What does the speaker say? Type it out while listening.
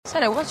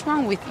Sarah, what's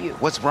wrong with you?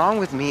 What's wrong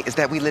with me is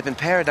that we live in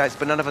paradise,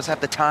 but none of us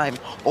have the time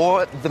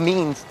or the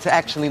means to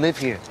actually live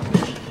here.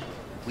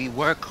 We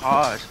work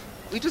hard.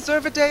 We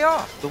deserve a day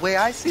off, the way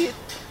I see it.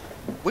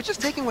 We're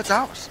just taking what's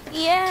ours.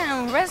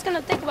 Yeah, and Red's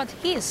gonna take what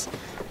his.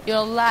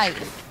 Your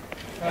life.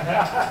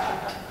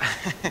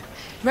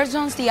 Red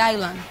owns the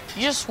island.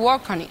 You just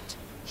work on it.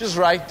 She's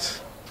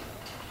right.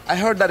 I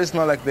heard that it's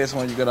not like this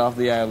when you get off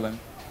the island,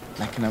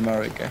 like in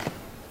America.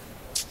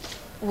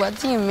 What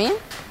do you mean?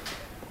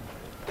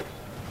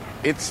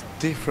 It's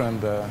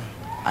different.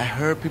 I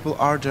heard people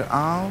are their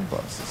own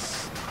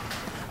bosses.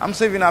 I'm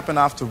saving up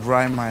enough to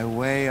buy my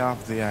way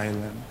off the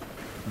island.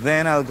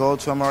 Then I'll go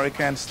to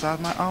America and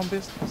start my own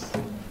business.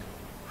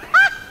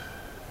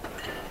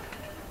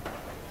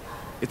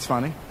 It's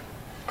funny.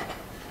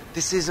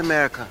 This is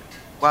America.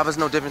 Guava's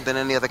no different than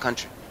any other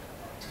country.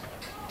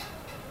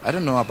 I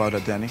don't know about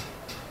that, Danny.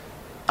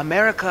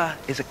 America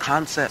is a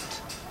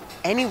concept.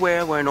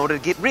 Anywhere where in order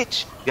to get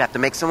rich, you have to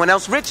make someone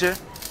else richer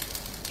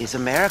is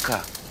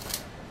America.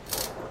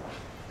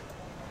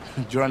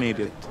 You're an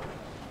idiot.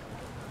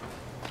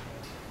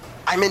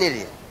 I'm an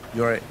idiot.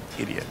 You're an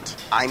idiot.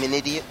 I'm an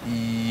idiot.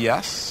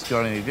 Yes,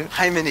 you're an idiot.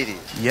 I'm an idiot.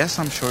 Yes,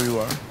 I'm sure you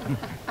are. I'm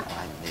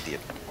an idiot.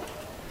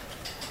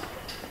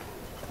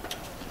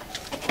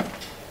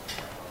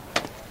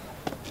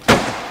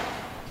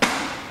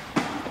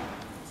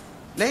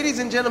 Ladies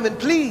and gentlemen,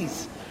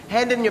 please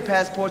hand in your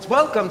passports.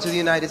 Welcome to the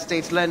United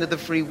States, land of the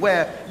free,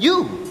 where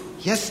you,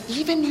 yes,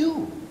 even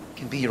you,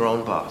 can be your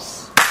own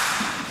boss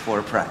for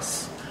a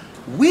price.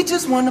 We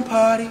just want to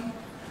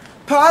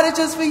party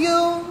just for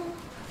you.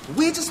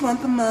 We just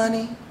want the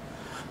money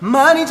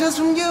just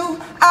from you.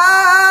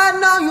 I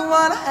know you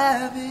want to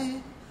have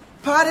it.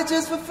 Party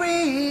just for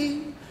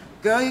free.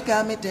 Girl, you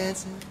got me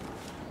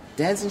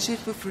dancing shit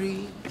for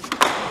free.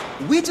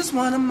 We just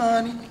want the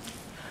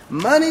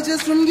money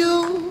just from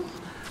you.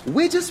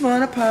 We just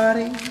want to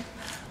party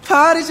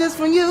just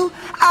from you.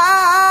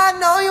 I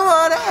know you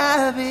want to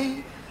have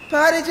it.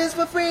 Party just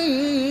for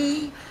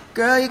free.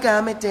 Girl, you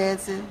got me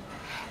dancing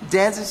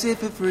shit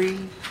for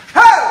free.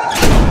 Hey!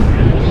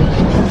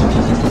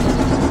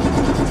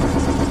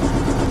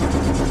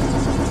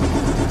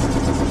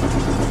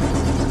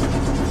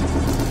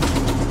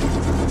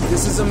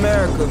 This is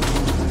America.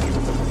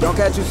 Don't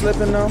catch you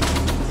slipping now.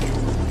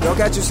 Don't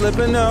catch you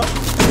slipping now.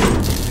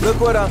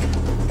 Look what I'm...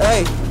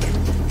 Hey,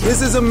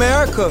 this is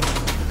America.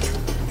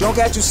 Don't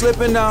catch you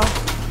slipping now.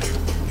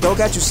 Don't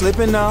catch you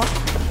slipping now.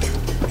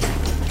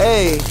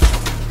 Hey,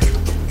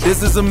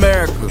 this is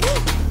America.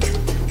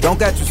 Don't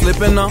catch you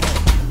slipping now.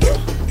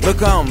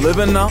 Look how I'm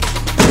living now.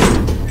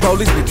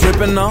 Police be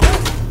tripping now.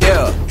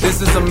 Yeah,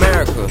 this is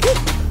America.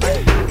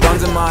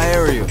 Guns in my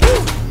area.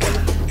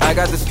 I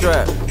got the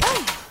strap.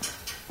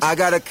 I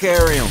gotta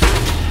carry 'em.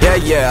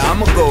 Yeah,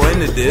 I'ma go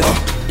into this.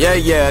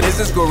 Yeah, this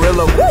is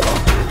Gorilla.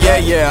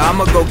 Yeah,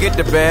 I'ma go get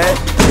the bag.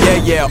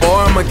 Yeah,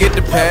 or I'ma get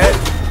the pad.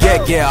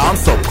 Yeah, I'm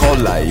so cold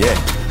like, yeah.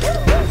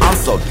 I'm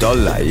so dull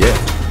like, yeah.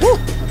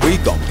 We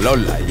gon' blow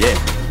like, yeah.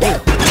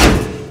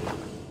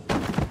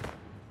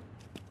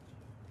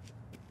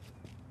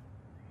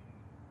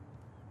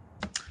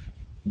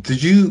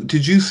 Did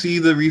you see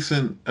the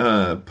recent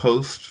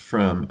post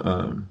from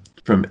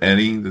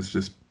Eddie that's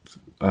just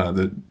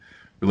that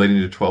relating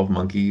to 12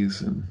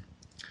 Monkeys? And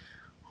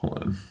hold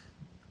on,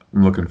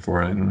 I'm looking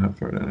for it. I don't have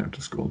far down. I have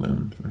to scroll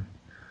down. Sorry.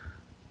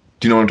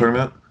 Do you know what I'm talking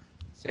about?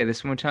 Say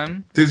this one more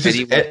time. There's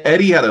just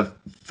Eddie had a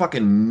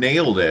fucking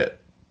nailed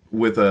it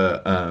with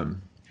a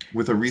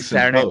recent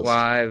Saturday post. Night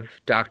Live,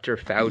 Dr.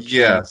 Fauci.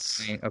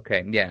 Yes.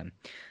 Okay, yeah.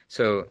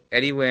 So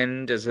Eddie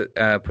Wynn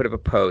put up a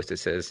post that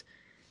says,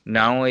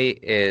 not only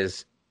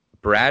is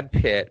Brad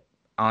Pitt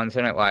on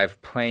Saturday Night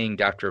Live playing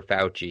Dr.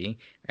 Fauci,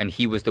 and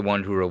he was the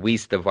one who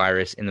released the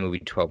virus in the movie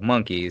 12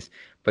 Monkeys,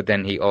 but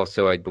then he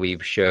also, I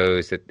believe,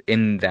 shows that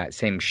in that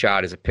same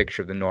shot is a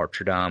picture of the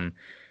Notre Dame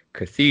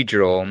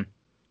Cathedral,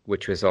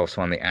 which was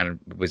also on the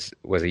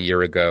was a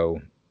year ago.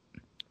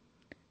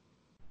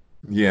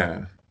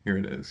 Yeah, here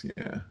it is.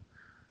 Yeah,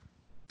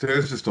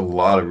 there's just a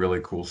lot of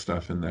really cool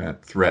stuff in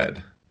that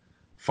thread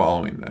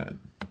following that.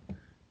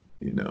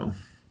 You know,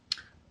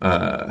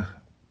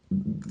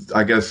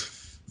 I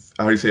guess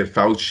how do you say it?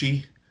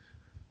 Fauci.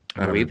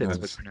 I believe that's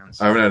what's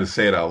pronounced. I haven't had to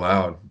say it out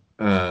loud,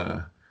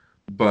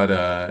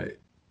 but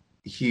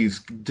he's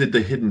did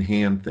the hidden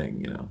hand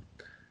thing, you know,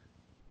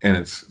 and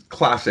it's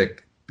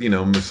classic, you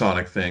know,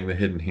 Masonic thing, the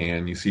hidden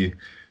hand. You see,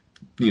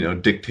 you know,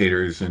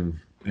 dictators and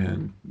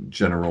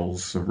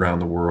generals around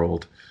the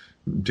world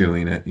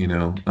doing it, you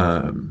know.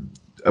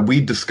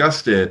 We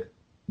discussed it.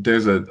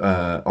 There's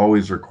a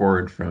Always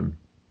Record from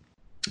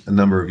a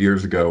number of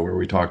years ago where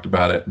we talked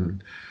about it,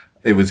 and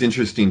it was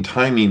interesting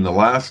timing the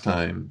last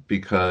time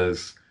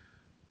because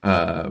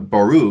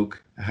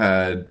Baruch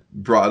had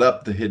brought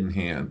up the hidden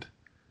hand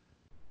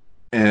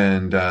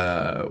and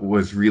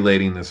was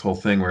relating this whole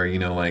thing where, you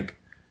know, like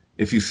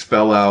if you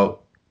spell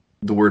out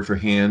the word for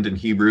hand in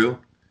Hebrew,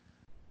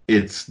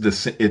 it's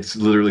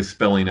literally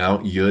spelling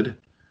out yud.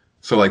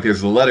 So like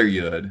there's the letter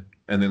yud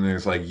and then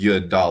there's like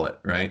yud dalet,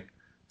 right?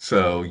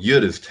 So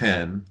Yud is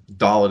 10,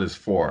 Dalet is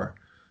 4.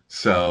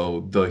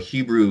 So the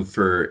Hebrew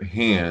for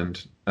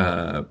hand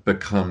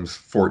becomes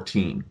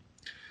 14.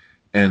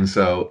 And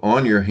so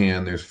on your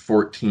hand, there's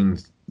 14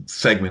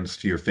 segments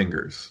to your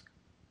fingers,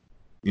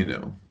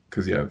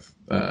 because you have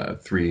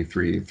 3,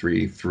 3,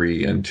 3,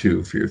 3, and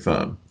 2 for your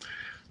thumb.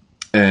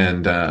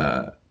 And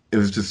it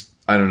was just,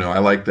 I don't know, I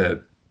like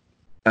that.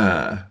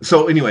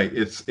 So anyway,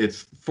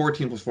 it's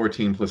 14 plus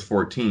 14 plus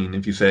 14.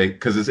 If you say,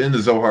 because it's in the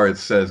Zohar, it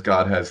says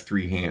God has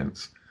 3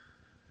 hands.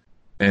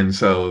 And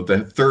so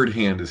the third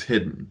hand is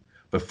hidden.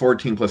 But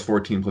 14 plus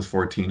 14 plus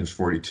 14 is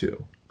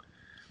 42.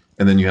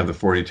 And then you have the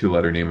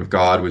 42-letter name of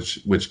God,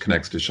 which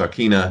connects to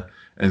Shekinah.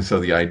 And so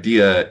the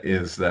idea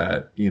is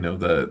that,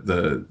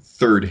 the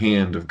third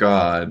hand of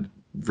God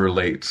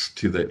relates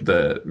to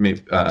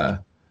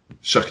the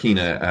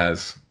Shekinah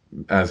as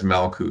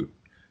Malkut.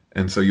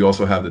 And so you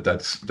also have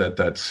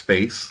that's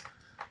space.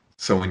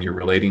 So when you're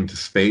relating to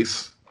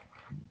space,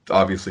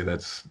 obviously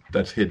that's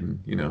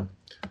hidden, hidden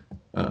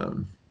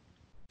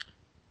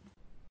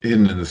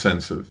in the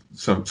sense of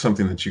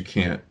something that you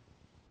can't,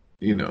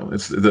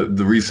 it's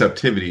the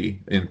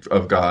receptivity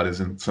of God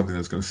isn't something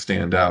that's going to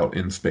stand out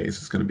in space.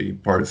 It's going to be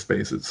part of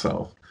space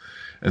itself.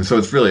 And so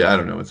it's really, I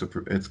don't know,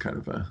 it's kind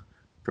of a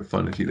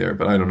profundity there,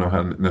 but I don't know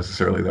how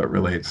necessarily that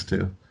relates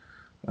to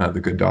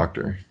The Good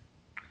Doctor.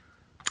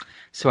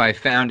 So I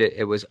found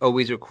it was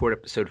Always Record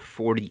episode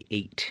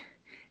 48.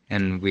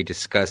 And we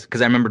discussed,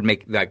 because I remembered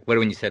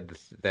when you said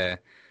the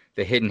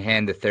hidden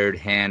hand, the third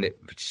hand, it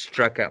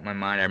struck out my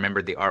mind. I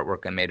remembered the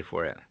artwork I made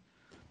for it.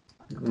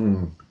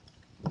 Mm.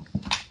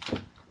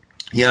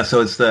 Yeah,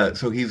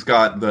 so he's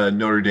got the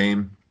Notre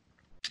Dame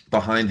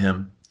behind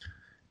him.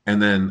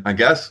 And then I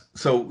guess,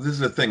 so this is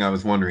the thing I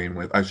was wondering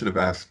I should have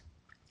asked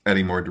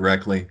Eddie more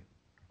directly.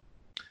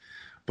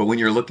 But when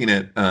you're looking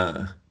at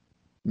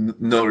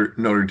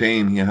Notre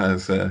Dame, he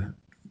has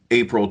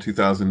April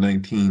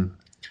 2019.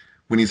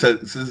 When he says,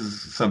 this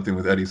is something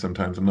with Eddie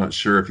sometimes, I'm not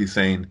sure if he's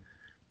saying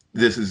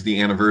this is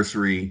the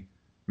anniversary,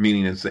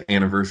 meaning it's the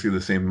anniversary of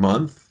the same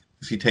month.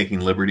 Is he taking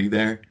liberty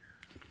there?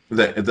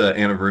 The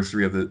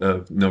anniversary of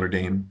Notre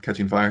Dame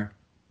catching fire?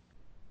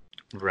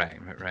 Right.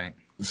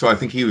 So I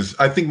think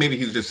maybe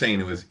he was just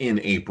saying it was in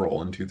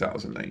April in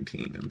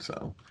 2019, and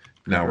so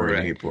now we're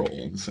in April,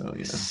 and so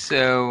yeah.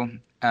 So,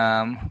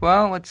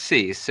 well, let's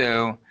see.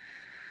 So,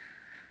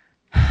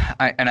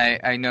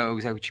 I know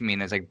exactly what you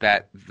mean. It's like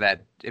that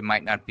it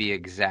might not be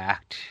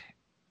exact.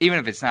 Even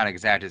if it's not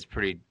exact, it's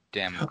pretty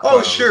damn close.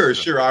 Oh,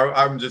 sure.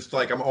 I'm just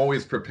I'm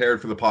always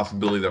prepared for the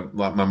possibility that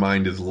my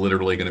mind is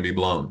literally going to be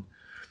blown.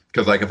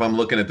 Because if I'm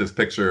looking at this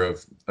picture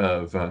of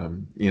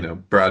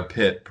Brad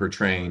Pitt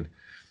portraying,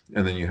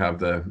 and then you have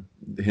the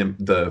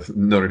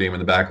Notre Dame in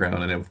the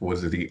background, and it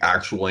was the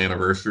actual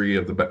anniversary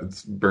of the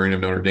burning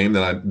of Notre Dame,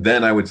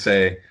 then I would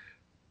say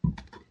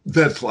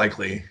that's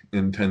likely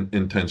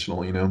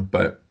intentional,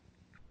 But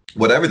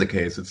whatever the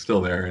case, it's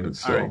still there, and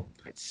it's still.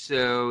 Right.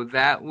 So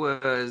that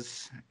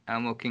was,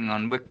 I'm looking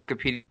on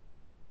Wikipedia,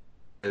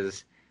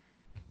 is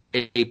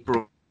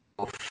April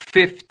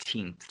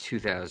 15th,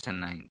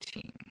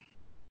 2019.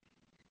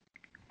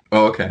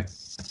 Oh, okay.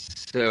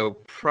 So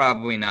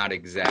probably not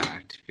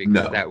exact,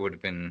 because that would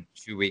have been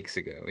 2 weeks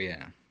ago.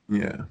 Yeah.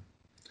 Yeah.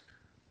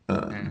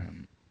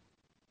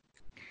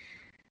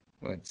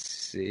 Let's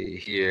see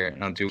here.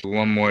 I'll do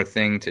one more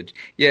thing to.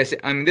 Yes,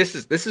 I mean this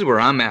is where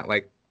I'm at.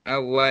 I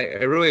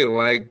really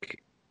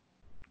like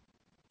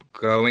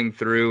going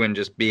through and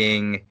just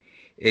being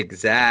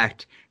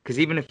exact, because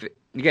even if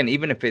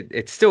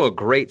it's still a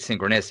great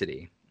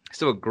synchronicity,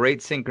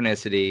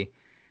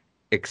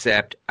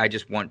 except I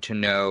just want to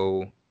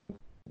know.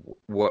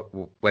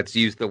 Let's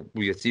use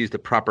the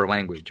proper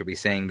language. Are we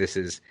saying this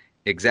is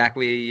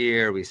exactly a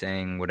year? Are we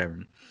saying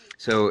whatever?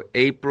 So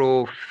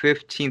April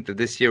 15th of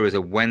this year was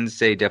a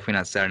Wednesday, definitely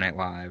not Saturday Night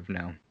Live.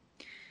 No.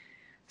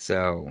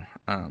 So,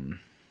 so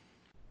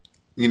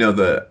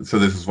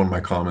this is one of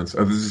my comments.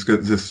 This is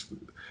good. This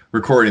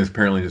recording is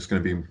apparently just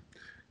going to be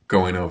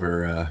going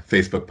over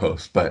Facebook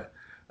posts, but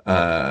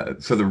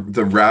so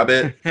the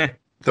rabbit,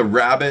 the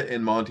rabbit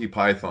in Monty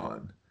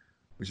Python,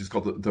 which is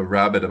called the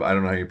rabbit of, I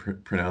don't know how you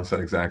pronounce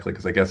that exactly,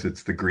 because I guess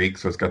it's the Greek,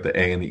 so it's got the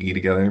A and the E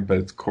together, but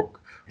it's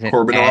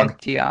Corbadog?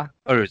 Antioch?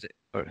 Or is it?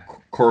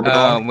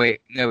 Corbadog? Oh, wait,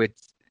 no,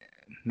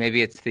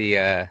 maybe it's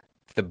the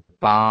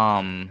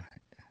bomb,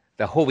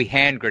 the holy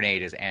hand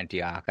grenade is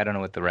Antioch. I don't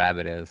know what the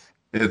rabbit is.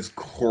 It's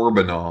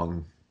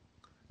Corbanog.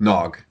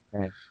 Nog.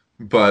 Right.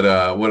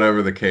 But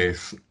whatever the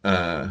case,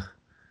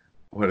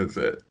 what is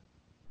it?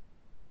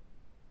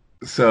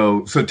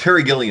 So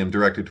Terry Gilliam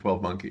directed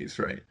 12 Monkeys,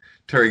 right?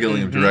 Terry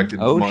Gilliam directed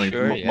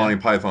Monty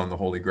Python, The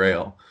Holy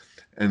Grail,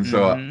 and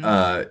so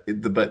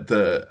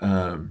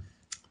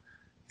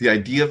the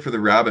idea for the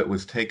rabbit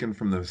was taken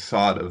from the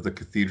facade of the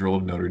Cathedral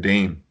of Notre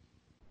Dame.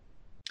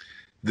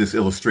 This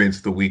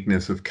illustrates the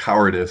weakness of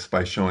cowardice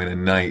by showing a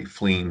knight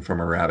fleeing from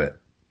a rabbit.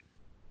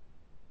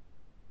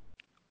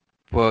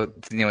 Well,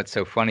 what's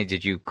so funny?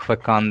 Did you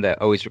click on the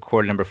Always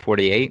Record number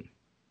 48?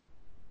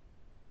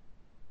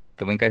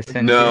 The link I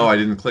sent you? No, I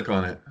didn't click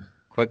on it.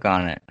 Click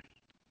on it.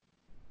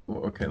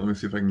 okay, let me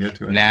see if I can get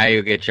to it. Now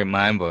you get your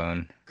mind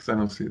blown. Because I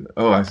don't see that.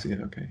 Oh, I see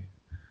it. Okay.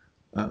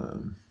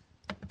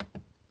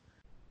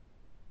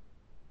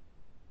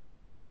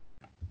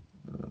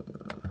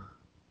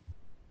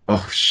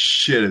 Oh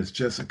shit! It's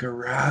Jessica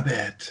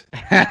Rabbit.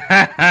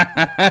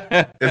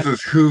 This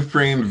is Who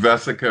Framed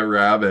Vesica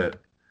Rabbit.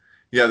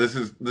 Yeah, this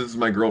is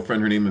my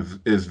girlfriend. Her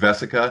name is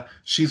Vesica.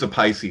 She's a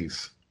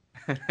Pisces.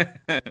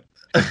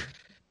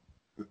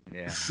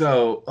 Yeah.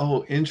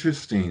 So,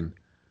 interesting.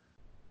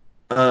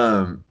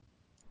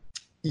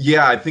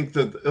 Yeah, I think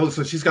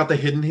so she's got the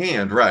hidden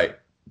hand, right?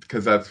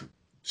 Because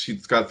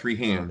she's got 3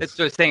 hands. That's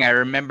what I was saying. I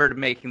remembered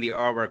making the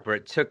artwork where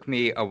it took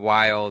me a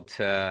while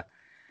to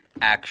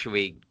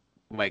actually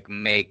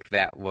make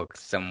that look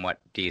somewhat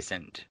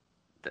decent.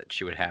 That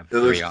she would have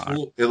 3 arms.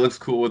 Cool. It looks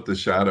cool with the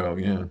shadow,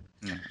 yeah.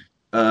 Yeah.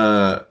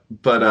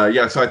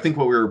 Yeah. So I think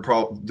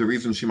what the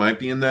reason she might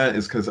be in that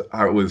is because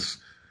I was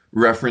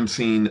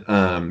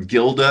referencing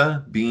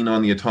Gilda being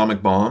on the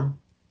atomic bomb.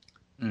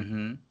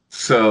 Mm-hmm.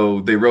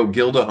 So they wrote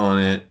Gilda on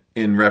it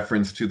in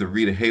reference to the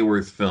Rita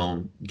Hayworth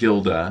film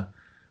Gilda,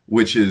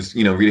 which is,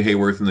 Rita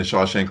Hayworth in the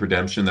Shawshank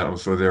Redemption. That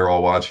was what they were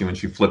all watching when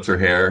she flips her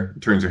hair,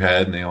 turns her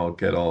head, and they all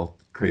get all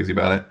crazy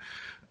about it.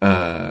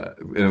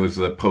 It was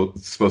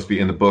supposed to be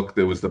in the book.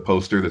 There was the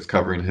poster that's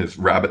covering his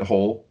rabbit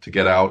hole to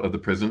get out of the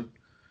prison,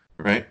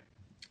 right?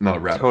 Not a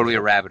rabbit. Totally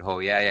a rabbit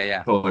hole.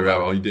 Yeah. Totally a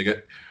rabbit hole. You dig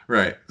it,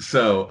 right?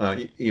 So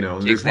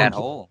Dig that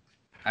hole.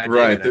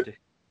 Right.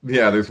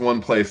 Yeah, there's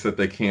one place that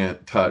they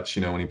can't touch,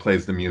 when he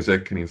plays the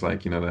music, and he's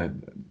like, that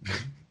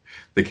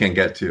they can't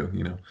get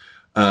to,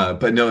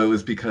 But no, it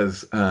was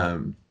because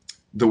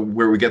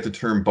where we get the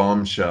term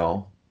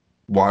bombshell,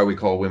 why we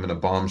call women a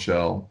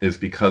bombshell, is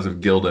because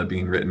of Gilda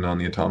being written on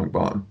the atomic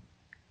bomb.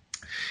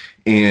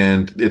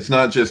 And it's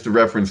not just a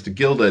reference to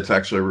Gilda, it's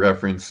actually a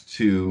reference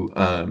to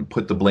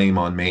Put the Blame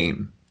on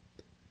Maine.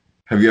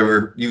 Have you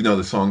ever,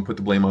 the song Put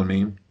the Blame on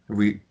Maine?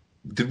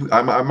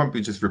 I might be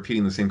just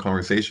repeating the same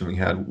conversation we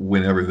had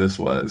whenever this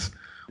was.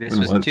 This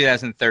was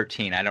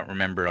 2013. I don't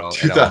remember all.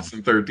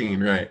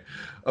 2013, right.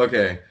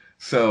 Okay.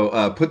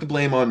 So Put the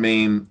Blame on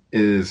Maine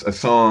is a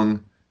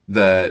song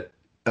that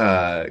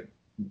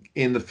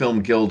in the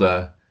film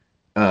Gilda,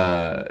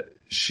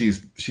 she's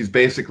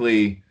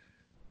basically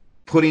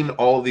putting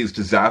all of these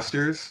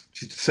disasters.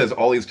 She says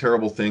all these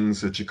terrible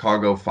things, the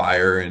Chicago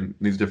fire and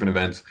these different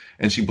events,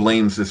 and she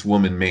blames this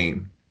woman,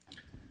 Maine.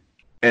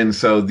 And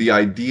so the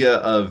idea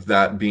of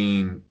that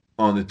being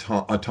on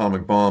the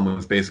atomic bomb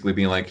was basically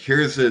being like,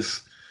 here's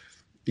this,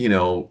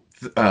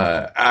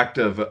 act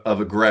of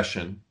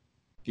aggression,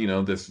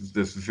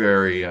 this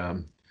very,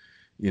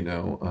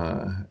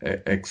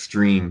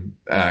 extreme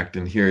act,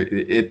 and here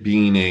it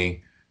being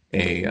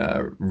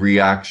a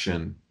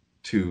reaction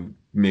to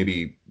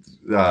maybe,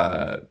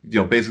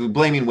 basically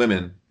blaming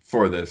women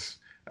for this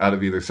out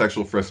of either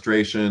sexual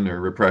frustration or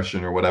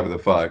repression or whatever the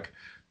fuck.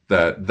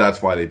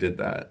 That's why they did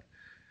that.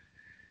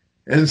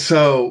 And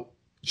so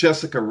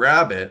Jessica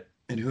Rabbit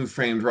in Who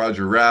Framed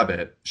Roger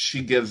Rabbit,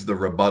 she gives the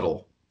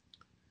rebuttal.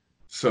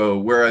 So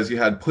whereas you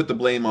had Put the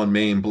Blame on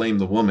Maine, Blame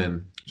the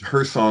Woman,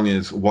 her song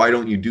is Why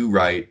Don't You Do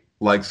Right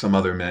Like Some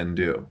Other Men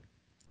Do.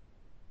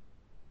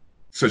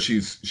 So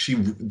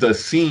the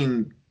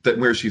scene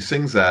where she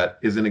sings that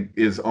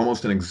is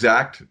almost an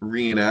exact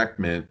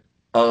reenactment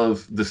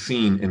of the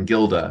scene in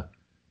Gilda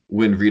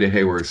when Rita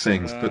Hayworth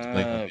sings Put the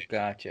Blame on Maine. Oh,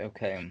 gotcha.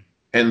 Okay.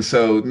 And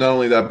so not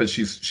only that, but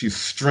she's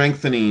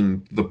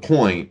strengthening the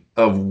point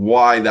of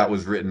why that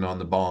was written on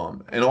the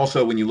bomb. And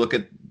also when you look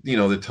at,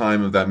 the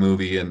time of that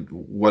movie and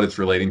what it's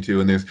relating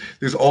to, and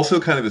there's also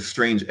kind of a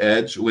strange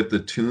edge with the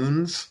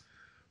tunes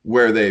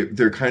where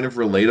they're kind of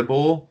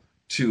relatable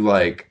to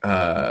like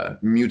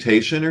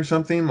Mutation or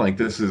something. Like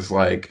this is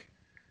like,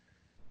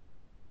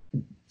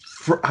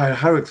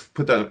 how do I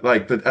put that?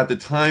 Like at the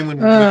time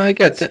when I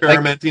get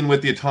experimenting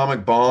with the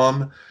atomic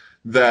bomb,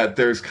 that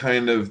there's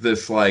kind of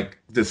this like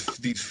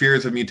these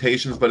fears of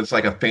mutations, but it's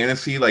like a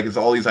fantasy, like it's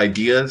all these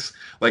ideas,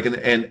 like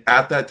and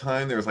at that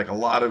time there was like a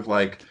lot of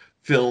like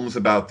films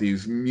about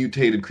these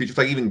mutated creatures,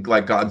 like even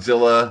like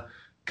Godzilla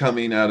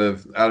coming out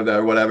of that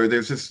or whatever.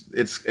 There's just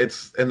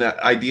it's and that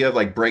idea of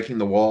like breaking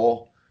the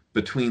wall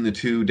between the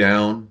two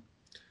down,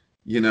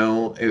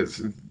 it's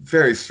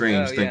very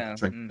strange thing. Yeah.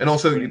 And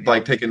also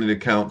like taking into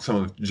account some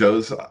of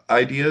Joe's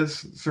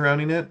ideas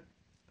surrounding it.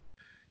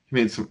 He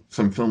made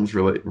some films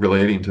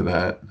relating to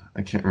that.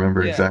 I can't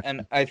remember exactly.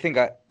 And I think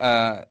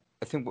I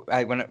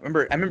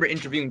remember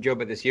interviewing Joe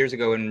about this years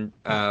ago and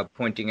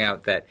pointing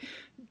out that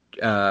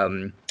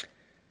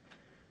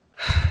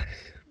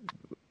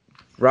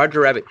Roger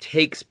Rabbit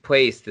takes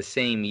place the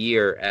same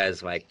year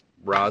as like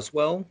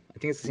Roswell. I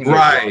think it's the same year.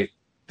 Right.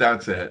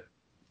 That's it.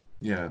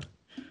 Yeah.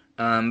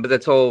 But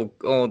that's all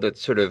that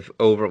sort of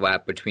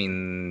overlap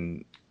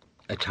between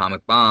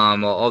atomic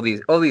bomb, all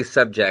these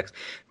subjects.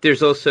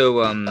 There's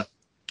also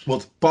well,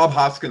 it's Bob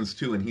Hoskins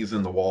too, and he's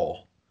in The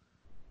Wall.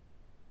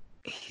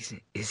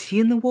 Is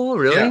he in The Wall?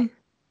 Really? Yeah.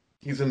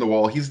 He's in The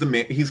Wall.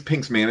 He's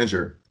Pink's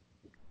manager.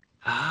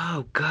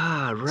 Oh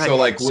God, right. So,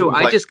 like, So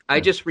like- I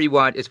just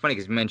rewatched. It's funny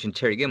because you mentioned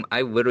Terry Gilliam.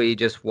 I literally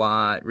just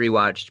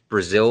rewatched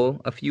Brazil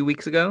a few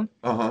weeks ago,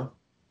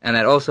 and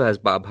that also has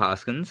Bob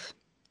Hoskins,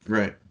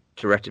 Right.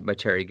 directed by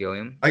Terry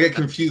Gilliam. I get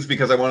confused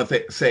because I want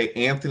to say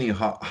Anthony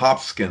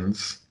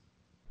Hopkins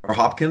or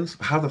Hopkins.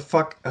 How the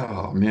fuck?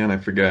 Oh man, I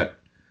forget.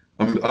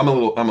 I'm a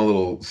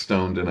little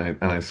stoned and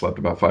I slept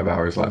about 5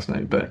 hours last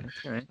night, but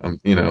All right.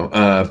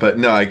 but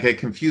no, I get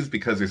confused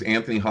because there's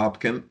Anthony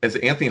Hopkins. Is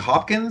it Anthony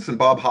Hopkins and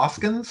Bob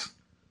Hoskins?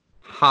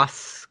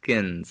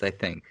 Hoskins, I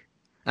think.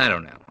 I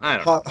don't know.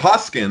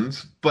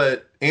 Hoskins,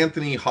 but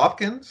Anthony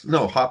Hopkins?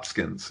 No,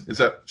 Hopkins. Is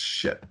that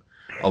shit?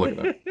 I'll look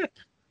it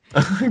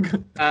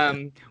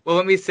up. Well,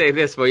 let me say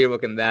this while you're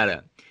looking that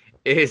up.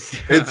 It's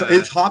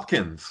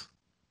Hopkins.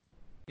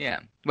 Yeah,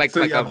 like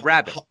So you a have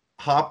rabbit.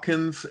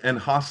 Hopkins and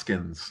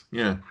Hoskins.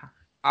 Yeah.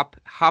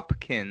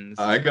 Hopkins.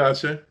 I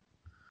gotcha.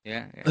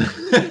 Yeah.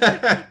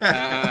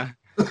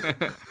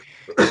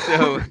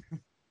 So,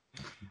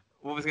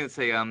 what was I going to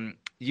say?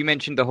 You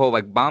mentioned the whole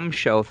like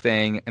bombshell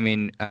thing. I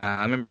mean,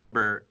 I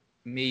remember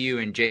me, you,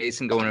 and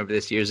Jason going over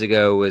this years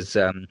ago. I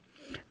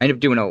ended up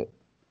doing a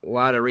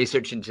lot of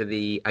research into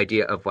the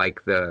idea of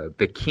like the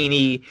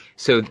bikini.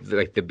 So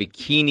like the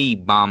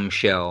bikini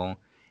bombshell,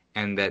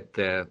 and that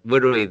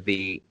literally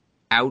the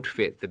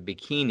outfit, the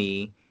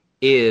bikini,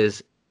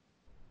 is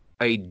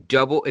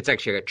it's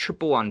actually a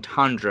triple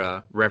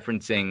entendre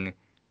referencing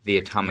the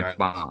atomic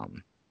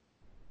bomb.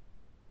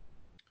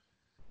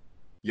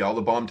 Yeah, all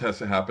the bomb tests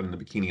that happened in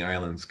the Bikini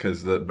Islands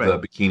because the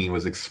bikini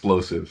was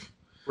explosive.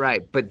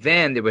 Right, but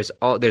then there's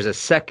a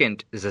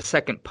second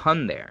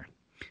pun there.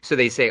 So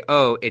they say,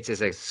 oh, it's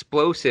as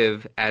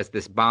explosive as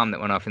this bomb that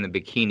went off in the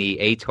Bikini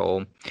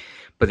Atoll.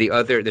 But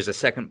there's a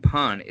second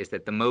pun, is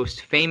that the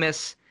most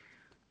famous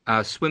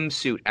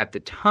swimsuit at the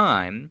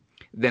time,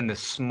 then the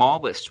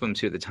smallest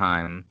swimsuit at the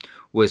time,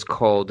 was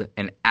called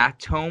an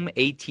Atome,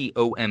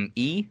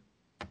 Atome.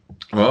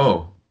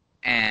 Oh.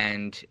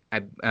 And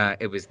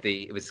it was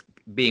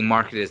being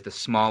marketed as the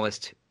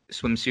smallest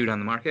swimsuit on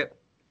the market.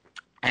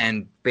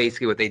 And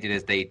basically what they did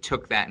is they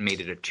took that and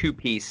made it a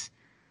two-piece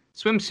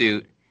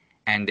swimsuit,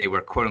 and they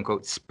were,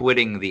 quote-unquote,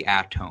 splitting the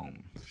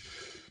atom.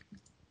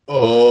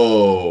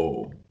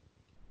 Oh.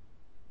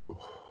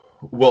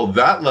 Well,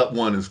 that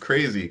one is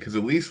crazy, because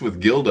at least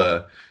with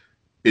Gilda,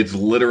 it's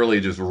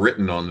literally just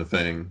written on the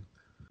thing.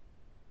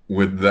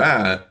 With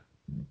that,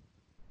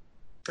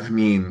 I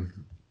mean,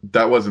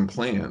 that wasn't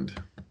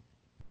planned.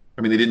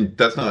 I mean,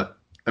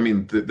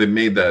 they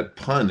made that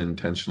pun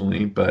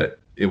intentionally, but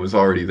it was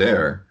already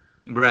there.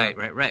 Right,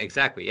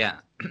 exactly, yeah.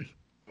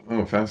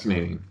 Oh,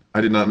 fascinating.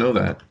 I did not know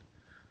that.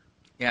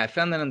 Yeah, I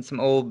found that on some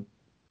old,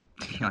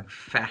 like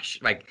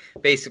fashion, like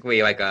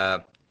basically like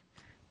a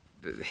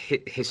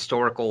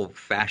historical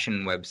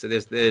fashion web. So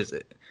there's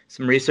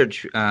some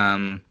research.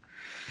 Oh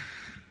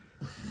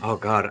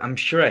God, I'm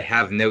sure I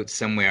have notes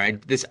somewhere.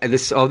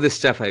 All this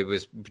stuff I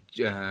was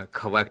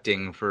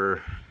collecting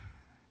for.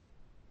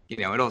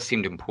 It all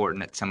seemed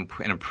important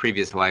in a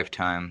previous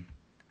lifetime.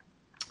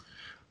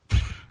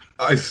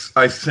 I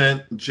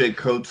sent Jake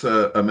Coates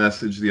a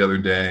message the other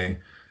day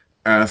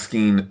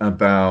asking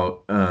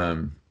about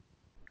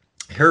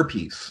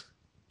Hairpiece.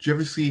 Did you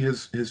ever see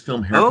his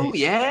film Hairpiece? Oh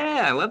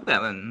yeah, I love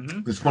that one.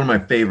 Mm-hmm. It's one of my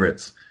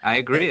favorites. I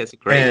agree. It's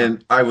great.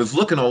 And I was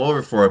looking all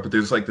over for it, but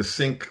there's like the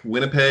Sync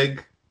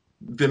Winnipeg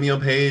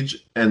Vimeo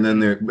page, and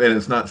then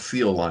it's not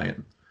Seal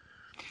Lion.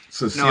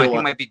 So no, I think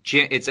it might be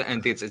Jim.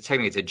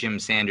 Technically it's a Jim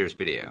Sanders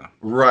video.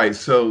 Right.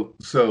 So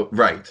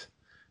right,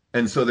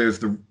 and so there's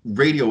the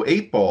Radio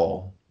 8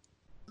 Ball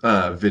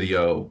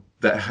video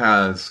that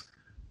has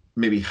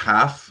maybe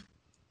half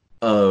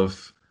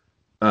of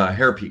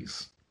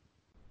Hairpiece.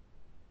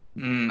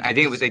 I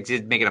think they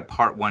did make it a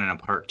part 1 and a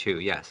part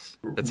 2. Yes,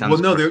 that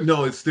sounds. Well,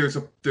 no, there's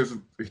a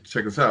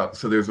check this out.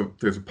 So there's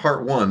a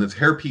part 1 that's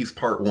Hairpiece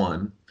part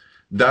 1.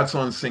 That's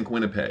on Sync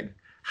Winnipeg.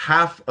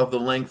 Half of the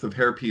length of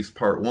Hairpiece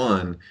part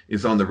 1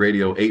 is on the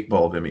Radio 8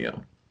 Ball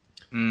Vimeo.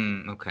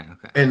 Okay.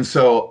 And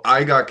so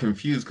I got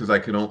confused because I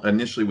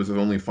initially was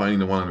only finding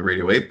the one on the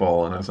Radio 8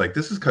 Ball, and I was like,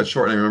 this is cut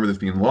short, and I remember this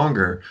being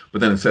longer,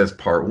 but then it says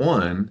part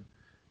 1,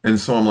 and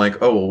so I'm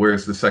like, oh, well,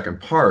 where's the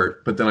second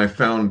part? But then I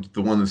found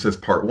the one that says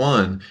part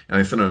 1, and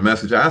I sent him a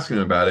message asking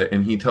him about it,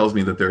 and he tells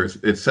me that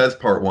it says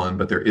part 1,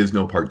 but there is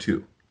no part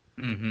 2.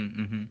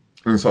 And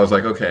so I was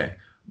like, okay.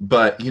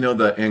 But,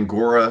 the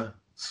Angora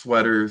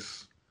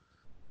sweaters,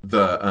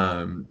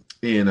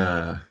 in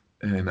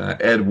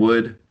Ed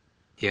Wood.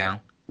 Yeah.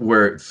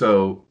 Where these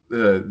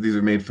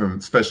are made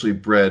from specially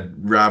bred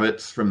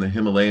rabbits from the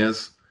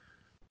Himalayas,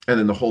 and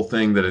then the whole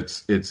thing that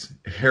it's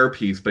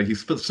Hairpiece, but he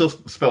still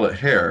spell it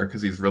hair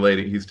because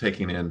he's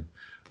taking in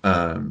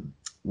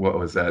what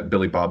was that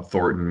Billy Bob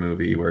Thornton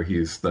movie where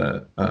he's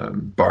the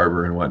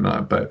barber and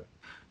whatnot. But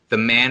The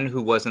Man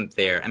Who Wasn't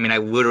There. I mean, I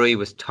literally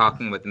was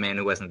talking with the man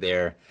who wasn't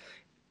there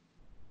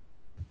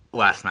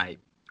last night.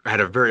 I had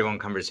a very long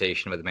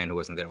conversation with the man who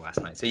wasn't there last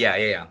night. So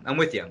yeah. I'm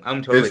with you.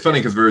 I'm totally. It's funny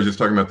because we were just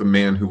talking about the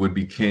man who would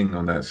be king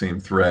on that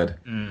same thread.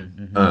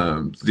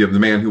 The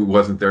man who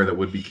wasn't there that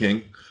would be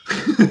king.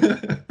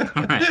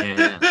 Right,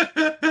 yeah.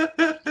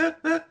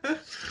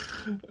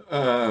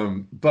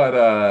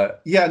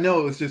 Yeah, no,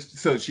 it was just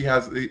so he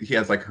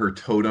has like her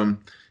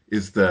totem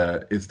is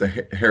the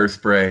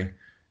hairspray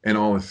and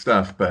all this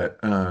stuff, but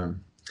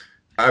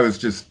I was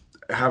just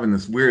having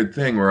this weird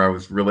thing where I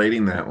was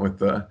relating that with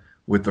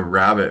the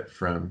rabbit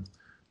from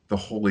the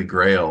Holy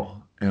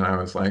Grail, and I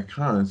was like,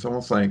 it's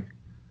almost like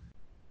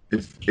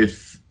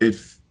if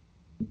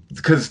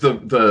because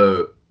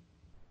the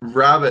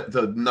rabbit,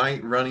 the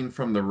knight running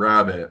from the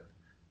rabbit,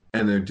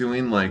 and they're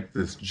doing like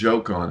this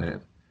joke on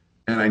it.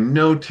 And I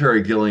know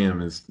Terry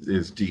Gilliam is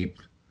deep,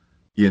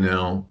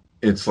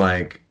 It's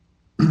like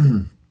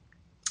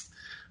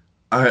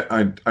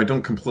I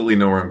don't completely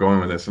know where I'm going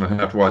with this, and I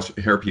have to watch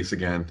Hairpiece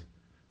again.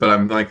 But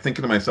I'm like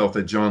thinking to myself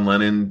that John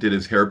Lennon did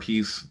his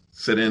hairpiece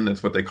sit-in.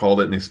 That's what they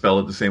called it, and they spell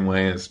it the same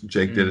way as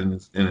Jake did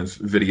in his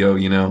video,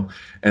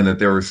 And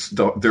that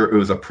it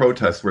was a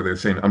protest where they're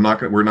saying, we're not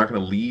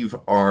going to leave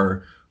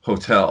our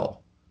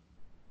hotel.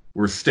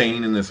 We're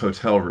staying in this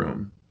hotel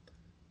room.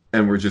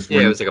 And we're just...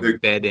 Yeah, it was like a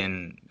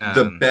bed-in...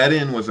 The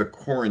bed-in was a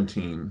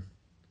quarantine.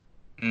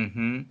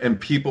 Mm-hmm. And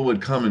people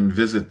would come and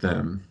visit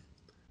them.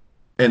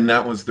 And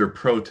that was their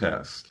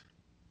protest.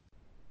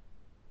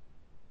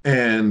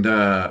 And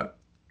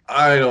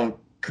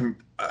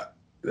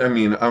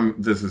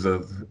this is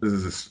a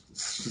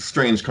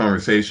strange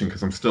conversation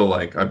because I'm still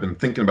like, I've been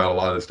thinking about a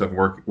lot of this stuff, I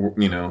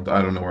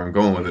don't know where I'm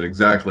going with it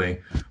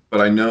exactly. But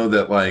I know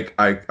that, like,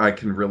 I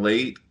can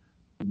relate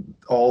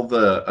all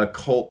the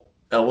occult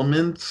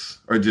elements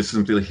or just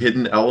simply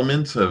hidden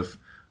elements of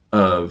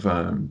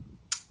John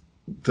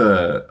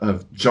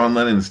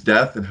Lennon's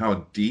death and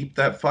how deep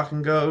that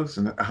fucking goes,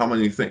 and how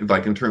many things,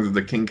 like in terms of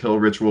the King Kill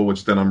ritual,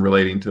 which then I'm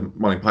relating to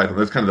Monty Python.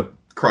 That's kind of the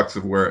crux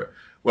of what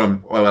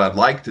I'd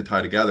like to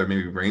tie together,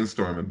 maybe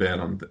brainstorm a bit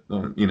on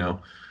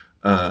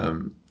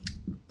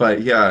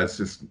but yeah, it's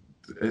just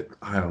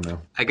I don't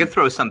know. I could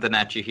throw something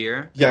at you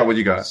here. Yeah, what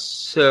you got?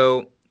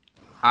 So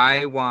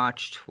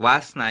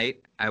last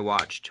night I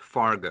watched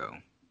Fargo.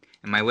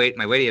 And my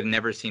lady had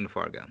never seen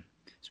Fargo,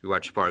 so we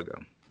watched Fargo.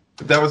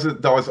 That was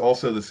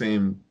also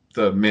the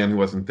Man Who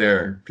Wasn't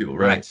There people,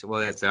 right? Right. So,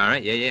 well, that's all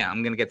right. Yeah.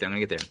 I'm gonna get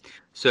there.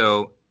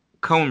 So,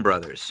 Coen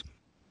Brothers,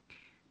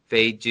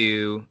 they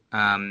do,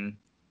 Big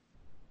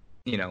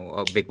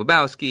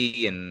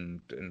Lebowski and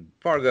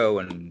Fargo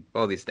and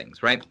all these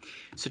things, right?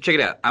 So check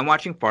it out. I'm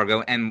watching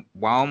Fargo, and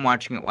while I'm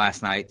watching it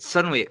last night,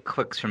 suddenly it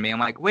clicks for me. I'm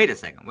like, wait a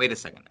second.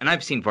 And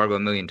I've seen Fargo a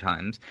million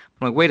times.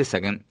 I'm like, wait a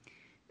second.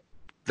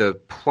 The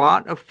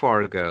plot of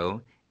Fargo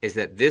is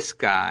that this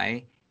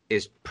guy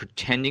is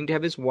pretending to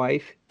have his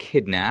wife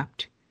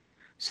kidnapped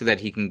so that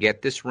he can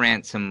get this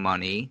ransom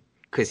money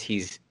because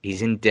he's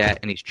in debt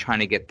and he's trying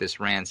to get this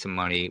ransom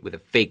money with a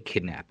fake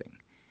kidnapping.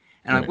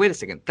 And I'm like, wait a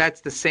second, that's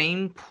the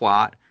same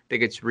plot that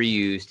gets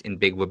reused in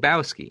Big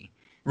Lebowski.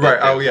 Right.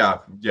 Oh,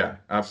 yeah,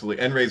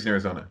 absolutely. And Raised in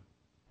Arizona.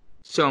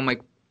 So I'm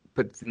like,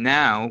 but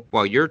now,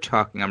 while you're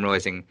talking, I'm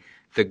realizing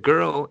the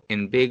girl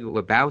in Big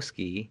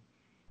Lebowski,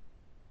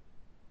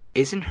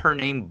 isn't her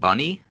name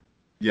Bunny?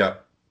 Yeah.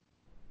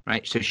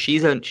 Right. So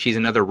she's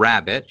another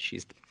rabbit.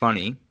 She's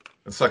funny.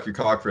 Suck your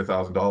cock for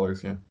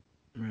 $1,000. Yeah.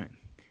 Right.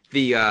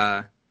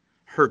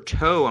 Her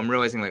toe. I'm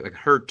realizing like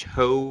her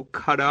toe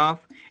cut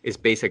off is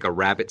basically like a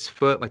rabbit's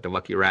foot, like the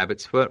Lucky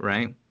Rabbit's foot,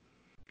 right?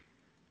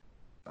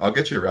 I'll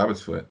get you a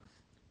rabbit's foot.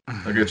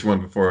 I'll get you one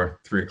before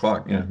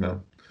 3:00. Yeah.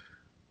 No.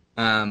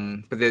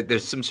 But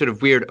there's some sort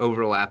of weird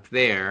overlap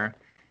there,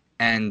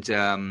 and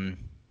there's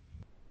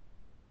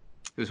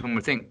one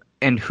more thing.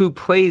 And who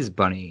plays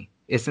Bunny?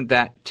 Isn't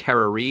that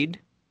Tara Reid?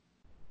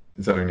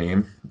 Is that her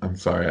name? I'm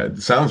sorry.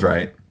 It sounds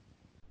right.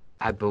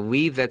 I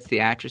believe that's the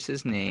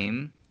actress's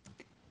name.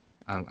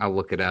 I'll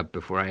look it up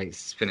before I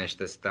finish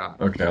this thought.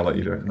 Okay, I'll let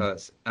you do it.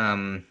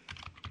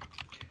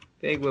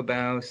 Big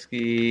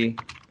Lebowski,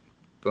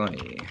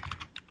 Bunny.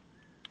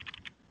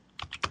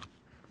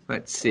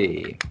 Let's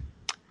see.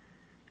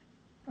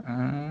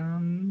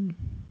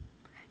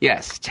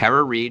 Yes,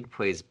 Tara Reid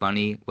plays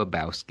Bunny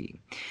Lebowski.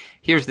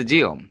 Here's the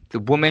deal: the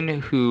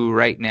woman who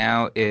right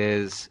now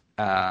that's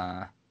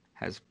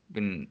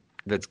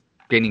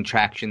gaining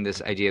traction.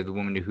 This idea of the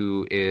woman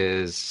who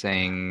is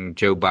saying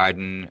Joe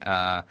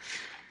Biden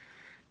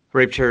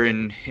raped her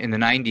in the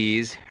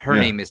 90s. Her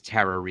name is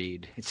Tara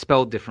Reid. It's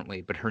spelled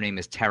differently, but her name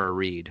is Tara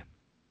Reid.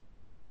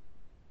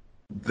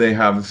 They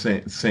have the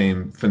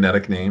same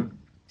phonetic name?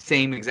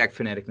 Same exact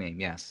phonetic name,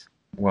 yes.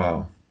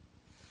 Wow.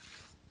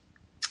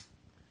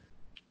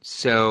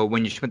 So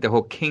when you spent the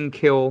whole King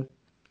Kill,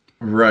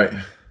 right?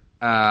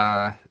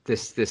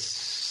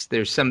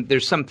 There's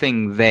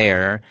something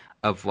there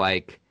of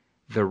like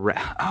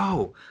fucking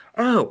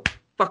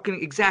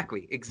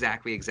exactly.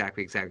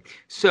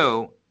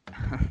 So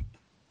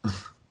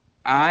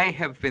I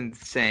have been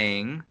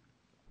saying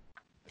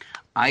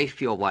I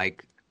feel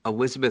like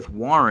Elizabeth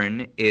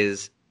Warren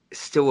is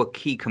still a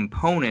key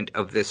component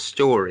of this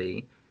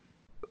story.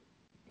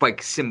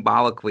 Like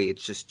symbolically,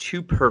 it's just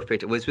too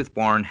perfect. Elizabeth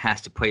Warren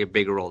has to play a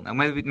bigger role. Now,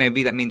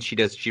 maybe that means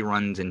she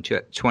runs into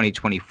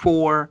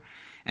 2024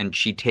 and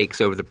she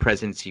takes over the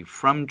presidency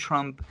from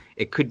Trump.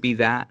 It could be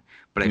that.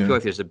 But I feel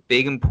like there's a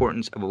big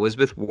importance of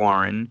Elizabeth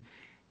Warren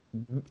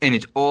and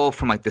it's all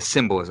from like the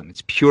symbolism.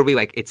 It's purely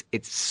like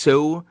it's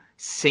so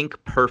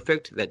sync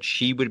perfect that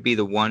she would be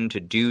the one to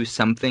do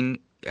something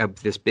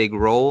of this big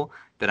role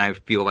that I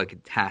feel like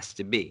it has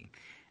to be.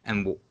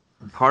 And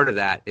part of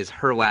that is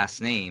her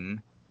last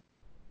name,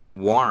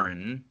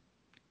 Warren.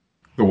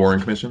 The Warren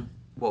Commission?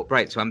 Well,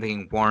 right. So I'm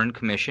thinking Warren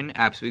Commission,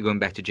 absolutely going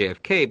back to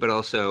JFK, but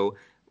also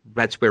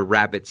that's where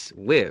rabbits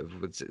live.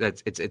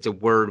 It's a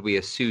word we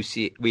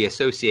associate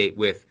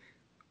with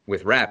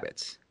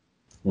rabbits.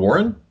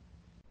 Warren?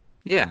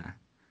 Yeah.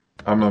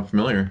 I'm not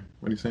familiar.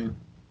 What are you saying?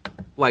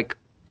 Like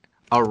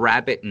a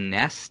rabbit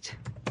nest.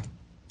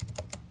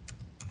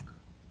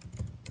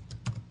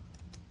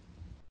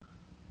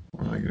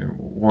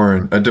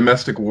 Warren. A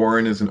domestic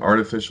warren is an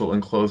artificial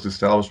enclosed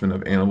establishment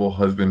of animal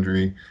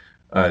husbandry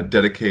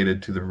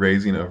dedicated to the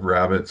raising of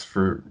rabbits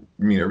for,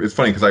 it's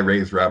funny because I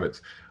raised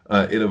rabbits.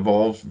 It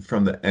evolved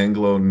from the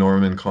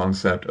Anglo-Norman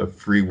concept of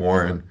free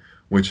warren,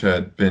 which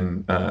had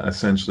been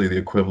essentially the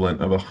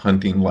equivalent of a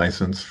hunting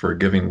license for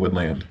giving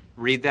woodland.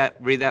 Read that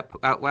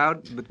out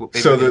loud.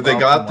 So they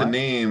got the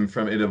name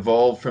from, it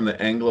evolved from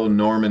the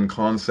Anglo-Norman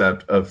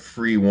concept of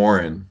free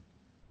warren,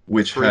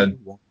 which had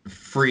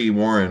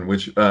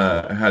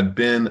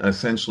been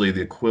essentially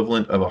the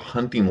equivalent of a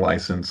hunting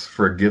license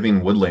for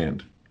giving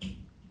woodland.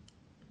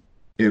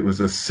 It was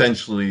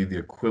essentially the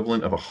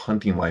equivalent of a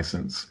hunting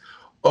license.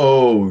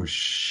 Oh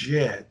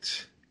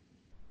shit!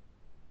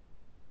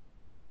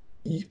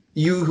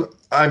 You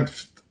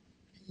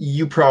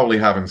probably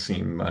haven't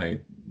seen my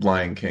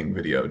Lion King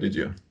video, did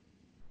you?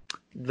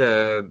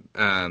 The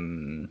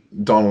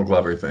Donald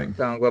Glover thing.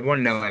 Donald Glover?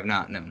 No, I've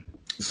not. No.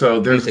 So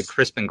there's a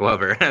Crispin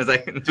Glover. I was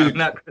like, no, dude,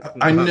 not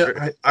Crispin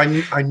Glover.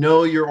 I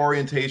know your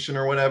orientation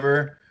or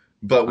whatever,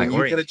 but when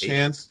you get a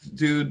chance,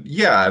 dude,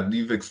 yeah,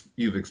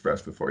 you've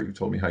expressed before. You've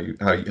told me how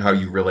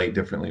you relate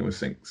differently with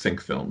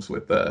sync films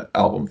with the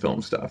album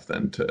film stuff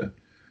than to,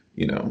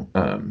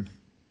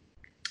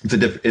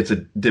 it's a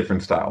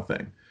different style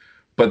thing.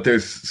 But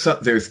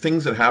there's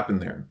things that happen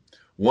there.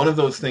 One of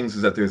those things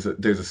is that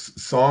there's a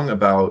song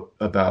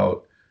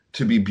about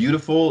to be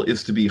beautiful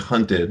is to be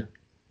hunted.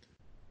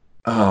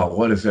 Oh,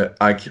 what is it?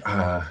 I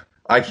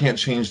can't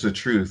change the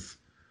truth.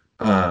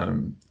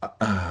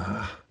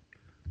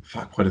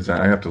 Fuck, what is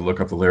that? I have to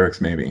look up the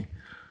lyrics maybe.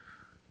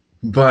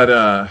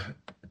 But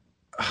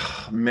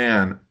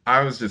man,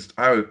 I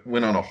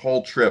went on a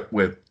whole trip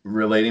with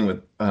relating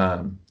with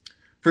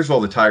first of all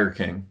the Tiger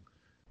King,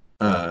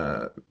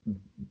 the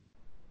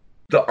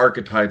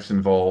archetypes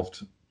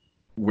involved,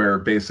 where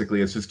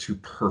basically it's just too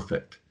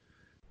perfect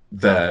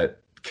that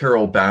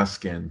Carol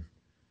Baskin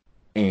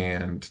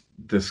and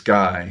this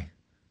guy,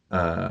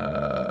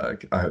 I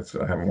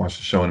haven't watched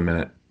the show in a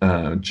minute,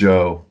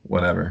 Joe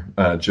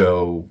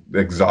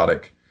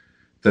Exotic,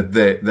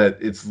 that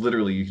it's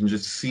literally, you can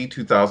just see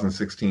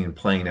 2016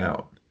 playing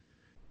out.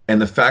 And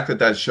the fact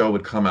that show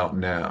would come out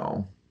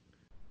now,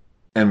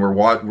 and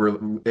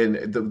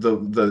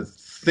the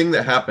thing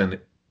that happened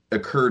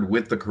occurred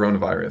with the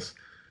coronavirus,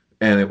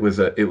 and it was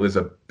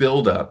a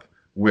build-up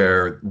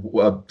where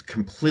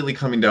completely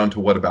coming down to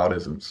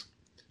whataboutisms,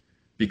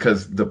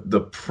 because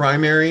the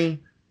primary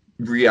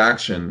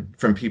reaction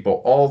from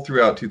people all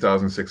throughout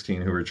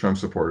 2016 who were Trump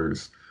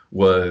supporters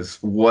was,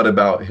 what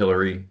about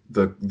Hillary?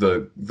 The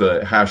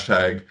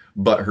hashtag,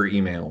 but her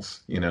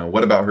emails,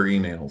 what about her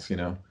emails,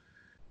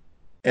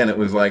 And it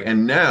was like,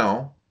 and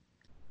now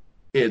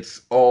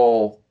it's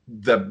all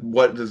that,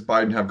 what does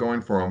Biden have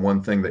going for him?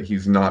 One thing, that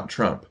he's not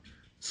Trump.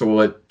 So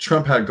what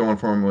Trump had going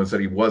for him was that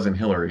he wasn't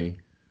Hillary.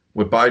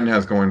 What Biden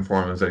has going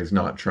for him is that he's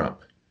not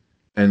Trump.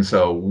 And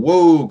so,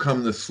 whoa,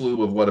 come the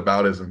slew of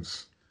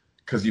whataboutisms.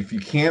 Because if you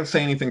can't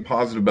say anything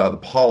positive about the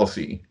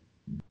policy,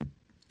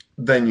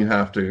 then you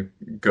have to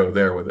go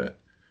there with it.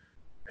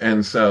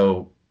 And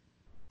so,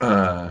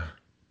 where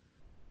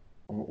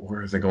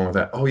is it going with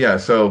that? Oh yeah,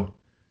 so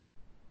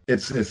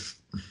it's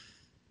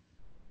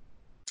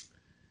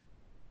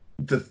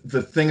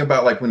the thing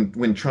about, like,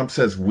 when Trump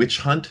says witch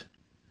hunt,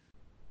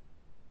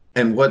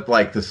 and what,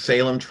 like, the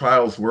Salem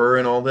trials were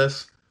and all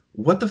this,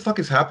 what the fuck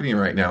is happening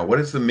right now? What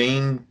is the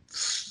main,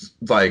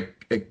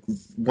 like,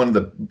 one of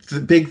the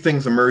big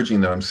things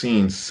emerging that I'm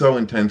seeing so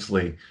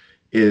intensely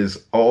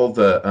is all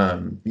the,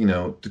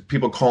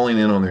 people calling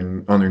in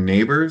on their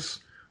neighbors,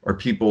 or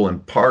people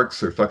in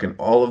parks, or fucking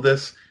all of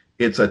this.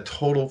 It's a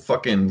total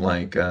fucking,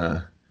 like,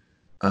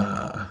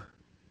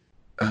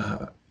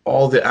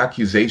 all the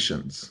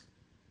accusations.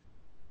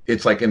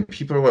 It's like, and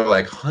people are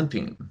like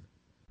hunting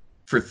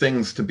for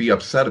things to be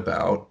upset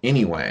about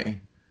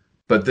anyway,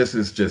 but this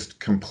is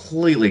just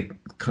completely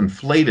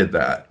conflated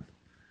that,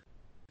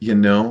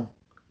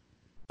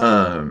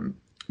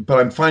 but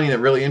I'm finding it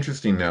really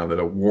interesting now that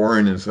a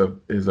warren is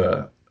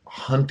a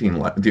hunting,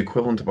 the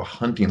equivalent of a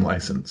hunting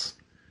license.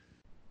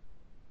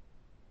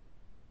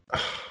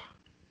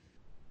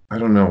 I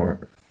don't know.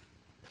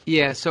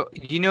 Yeah, so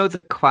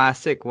the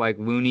classic, like,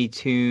 Looney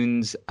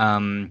Tunes,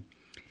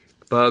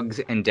 Bugs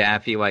and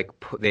Daffy, like,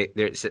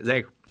 there's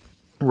like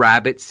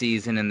rabbit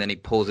season, and then he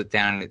pulls it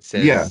down and it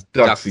says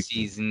duck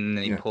season, and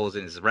then he pulls it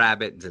and it says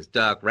rabbit, and says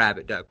duck,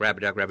 rabbit, duck,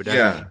 rabbit, duck, rabbit, duck.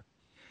 Yeah.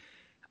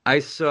 I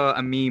saw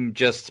a meme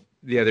just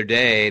the other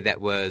day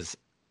that was,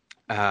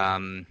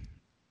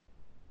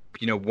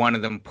 one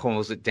of them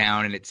pulls it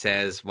down and it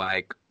says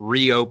like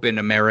 "Reopen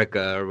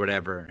America" or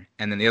whatever,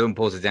 and then the other one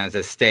pulls it down and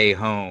says "Stay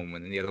home,"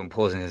 and then the other one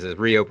pulls it and says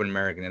 "Reopen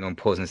America," and the other one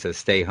pulls it and says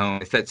 "Stay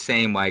home." It's that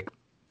same like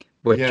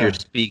what you're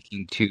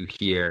speaking to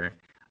here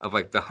of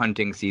like the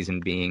hunting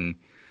season being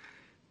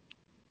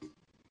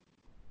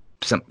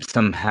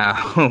somehow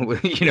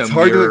it's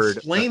hard to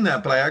explain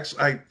that, but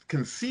I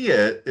can see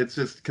it. It's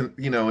just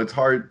it's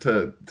hard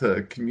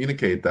to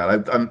communicate that.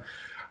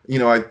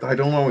 I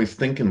don't always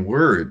think in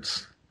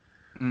words.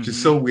 Which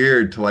is so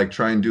weird to like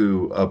try and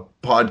do a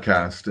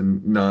podcast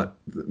and not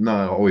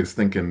always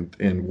think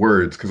in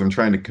words, because I'm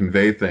trying to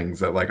convey things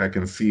that like I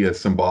can see a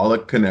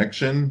symbolic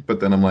connection, but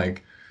then I'm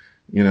like,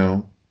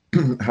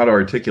 how to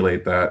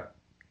articulate that.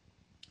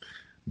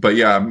 But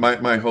yeah,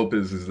 my hope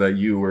is that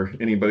you or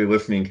anybody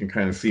listening can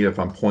kind of see if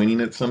I'm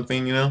pointing at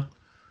something,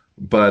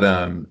 But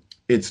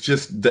it's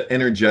just the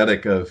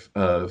energetic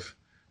of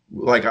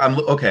like I'm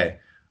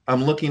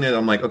looking at,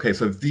 I'm like, okay,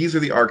 so these are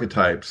the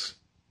archetypes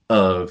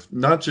of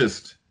not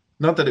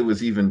that it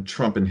was even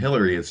Trump and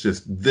Hillary, it's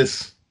just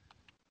this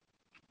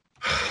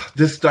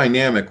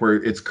dynamic where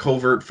it's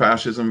covert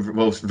fascism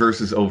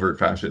versus overt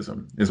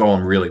fascism is all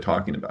I'm really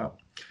talking about.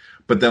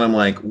 But then I'm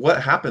like,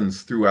 what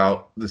happens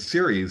throughout the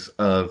series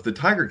of The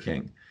Tiger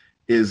King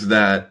is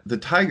that the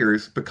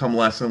tigers become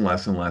less and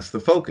less and less the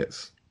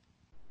focus.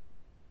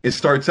 It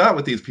starts out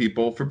with these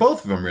people, for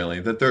both of them really,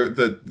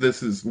 that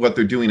this is what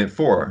they're doing it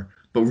for,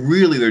 but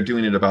really they're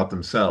doing it about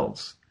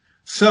themselves.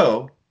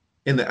 So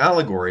in the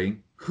allegory,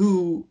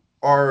 who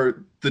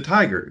are the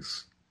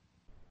tigers?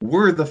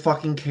 We're the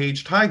fucking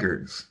caged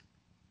tigers.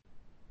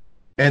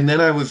 And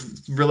then I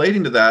was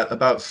relating to that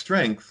about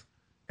strength,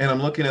 and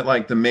I'm looking at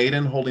like the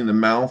maiden holding the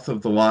mouth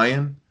of the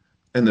lion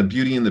and the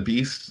Beauty and the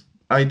Beast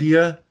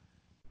idea,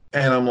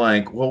 and I'm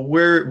like, well,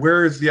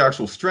 where is the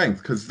actual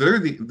strength? Because they're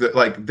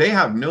they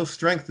have no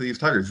strength to these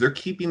tigers. They're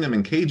keeping them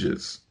in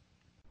cages.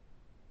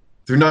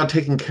 They're not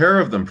taking care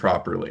of them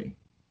properly.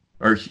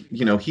 Or,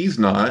 he's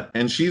not,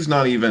 and she's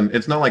not even,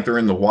 it's not like they're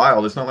in the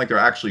wild. It's not like they're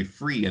actually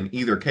free in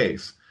either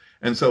case.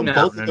 And so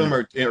both of them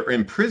are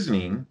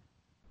imprisoning,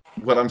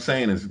 what I'm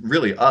saying is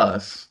really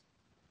us,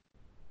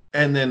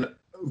 and then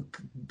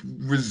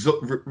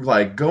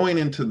going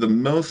into the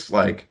most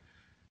like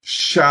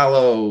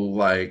shallow,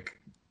 like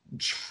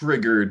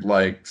triggered,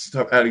 like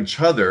stuff at each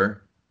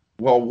other,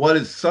 while what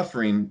is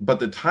suffering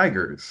but the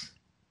tigers?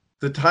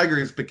 The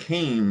tigers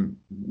became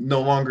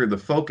no longer the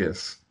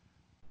focus.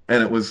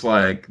 And it was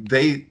like,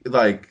 and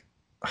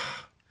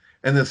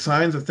the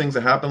signs of things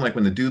that happen, like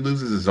when the dude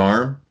loses his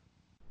arm.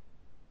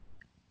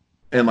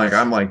 And like,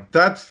 I'm like,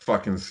 that's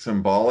fucking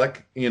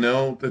symbolic,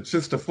 it's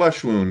just a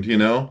flesh wound,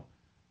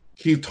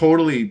 He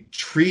totally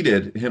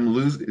treated him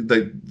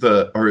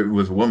or it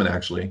was a woman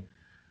actually,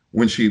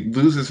 when she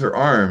loses her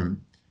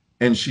arm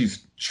and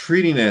she's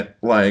treating it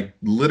like,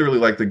 literally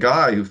like the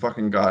guy who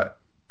fucking got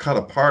cut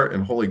apart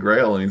in Holy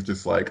Grail. And he's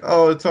just like,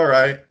 oh, it's all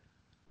right.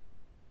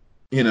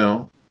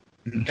 And,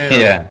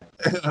 yeah,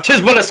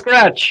 just but a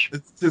scratch.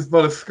 It's just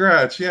but a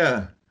scratch,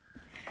 yeah.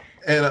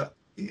 And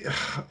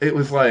it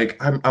was like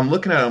I'm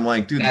looking at it, I'm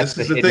like, dude, that's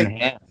this is the thing,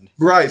 hand.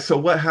 Right? So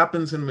what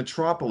happens in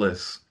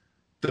Metropolis?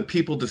 The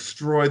people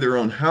destroy their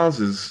own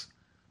houses,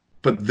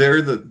 but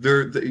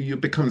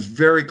it becomes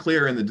very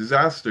clear in the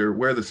disaster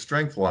where the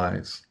strength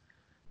lies.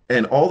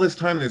 And all this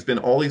time, there's been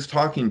all these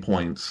talking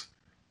points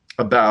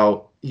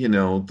about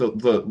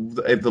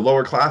the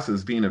lower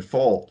classes being at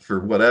fault for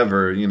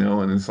whatever,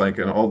 and it's like,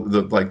 and all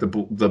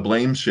the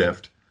blame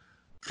shift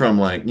from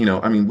like,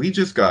 we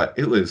just got,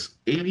 it was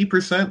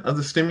 80% of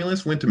the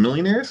stimulus went to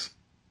millionaires.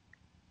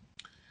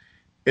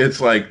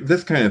 It's like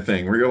this kind of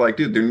thing where you're like,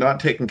 dude, they're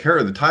not taking care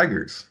of the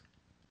tigers.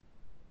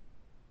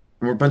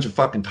 And we're a bunch of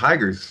fucking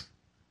tigers.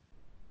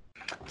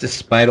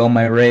 Despite all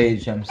my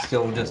rage, I'm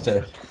still just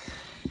a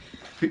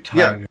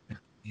tiger.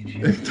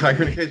 Yeah.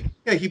 Tiger in a cage.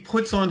 Yeah, he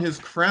puts on his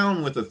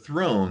crown with a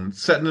throne,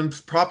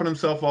 propping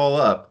himself all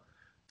up,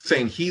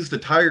 saying he's the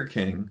Tiger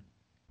King.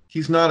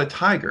 He's not a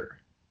tiger.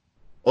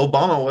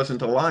 Obama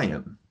wasn't a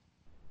lion.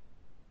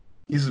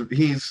 He's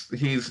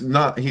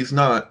not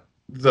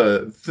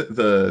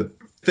the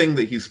thing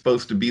that he's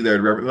supposed to be there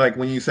to represent. Like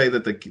when you say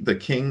that the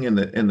king and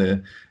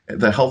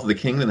the health of the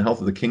king and the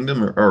health of the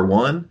kingdom are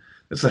one,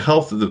 it's the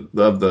health of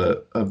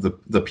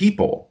the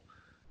people.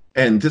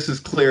 And this is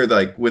clear,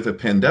 like with a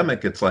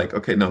pandemic, it's like,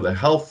 okay, no, the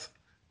health,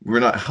 we're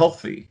not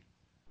healthy.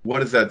 What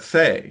does that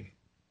say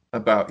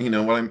about,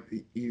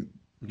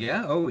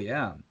 Yeah. Oh,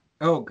 yeah.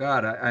 Oh,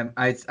 God.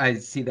 I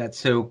see that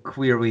so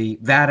clearly.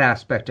 That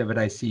aspect of it,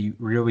 I see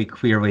really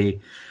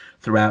clearly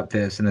throughout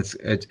this. And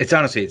it's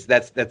honestly,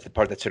 that's the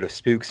part that sort of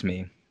spooks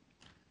me.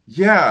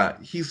 Yeah.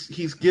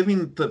 He's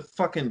giving the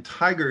fucking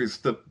tigers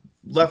the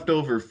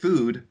leftover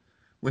food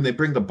when they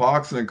bring the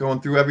box and they're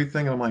going through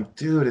everything. And I'm like,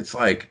 dude, it's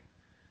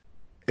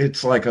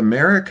like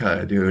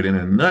America, dude, in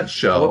a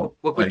nutshell.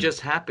 What would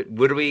just happen?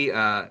 Literally,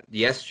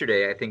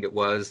 yesterday, I think it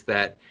was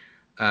that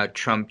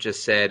Trump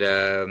just said,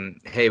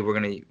 "Hey, we're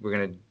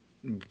gonna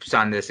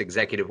signed this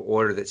executive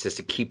order that says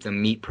to keep the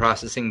meat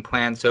processing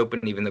plants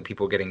open, even though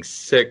people are getting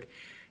sick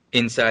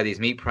inside these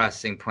meat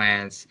processing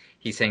plants.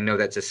 He's saying, no,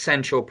 that's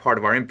essential part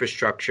of our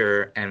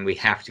infrastructure, and we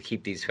have to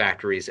keep these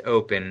factories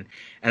open.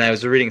 And I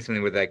was reading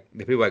something where like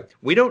the people were like,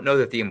 we don't know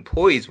that the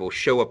employees will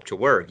show up to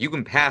work. You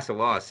can pass a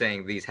law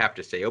saying these have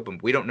to stay open,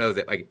 but we don't know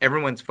that, like,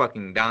 everyone's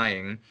fucking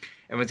dying,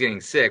 everyone's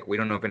getting sick. We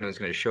don't know if anyone's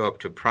going to show up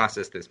to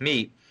process this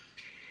meat.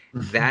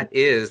 That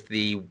is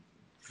the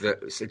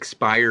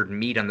expired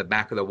meat on the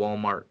back of the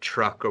Walmart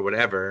truck or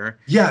whatever.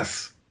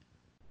 Yes.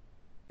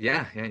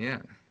 Yeah.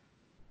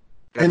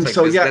 That's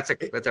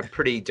that's a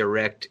pretty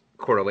direct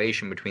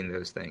correlation between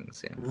those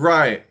things. Yeah.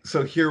 Right.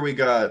 So here we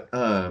got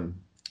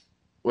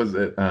was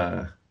it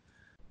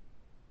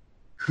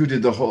who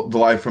did the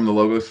live from the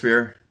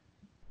Logosphere?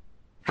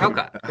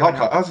 Halcott.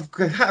 I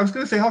was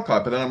going to say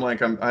Halcott, but then I'm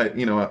like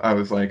I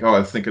was like, I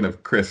was thinking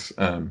of Chris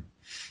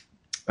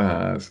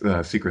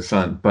Secret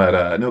Son,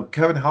 but no,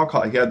 Kevin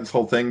Halcott. He had this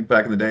whole thing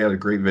back in the day. Had a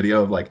great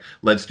video of like,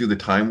 let's do the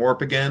time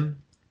warp again.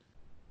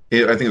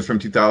 I think it was from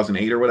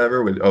 2008 or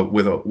whatever, when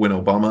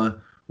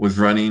Obama was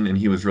running and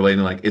he was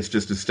relating like, it's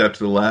just a step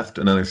to the left,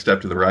 another step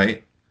to the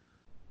right.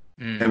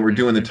 Mm-hmm. And we're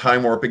doing the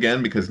time warp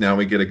again because now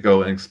we get to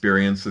go and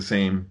experience the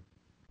same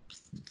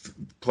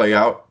play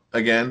out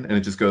again. And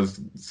it just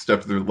goes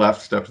step to the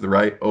left, step to the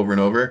right, over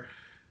and over.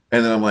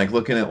 And then I'm like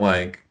looking at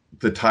like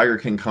the Tiger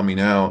King coming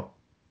out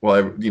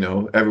while,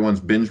 everyone's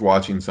binge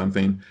watching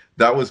something.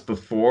 That was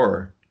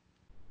before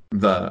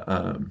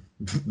the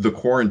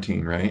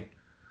quarantine, right?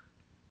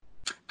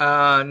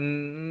 Well,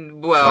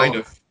 kind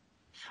of.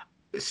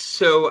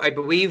 So I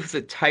believe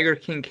the Tiger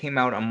King came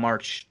out on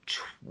March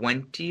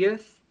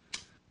 20th.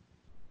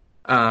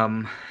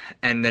 And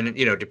then,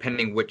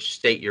 depending which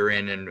state you're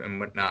in and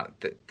whatnot,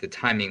 the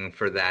timing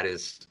for that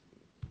is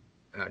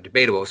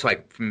debatable. So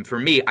like for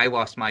me, I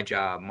lost my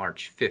job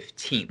March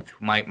 15th.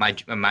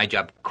 My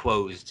job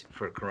closed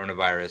for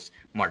coronavirus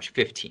March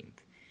 15th.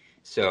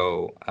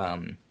 So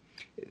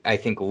I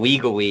think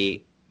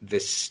legally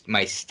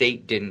my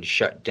state didn't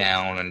shut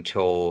down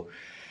until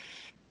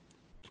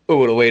a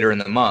little later in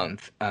the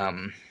month.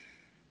 But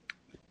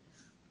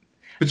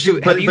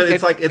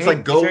it's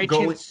like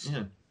go.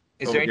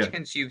 Is there any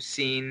chance you've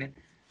seen?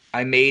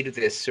 I made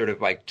this sort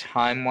of like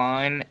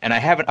timeline, and I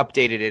haven't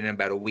updated it in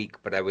about a week,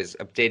 but I was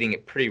updating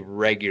it pretty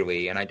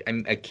regularly, and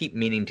I keep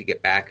meaning to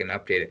get back and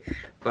update it.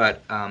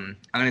 But I'm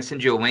going to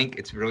send you a link.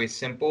 It's really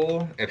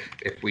simple.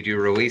 If we do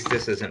release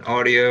this as an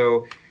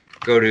audio,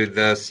 go to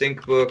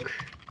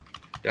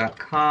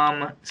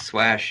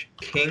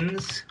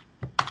thesyncbook.com/kings.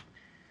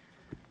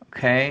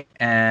 Okay,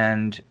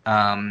 and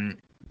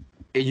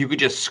you could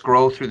just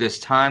scroll through this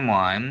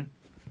timeline,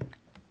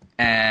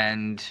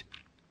 and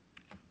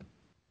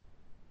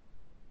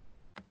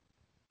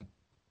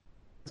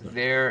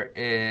there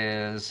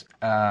is,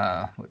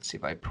 let's see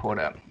if I pull it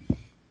up.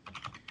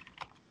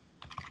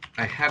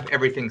 I have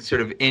everything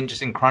sort of in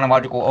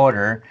chronological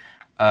order,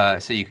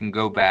 so you can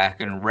go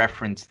back and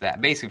reference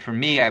that. Basically, for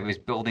me, I was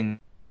building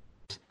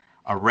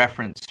a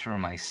reference for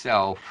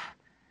myself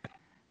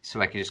so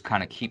I could just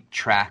kind of keep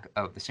track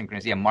of the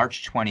synchronicity. Yeah,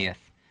 March 20th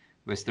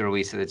was the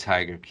release of the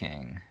Tiger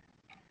King.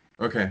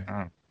 Okay.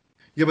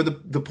 Yeah,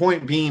 but the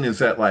point being is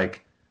that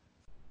like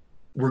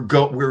we're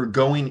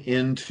going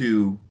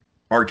into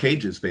our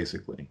cages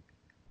basically.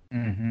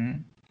 Mm-hmm.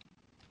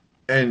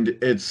 And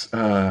it's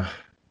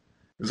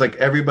like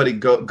everybody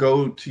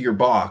go to your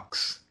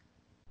box.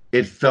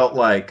 It felt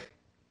like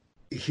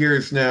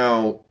here's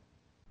now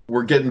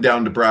we're getting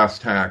down to brass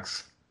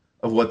tacks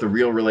of what the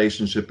real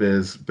relationship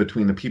is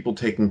between the people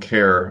taking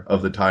care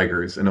of the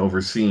tigers and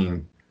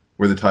overseeing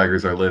where the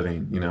tigers are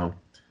living,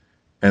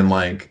 and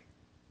like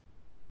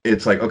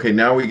it's like, okay,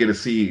 now we get to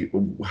see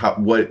how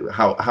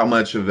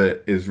much of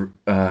it is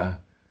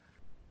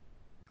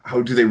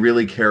how do they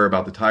really care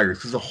about the tigers?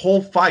 Because the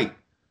whole fight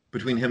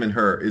between him and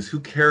her is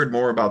who cared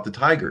more about the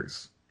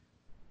tigers,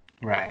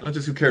 right? Not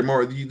just who cared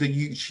more.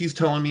 She's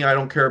telling me I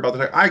don't care about the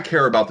tigers. I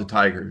care about the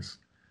tigers.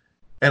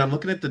 And I'm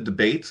looking at the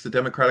debates, the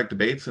Democratic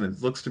debates, and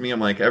it looks to me, I'm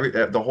like,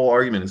 the whole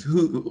argument is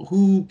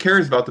who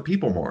cares about the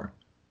people more?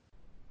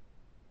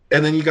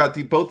 And then you got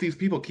both these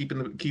people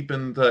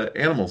keeping the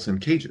animals in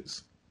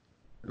cages.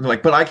 And they're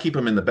like, but I keep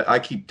them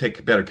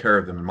take better care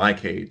of them in my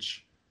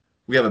cage.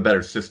 We have a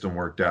better system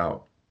worked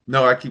out.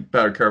 No, I keep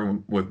better care of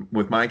them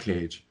with my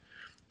cage.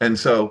 And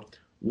so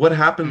what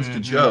happens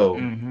to Joe?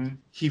 Mm-hmm.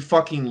 He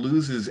fucking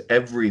loses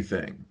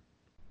everything.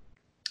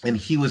 And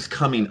he was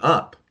coming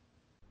up.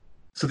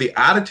 So the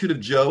attitude of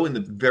Joe in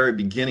the very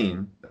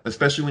beginning,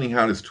 especially when he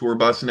had his tour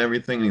bus and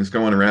everything, and he's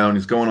going around,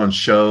 he's going on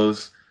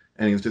shows,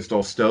 and he was just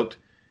all stoked.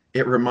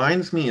 It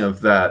reminds me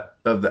of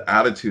the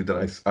attitude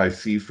that I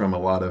see from a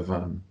lot of,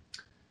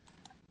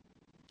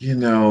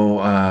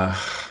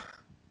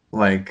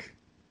 like,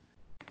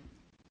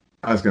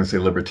 I was going to say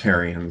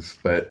libertarians,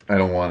 but I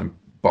don't want to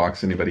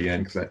box anybody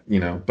in because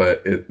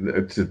but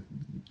to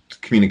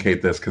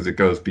communicate this because it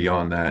goes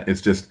beyond that.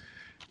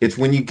 It's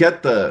when you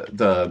get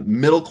the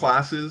middle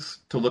classes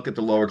to look at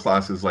the lower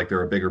classes like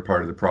they're a bigger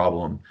part of the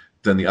problem.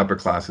 than the upper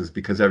classes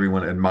because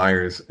everyone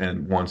admires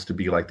and wants to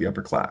be like the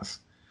upper class.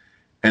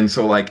 And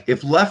so, like,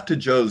 if left to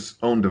Joe's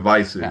own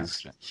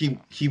devices,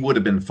 he would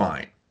have been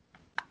fine.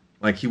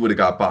 Like, he would have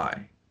got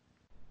by.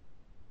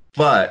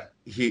 But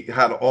he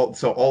had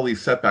all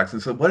these setbacks.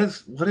 And so what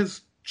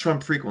does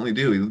Trump frequently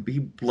do? He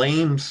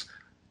blames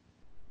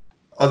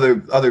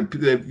other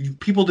if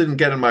people didn't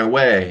get in my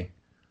way,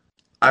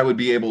 I would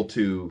be able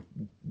to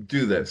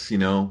do this, you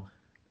know?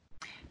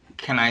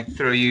 Can I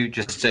throw you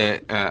just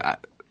a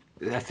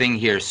thing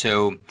here?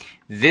 So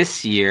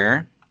this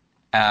year,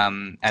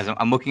 as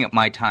I'm looking at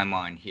my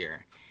timeline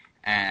here,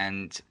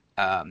 and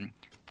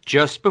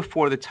just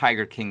before The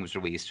Tiger King was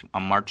released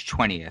on March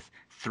 20th,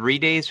 3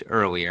 days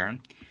earlier,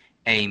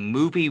 a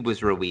movie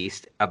was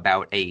released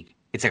about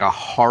it's like a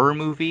horror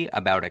movie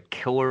about a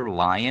killer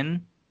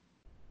lion.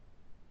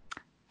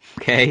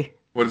 Okay?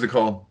 What is it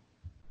called?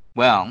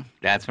 Well,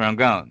 that's where I'm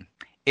going.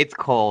 It's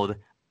called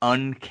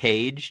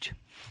Uncaged.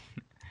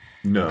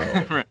 No.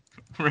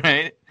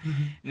 Right?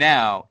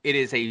 Now, it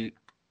is a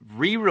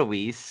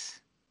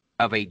re-release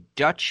of a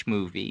Dutch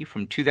movie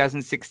from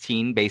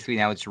 2016. Basically,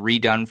 now it's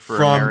redone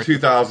from America.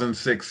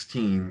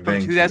 2016.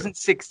 From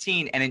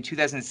 2016, and in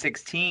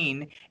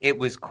 2016, it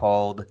was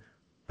called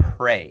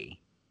Prey.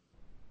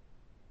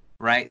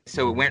 Right?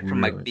 So it went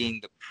from like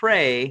being the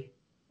prey,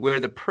 we're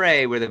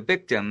the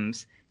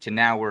victims, to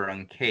now we're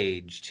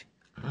uncaged.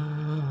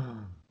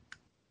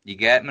 You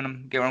get where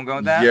I'm going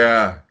with that?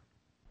 Yeah,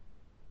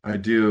 I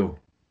do.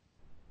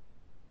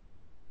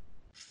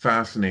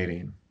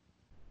 Fascinating.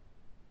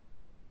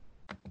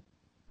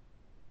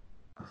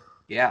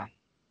 Yeah.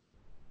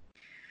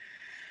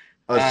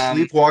 A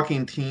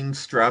sleepwalking teen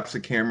straps a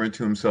camera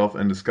to himself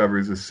and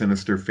discovers a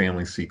sinister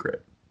family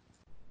secret.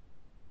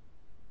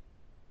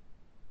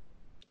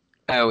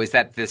 Oh, is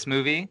that this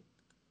movie?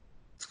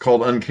 It's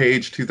called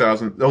Uncaged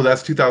 2000. Oh,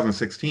 that's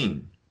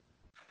 2016.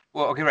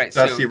 Well, okay, right.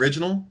 That's the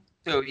original?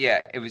 So, yeah,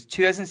 it was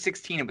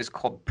 2016. It was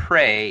called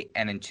Prey,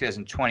 and in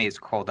 2020, it's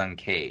called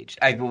Uncaged.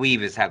 I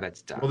believe is how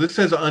that's done. Well, this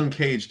says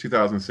Uncaged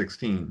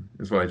 2016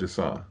 is what I just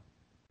saw.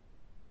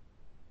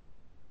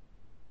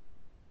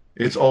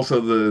 It's also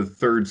the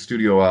third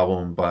studio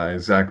album by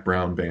Zac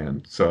Brown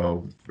Band,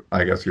 so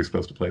I guess you're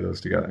supposed to play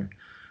those together.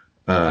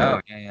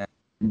 Yeah.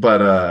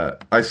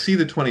 But I see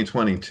the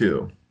 2020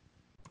 too.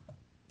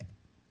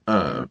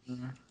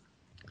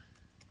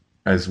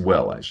 As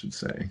well, I should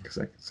say, because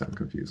that can sound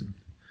confusing.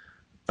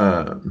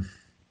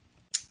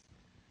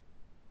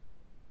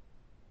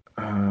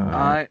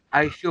 I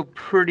feel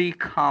pretty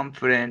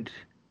confident.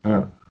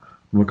 I'm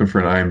looking for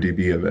an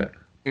IMDb of it.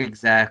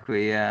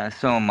 Exactly, yeah.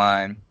 So am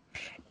I.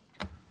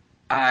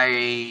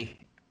 I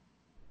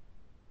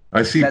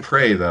see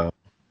Prey, though.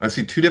 I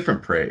see two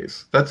different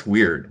Preys. That's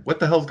weird. What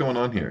the hell's going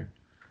on here?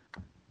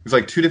 There's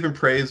like two different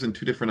Preys and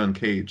two different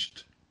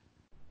Uncaged.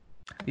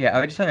 Yeah,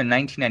 I just saw a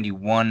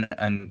 1991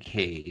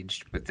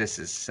 Uncaged, but this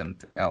is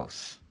something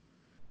else.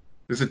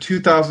 There's a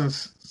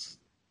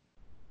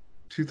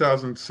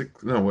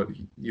 2006... No, what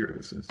year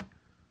is this?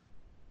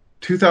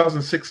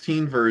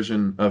 2016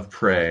 version of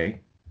Prey,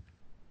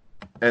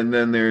 and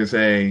then there's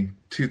a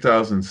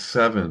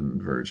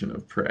 2007 version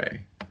of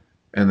Prey,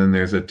 and then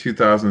there's a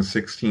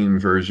 2016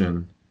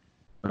 version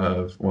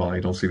of... Well, I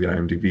don't see the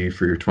IMDb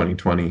for your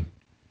 2020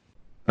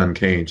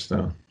 Uncaged,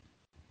 though.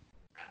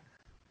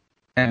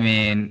 I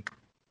mean,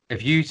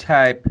 if you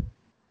type...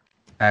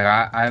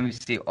 I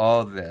see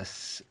all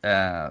this...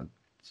 the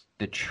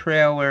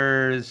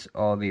trailers,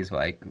 all these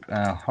like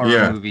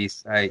horror movie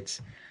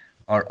sites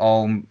are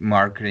all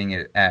marketing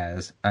it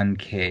as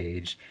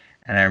Uncaged,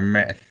 and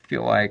I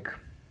feel like,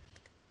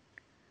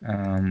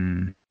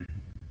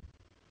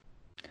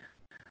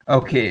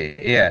 okay,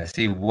 yeah.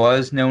 See,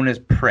 was known as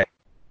Prey.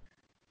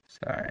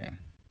 Sorry,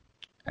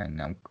 and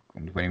I'm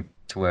waiting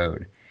to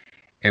load.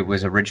 It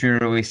was originally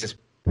released as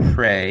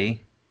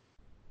Prey.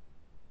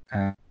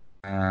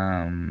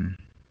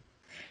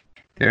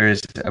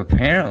 There's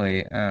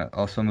apparently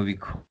also a movie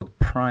called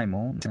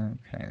Primal.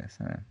 Okay, that's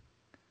not...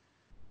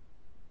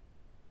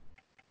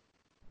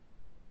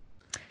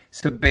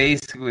 So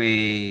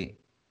basically,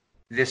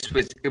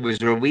 it was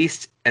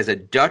released as a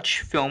Dutch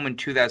film in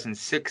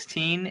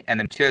 2016, and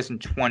in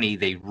 2020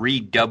 they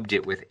redubbed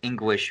it with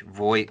English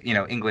voice,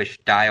 English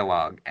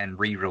dialogue, and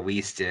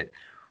re-released it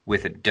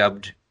with a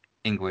dubbed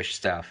English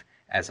stuff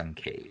as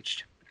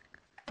Uncaged.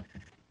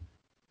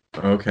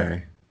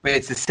 Okay. But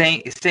it's the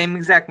same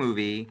exact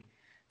movie.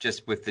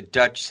 Just with the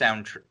Dutch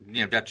sound,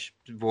 Dutch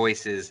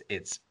voices,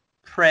 it's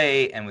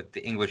Prey, and with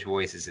the English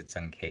voices, it's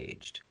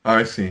Uncaged. Oh,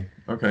 I see.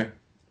 Okay.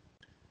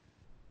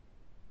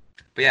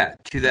 But yeah,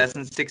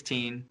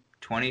 2016,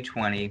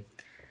 2020.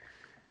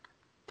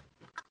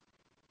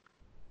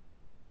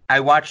 I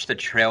watched the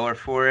trailer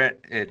for it.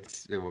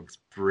 It looks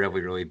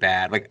really, really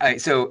bad.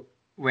 So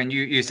when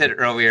you said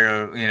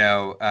earlier,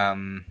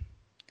 it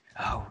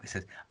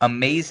says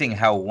amazing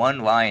how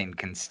one lion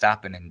can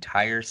stop an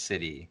entire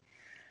city.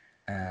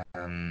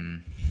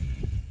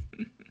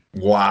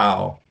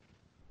 Wow.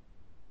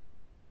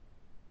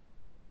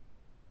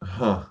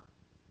 Huh.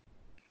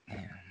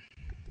 Yeah.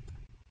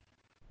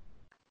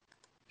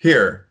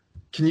 Here.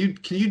 can you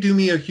do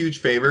me a huge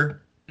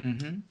favor?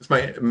 Mm-hmm. This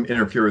might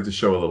interfere with the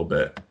show a little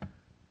bit.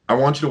 I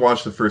want you to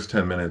watch the first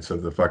 10 minutes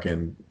of the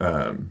fucking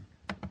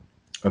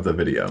of the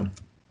video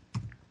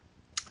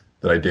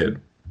that I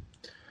did.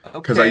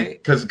 Okay.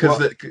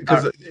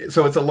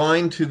 So it's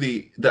aligned to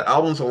the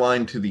album's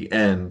aligned to the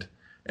end,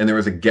 and there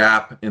was a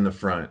gap in the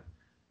front,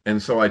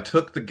 and so I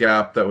took the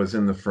gap that was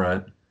in the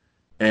front,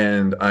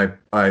 and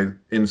I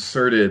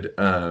inserted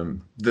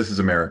 "This Is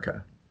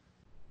America,"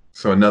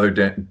 so another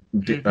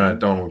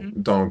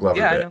Donald Glover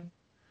Yeah, I bit. know.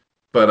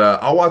 But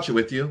I'll watch it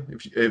with you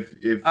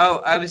if Oh,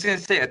 I was gonna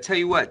say, I'll tell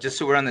you what, just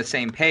so we're on the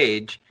same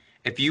page,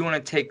 if you want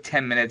to take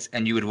 10 minutes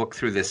and you would look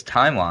through this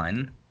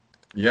timeline,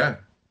 yeah.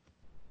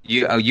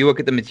 you look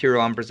at the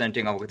material I'm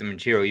presenting, I'll look at the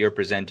material you're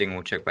presenting, and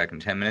we'll check back in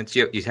 10 minutes.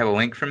 You have a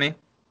link for me?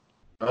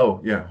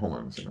 Oh yeah, hold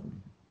on a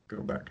second.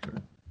 Go back to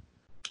it.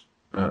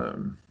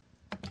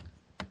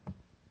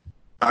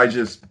 I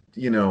just,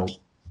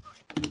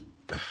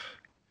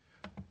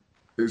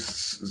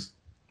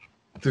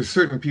 there's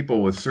certain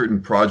people with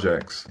certain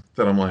projects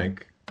that I'm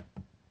like,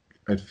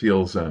 it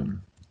feels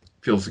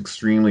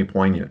extremely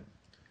poignant.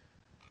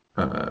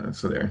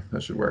 So there,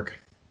 that should work.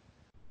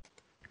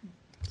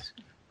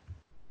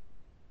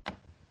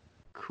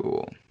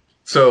 Cool.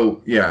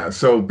 So yeah,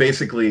 so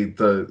basically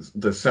the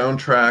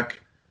soundtrack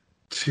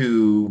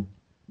to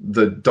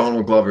the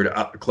Donald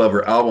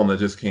Glover album that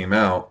just came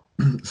out.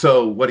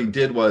 So what he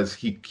did was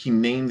he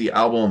named the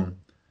album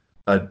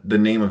the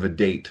name of a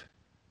date.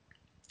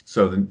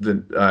 So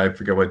the I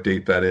forget what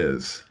date that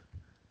is.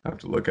 I have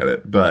to look at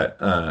it, but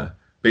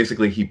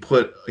basically he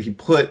put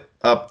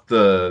up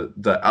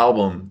the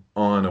album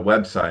on a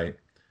website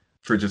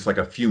for just like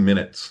a few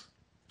minutes,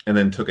 and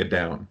then took it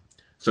down.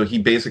 So he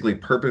basically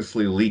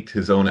purposely leaked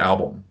his own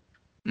album,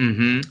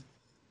 and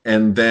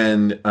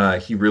then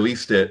he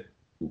released it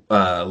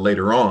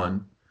later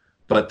on.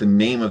 But the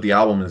name of the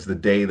album is the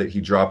day that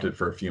he dropped it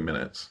for a few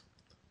minutes.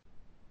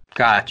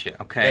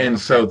 Gotcha. Okay. And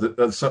so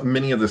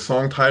many of the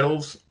song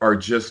titles are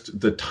just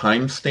the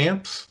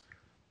timestamps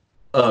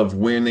of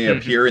when they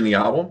appear in the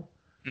album.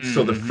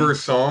 So the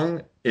first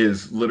song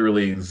is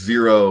literally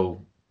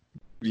 0,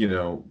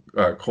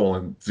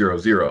 colon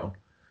 00.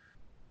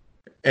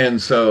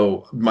 And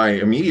so my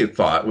immediate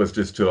thought was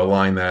just to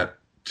align that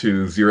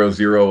to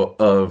 00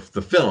 of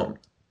the film.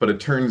 But it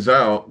turns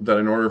out that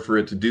in order for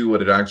it to do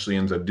what it actually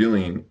ends up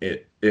doing,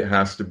 it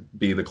has to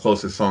be the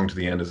closest song to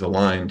the end is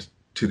aligned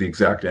to the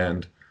exact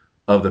end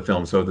of the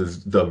film. So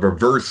there's the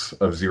reverse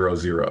of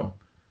 000.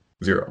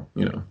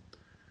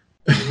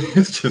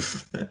 It's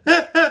just.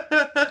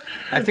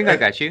 I think I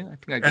got you.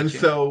 And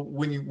so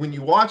when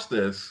you watch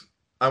this,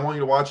 I want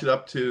you to watch it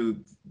up to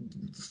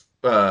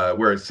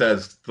where it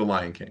says The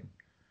Lion King.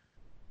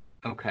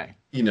 Okay.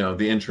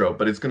 The intro,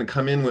 but it's going to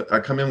come in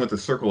with the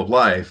Circle of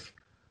Life,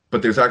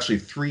 but there's actually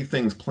 3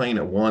 things playing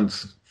at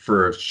once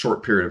for a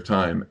short period of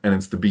time, and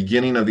it's the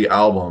beginning of the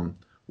album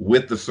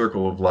with the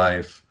Circle of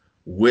Life,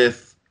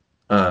 with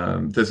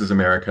This Is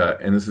America,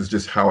 and this is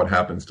just how it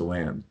happens to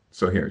land.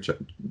 So here,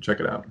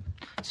 check it out.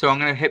 So I'm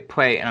going to hit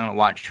play, and I'm going to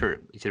watch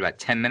for, you said about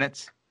 10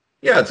 minutes?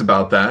 Yeah, it's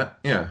about that,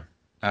 yeah.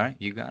 All right,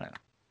 you got it.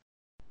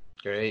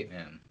 Great,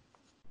 man.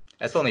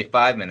 That's only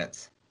 5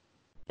 minutes.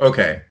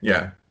 Okay,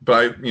 yeah,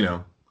 but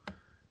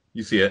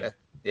you see it.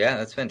 Yeah,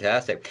 that's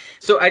fantastic.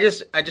 So I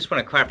just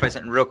want to clarify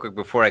something real quick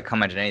before I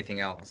comment on anything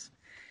else.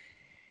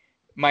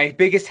 My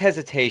biggest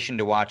hesitation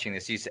to watching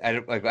this,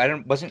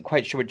 wasn't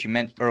quite sure what you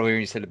meant earlier.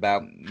 You said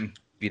about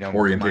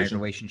orientation,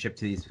 my relationship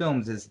to these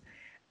films is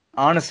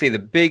honestly the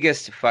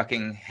biggest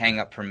fucking hang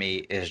up for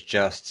me is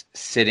just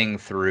sitting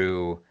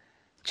through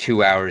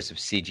 2 hours of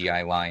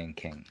CGI Lion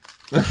King,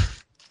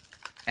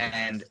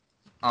 and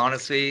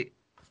honestly,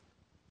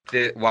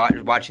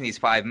 watching these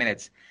 5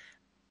 minutes.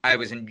 I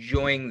was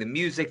enjoying the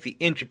music, the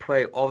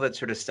interplay, all that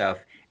sort of stuff,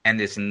 and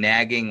this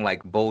nagging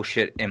like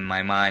bullshit in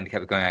my mind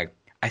kept going like,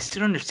 I still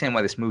don't understand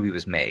why this movie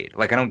was made.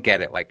 Like, I don't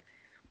get it. Like,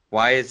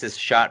 why is this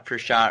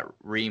shot-for-shot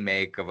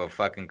remake of a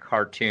fucking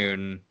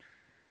cartoon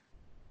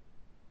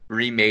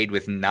remade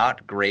with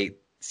not great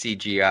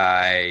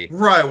CGI?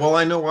 Right, well,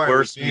 I know why it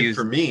was made music.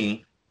 For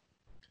me.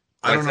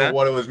 I don't know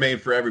what it was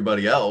made for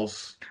everybody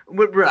else.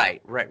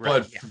 Right.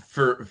 But yeah.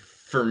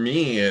 For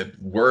me,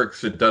 it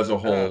works. It does a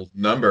whole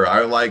number. I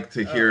like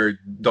to hear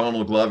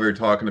Donald Glover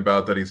talking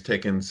about that he's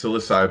taking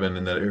psilocybin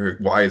and that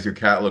why is your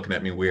cat looking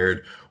at me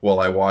weird while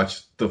I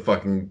watch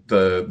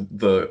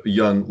the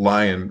young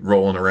lion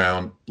rolling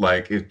around.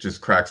 Like, it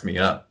just cracks me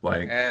up.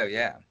 Like, oh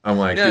yeah, I'm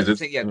like,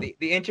 the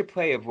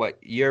interplay of what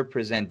you're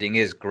presenting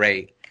is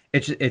great.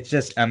 It's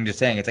just I'm just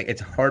saying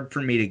it's hard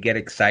for me to get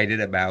excited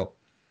about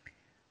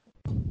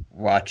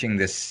watching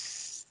this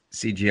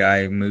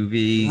CGI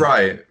movie.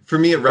 Right. For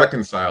me, it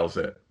reconciles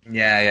it.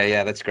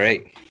 Yeah. That's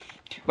great.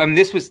 I mean,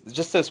 this was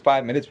just those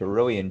 5 minutes were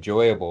really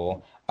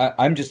enjoyable.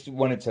 I'm just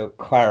wanted to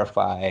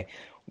clarify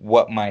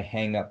what my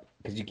hang up,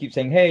 because you keep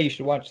saying, hey, you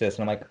should watch this.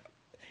 And I'm like,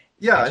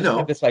 yeah, I know.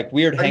 Have this like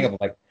weird hang up of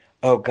like,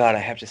 oh God, I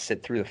have to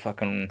sit through the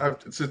fucking. I have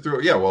to sit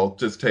through. Yeah. Well,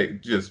 just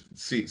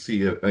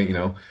see,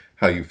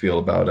 how you feel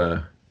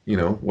about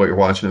what you're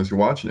watching as you're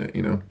watching it.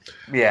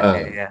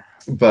 Yeah.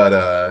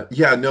 But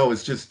yeah, no,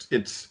 it's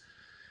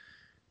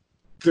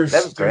there's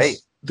That was great.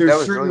 there's That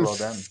was certain really well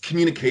done.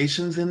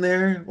 communications in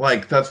there.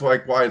 Like that's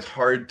why it's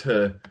hard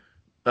to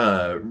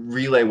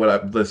relay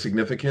the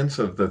significance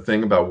of the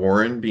thing about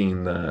Warren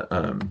being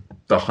the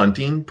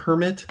hunting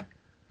permit.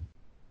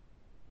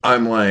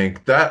 I'm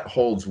like, that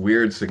holds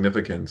weird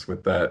significance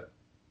with that,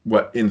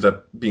 what ends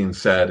up being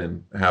said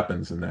and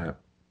happens in that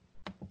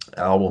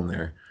album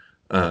there.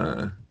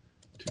 To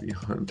be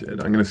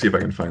hunted. I'm going to see if I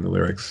can find the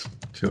lyrics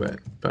to it,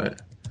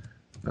 but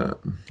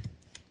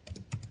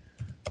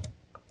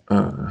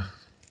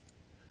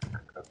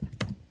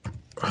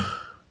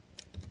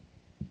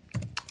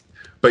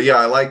yeah,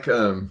 I like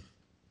the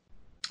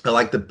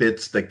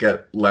bits that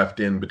get left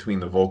in between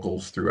the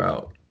vocals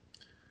throughout.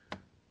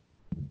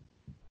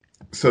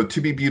 So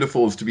to be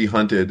beautiful is to be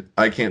hunted.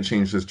 I can't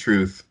change this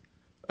truth.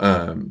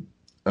 Let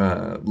me.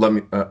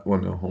 Well,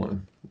 no, hold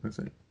on. What is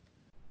it?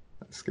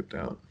 I skipped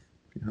out.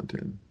 Be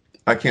hunted.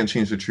 I can't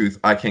change the truth.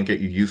 I can't get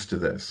you used to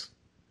this.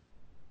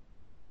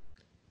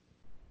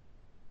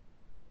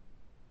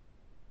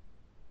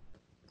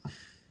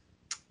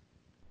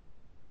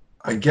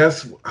 I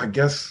guess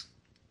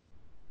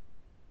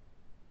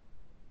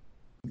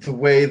the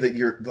way that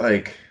you're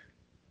like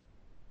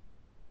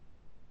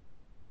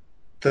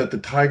that the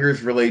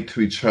tigers relate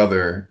to each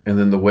other, and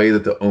then the way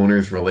that the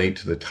owners relate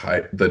to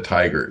the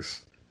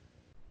tigers,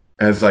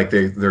 as like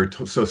they're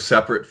so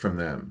separate from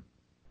them,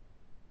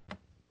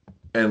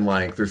 and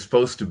like they're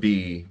supposed to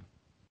be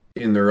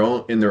in their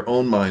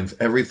own minds,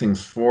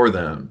 everything's for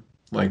them,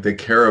 like they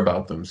care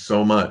about them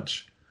so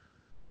much,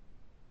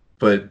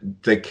 but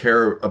they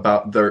care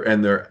about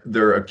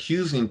they're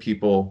accusing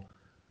people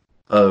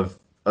of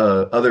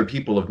other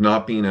people of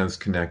not being as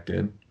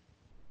connected,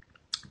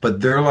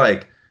 but they're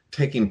like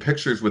taking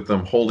pictures with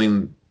them,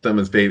 holding them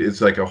as baby. It's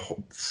like a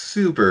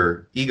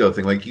super ego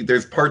thing. Like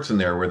there's parts in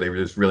there where they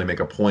just really make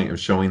a point of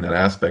showing that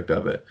aspect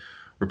of it,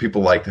 where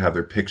people like to have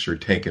their picture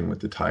taken with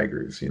the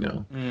tigers,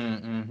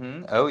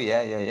 Mm-hmm. Oh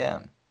yeah.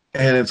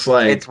 And it's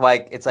like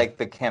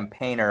the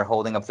campaigner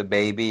holding up the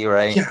baby,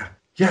 right?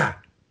 Yeah,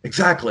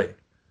 exactly.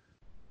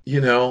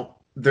 They're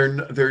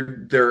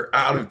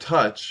out of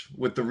touch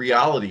with the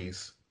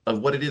realities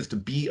of what it is to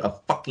be a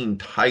fucking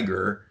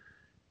tiger.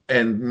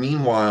 And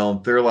meanwhile,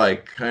 they're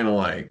like kind of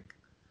like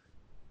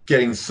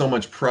getting so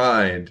much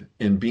pride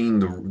in being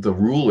the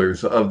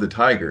rulers of the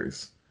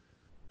tigers,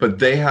 but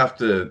they have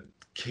to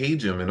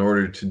cage them in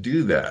order to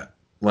do that.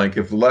 Like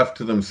if left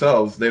to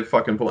themselves, they'd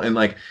fucking pull. And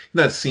like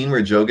that scene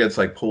where Joe gets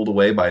like pulled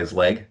away by his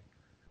leg,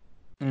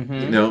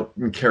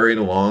 and carried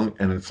along,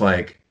 and it's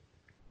like,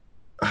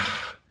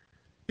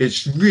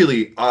 it's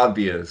really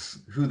obvious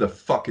who the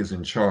fuck is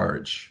in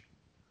charge.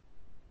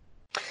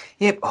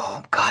 Yep.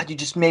 Oh, God, you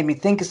just made me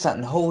think of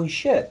something. Holy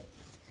shit.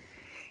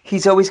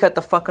 He's always got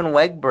the fucking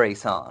leg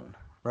brace on,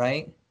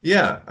 right?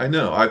 Yeah, I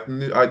know.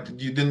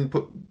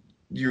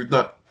 You're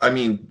not, I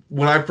mean,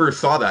 when I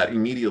first saw that,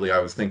 immediately I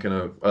was thinking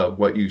of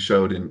what you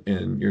showed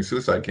in your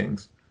Suicide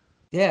Kings.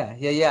 Yeah.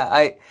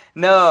 I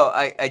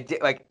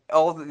did, like,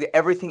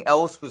 everything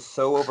else was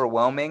so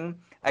overwhelming,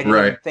 I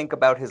didn't even think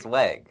about his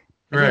leg.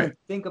 I didn't even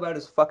think about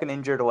his fucking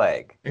injured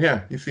leg.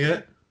 Yeah, you see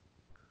it?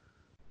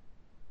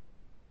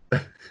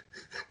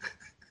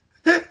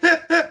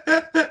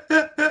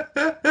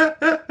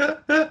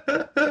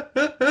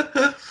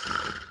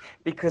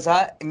 Because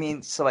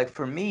so like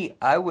for me,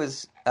 I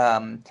was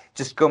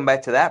just going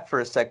back to that for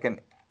a second.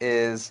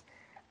 Is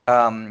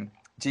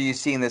do you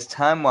see in this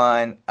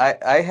timeline?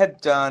 I had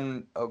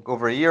done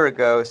over a year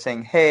ago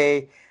saying,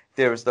 hey,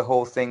 there was the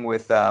whole thing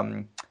with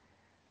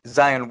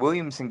Zion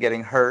Williamson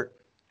getting hurt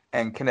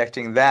and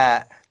connecting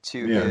that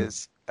to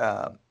his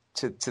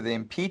to the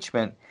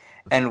impeachment,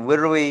 and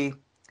literally.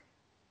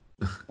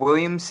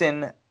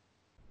 Williamson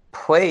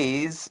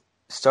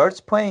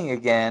starts playing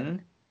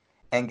again,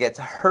 and gets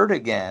hurt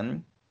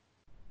again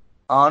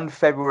on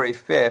February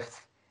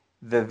 5th,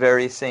 the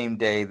very same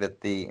day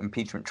that the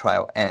impeachment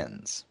trial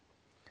ends.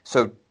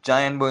 So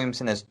Zion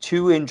Williamson has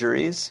two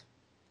injuries,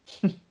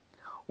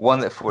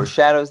 one that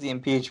foreshadows the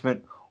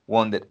impeachment,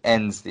 one that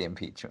ends the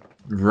impeachment.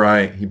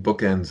 Right, he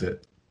bookends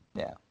it.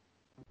 Yeah.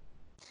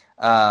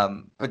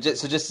 But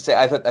just to say,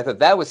 I thought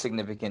that was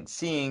significant,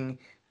 seeing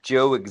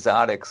Joe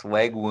Exotic's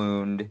leg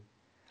wound.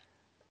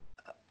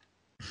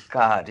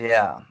 God,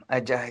 yeah. I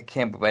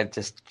can't believe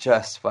it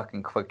just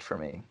fucking clicked for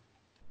me.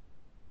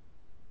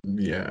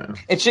 Yeah.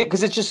 It's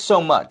because it's just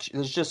so much.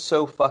 There's just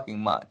so fucking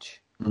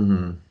much.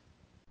 Mm-hmm.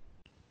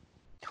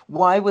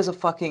 Why was a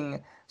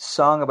fucking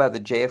song about the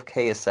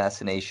JFK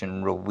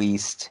assassination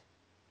released?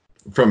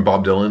 From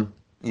Bob Dylan?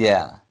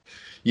 Yeah.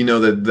 You know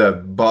that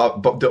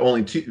the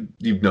only two,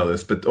 you know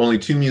this, but only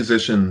two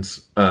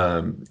musicians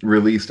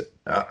released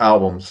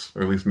albums,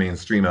 or at least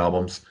mainstream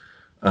albums,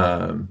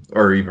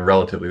 or even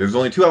relatively. There's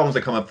only two albums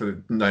that come up for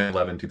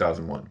 9/11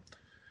 2001.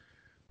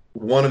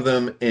 One of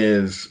them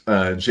is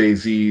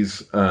Jay-Z's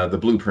The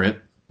Blueprint,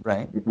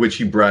 right? Which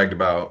he bragged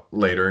about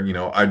later.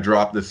 I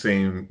dropped the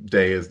same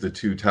day as the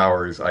two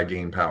towers, I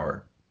gained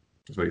power.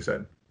 That's what he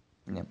said.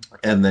 Yep.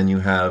 And then you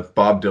have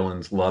Bob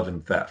Dylan's Love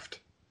and Theft.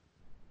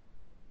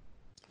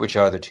 Which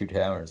are the two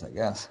towers, I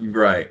guess.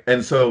 Right.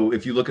 And so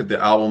if you look at the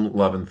album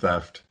Love and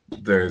Theft,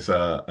 there's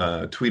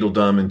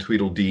Tweedledum and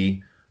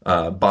Tweedledee,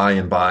 Bye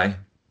and Bye.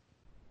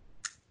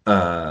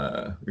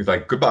 He's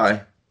like,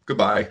 goodbye.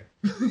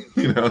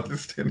 You know,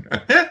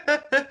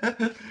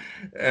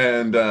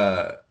 and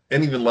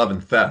even Love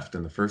and Theft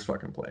in the first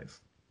fucking place.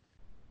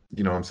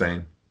 You know what I'm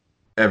saying?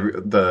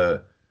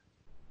 The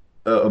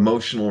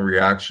emotional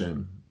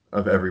reaction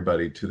of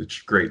everybody to the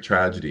great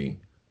tragedy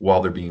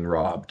while they're being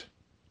robbed.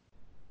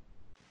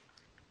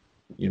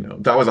 You know,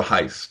 that was a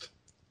heist.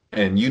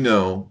 And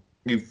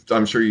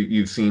I'm sure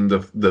you've seen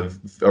the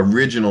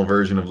original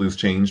version of Loose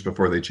Change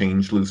before they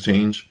changed Loose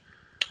Change.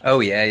 Oh,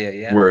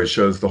 yeah. Where it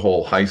shows the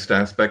whole heist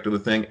aspect of the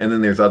thing. And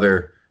then there's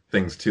other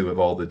things, too, of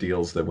all the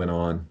deals that went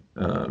on.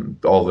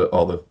 All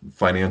the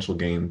financial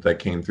gain that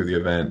came through the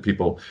event.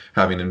 People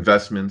having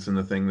investments in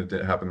the thing that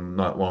happened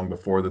not long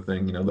before the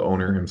thing. You know, the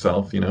owner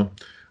himself, you know,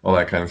 all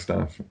that kind of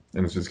stuff.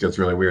 And it just gets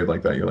really weird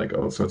like that. You're like,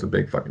 oh, so it's a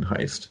big fucking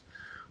heist.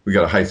 We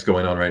got a heist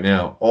going on right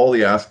now. All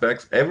the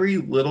aspects, every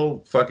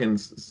little fucking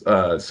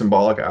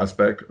symbolic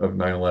aspect of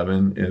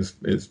 9/11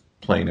 is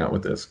playing out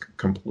with this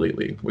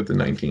completely with the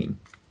 19.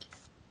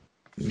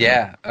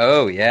 Yeah.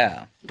 Oh,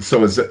 yeah.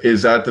 So is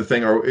that the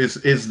thing, or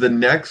is the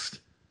next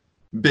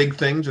big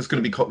thing just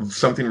going to be called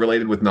something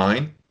related with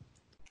 9?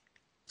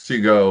 So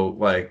you go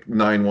like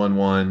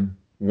 911,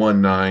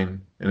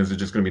 19, and is it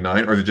just going to be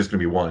 9, or is it just going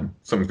to be 1?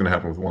 Something's going to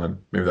happen with 1.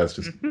 Maybe that's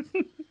just.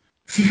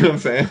 You know what I'm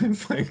saying?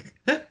 It's like,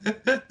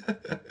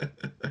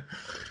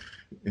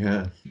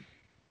 yeah.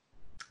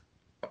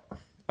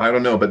 I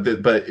don't know,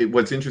 but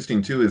what's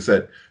interesting too is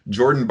that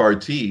Jordan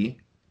Barty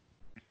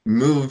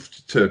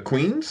moved to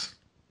Queens.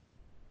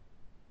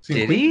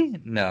 Did he?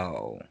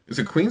 No. Is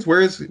it Queens?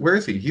 Where is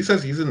he? He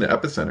says he's in the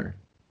epicenter.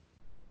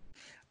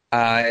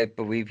 I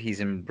believe he's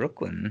in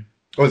Brooklyn.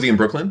 Oh, is he in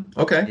Brooklyn?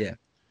 Okay. Yeah.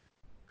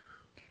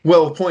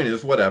 Well, the point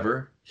is,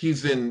 whatever.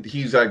 He's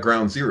at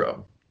ground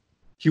zero.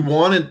 He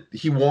wanted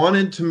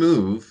to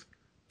move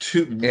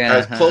to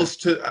as close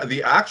to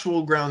the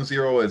actual ground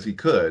zero as he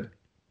could,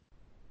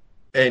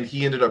 and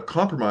he ended up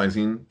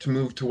compromising to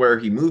move to where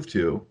he moved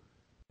to,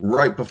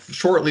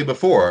 shortly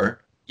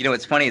before. You know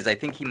what's funny is I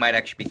think he might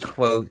actually be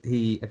close.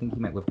 I think he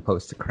might live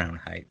close to Crown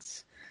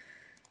Heights.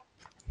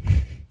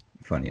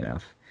 Funny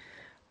enough.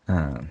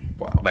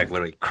 Wow. Like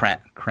literally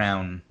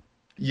Crown.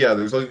 Yeah,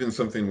 there's even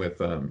something with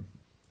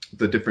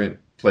the different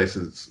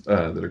places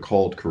that are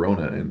called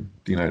Corona in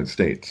the United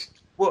States.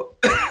 Well,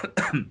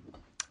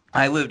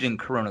 I lived in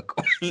Corona,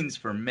 Queens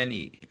for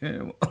many.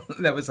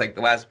 That was like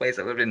the last place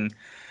I lived in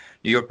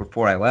New York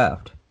before I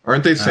left.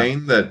 Aren't they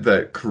saying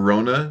that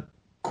Corona,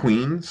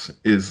 Queens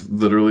is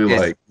literally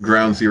like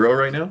ground zero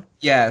right now?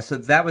 Yeah, so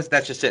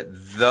that's just it.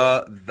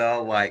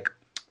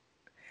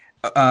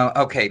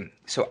 Okay,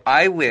 so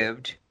I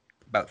lived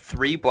about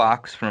 3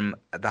 blocks from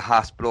the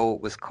hospital.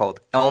 Was called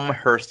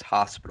Elmhurst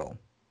Hospital.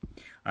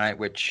 All right,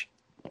 which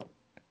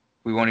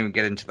we won't even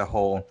get into the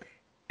whole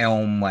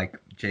Elm, like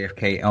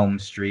JFK, Elm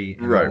Street,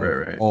 and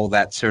right. all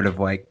that sort of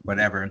like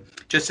whatever.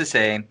 Just to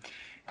say,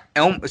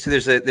 Elm. So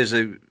there's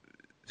a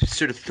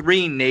sort of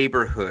 3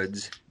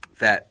 neighborhoods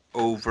that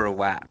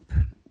overlap,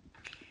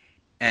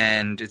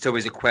 and it's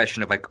always a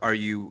question of like,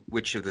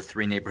 which of the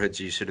 3 neighborhoods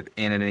are you sort of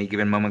in at any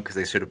given moment, because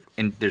they sort of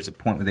there's a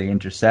point where they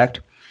intersect.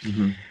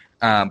 Mm-hmm.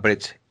 But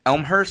it's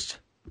Elmhurst,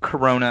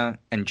 Corona,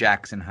 and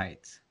Jackson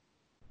Heights.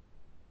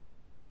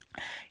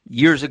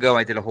 Years ago,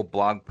 I did a whole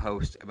blog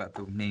post about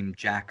the name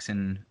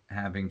Jackson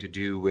having to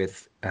do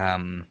with,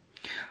 like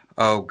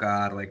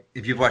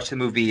if you've watched the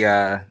movie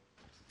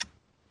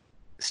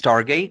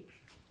Stargate.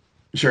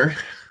 Sure.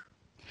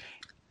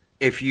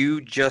 If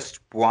you just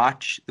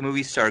watch the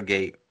movie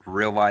Stargate,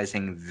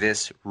 realizing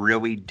this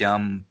really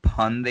dumb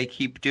pun they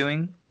keep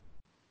doing,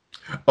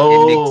 it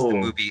makes the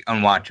movie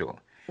unwatchable.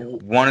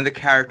 One of the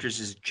characters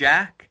is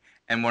Jack,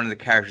 and one of the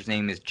characters'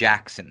 name is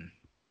Jackson.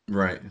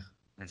 Right. And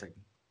it's like,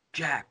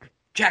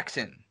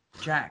 Jackson,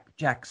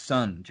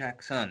 Jackson.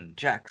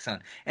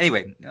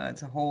 Anyway,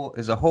 it's a whole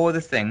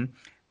other thing.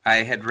 I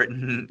had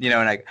written,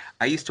 and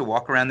I used to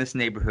walk around this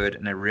neighborhood,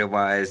 and I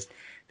realized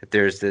that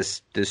there's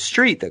this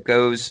street that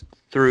goes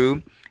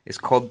through. It's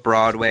called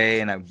Broadway,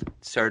 and I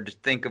started to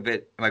think of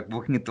it, like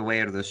looking at the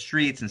layout of the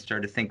streets, and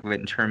started to think of it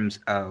in terms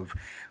of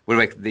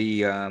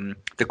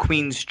the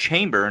Queen's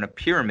Chamber in a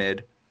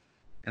pyramid,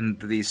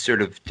 and these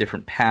sort of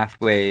different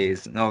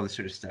pathways and all this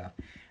sort of stuff.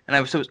 And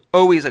I was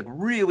always like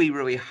really,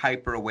 really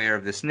hyper aware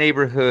of this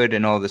neighborhood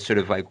and all this sort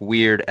of like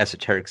weird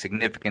esoteric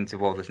significance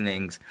of all the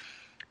things.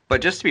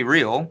 But just to be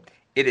real,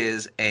 it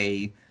is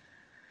it's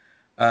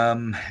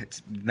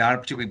not a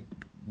particularly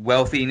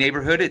wealthy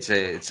neighborhood. It's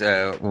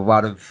a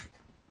lot of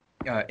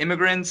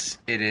immigrants.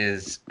 It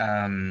is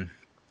I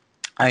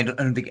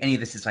don't think any of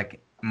this is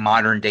like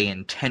modern day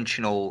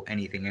intentional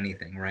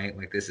anything, right?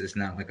 Like this is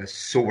not like a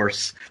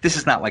source. This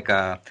is not like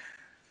a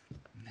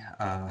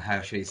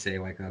how should you say,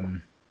 like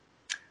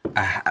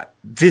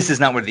this is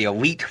not where the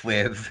elite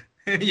live.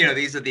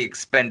 These are the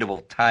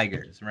expendable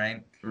tigers,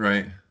 right?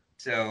 Right.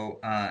 So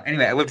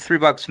anyway, I lived 3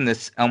 blocks from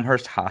this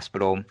Elmhurst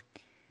hospital.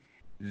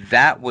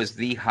 That was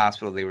the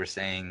hospital they were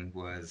saying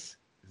was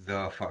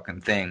the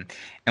fucking thing.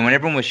 And when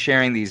everyone was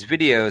sharing these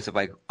videos of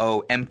like,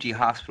 oh, empty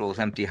hospitals,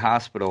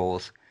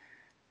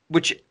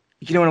 which,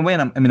 you know, in a way,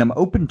 I'm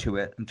open to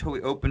it. I'm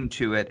totally open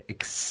to it,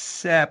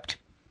 except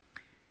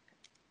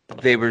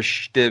there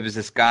was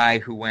this guy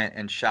who went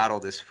and shot all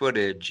this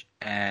footage,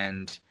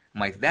 and I'm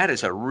like,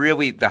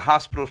 the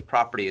hospital's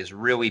property is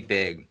really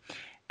big,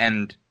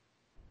 and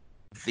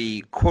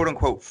the quote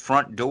unquote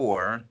front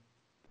door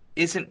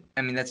isn't.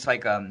 I mean, that's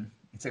like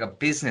it's like a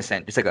business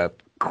it's like a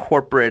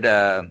corporate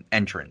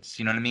entrance.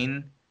 You know what I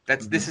mean?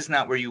 This is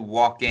not where you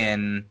walk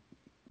in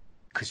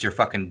because you're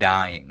fucking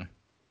dying.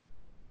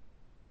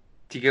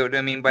 Do you get what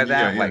I mean by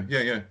that?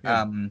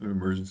 Yeah.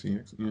 Emergency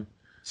exit, yeah.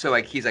 So,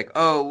 like, he's like,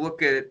 oh,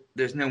 look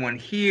there's no one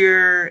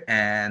here,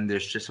 and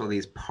there's just all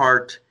these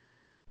parked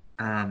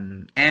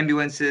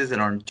ambulances that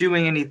aren't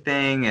doing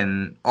anything,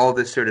 and all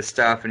this sort of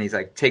stuff, and he's,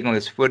 like, taking all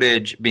this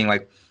footage, being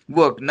like,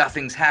 look,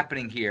 nothing's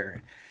happening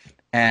here.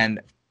 And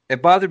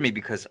it bothered me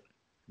because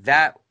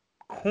that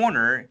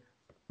corner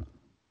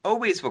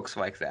always looks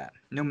like that.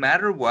 No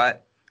matter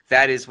what,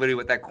 that is literally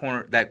what that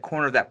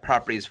corner of that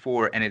property is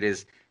for, and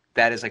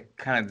that is like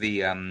kind of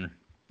the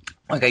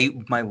like I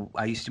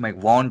used to do my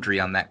laundry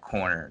on that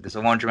corner. There's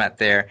a laundromat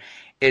there.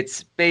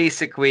 It's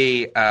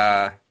basically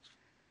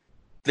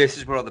this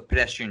is where all the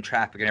pedestrian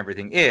traffic and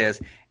everything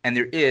is, and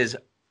there is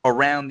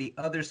around the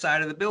other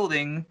side of the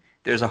building.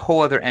 There's a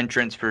whole other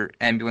entrance for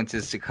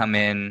ambulances to come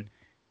in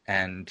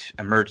and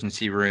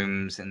emergency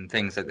rooms and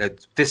things like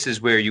that. This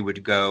is where you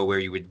would go, where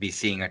you would be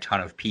seeing a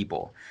ton of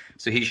people.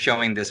 So he's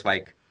showing this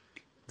like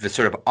the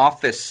sort of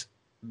office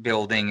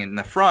building in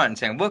the front and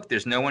saying, look,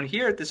 there's no one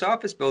here at this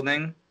office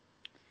building,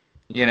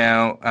 you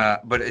know,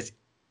 but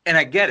and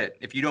I get it.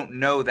 If you don't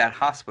know that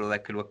hospital,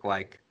 that could look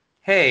like,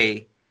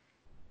 hey,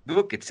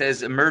 look, it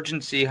says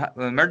emergency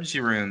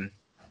room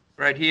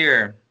right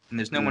here, and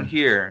there's no one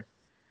here.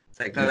 It's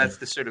like, no, that's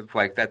the sort of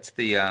like, that's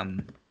the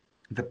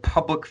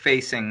public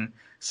facing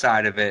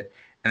side of it.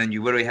 And then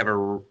you literally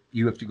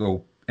you have to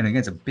go, and again,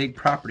 it's a big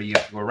property. You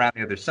have to go around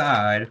the other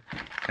side,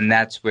 and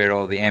that's where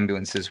all the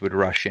ambulances would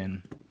rush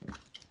in.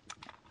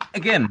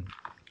 Again,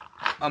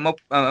 I'm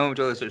open to all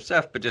this sort of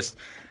stuff, but just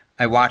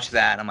I watched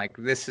that, and I'm like,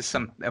 this is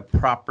a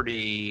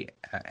property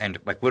and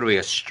like literally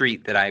a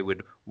street that I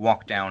would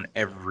walk down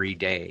every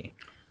day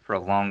for a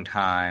long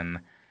time.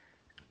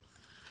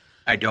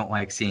 I don't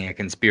like seeing a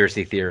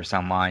conspiracy theorist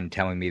online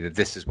telling me that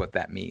this is what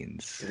that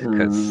means.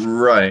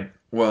 Right.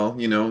 Well,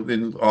 you know,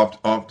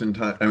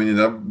 oftentimes, I mean,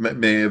 that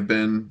may have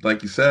been,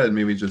 like you said,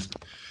 maybe just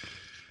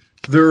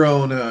their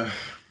own.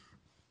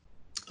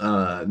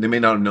 They may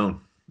not have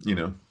known. You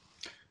know,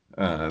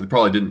 they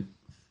probably didn't.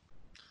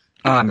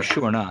 I'm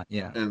sure not.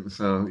 Yeah. And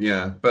so,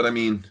 yeah, but I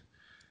mean,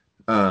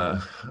 you're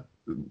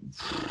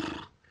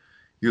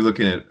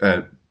looking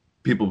at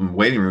people in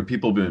waiting room,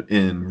 people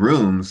in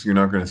rooms you're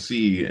not going to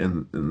see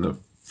in the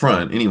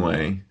front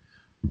anyway.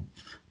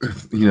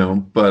 You know,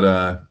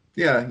 but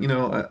yeah, you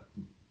know,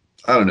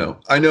 I don't know.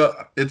 I know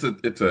it's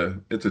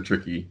a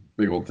tricky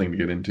big old thing to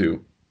get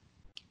into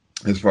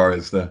as far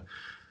as the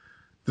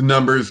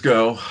numbers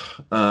go,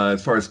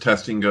 as far as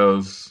testing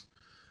goes.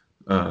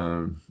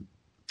 You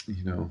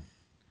know,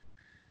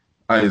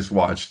 I just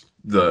watched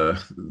the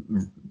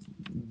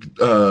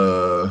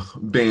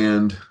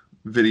banned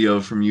video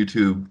from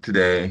YouTube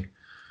today.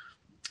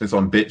 It's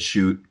on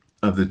BitChute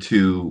of the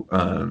two,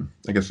 I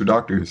guess they're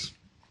doctors,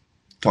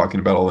 talking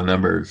about all the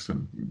numbers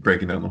and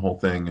breaking down the whole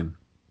thing. And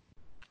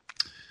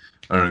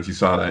I don't know if you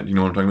saw that. You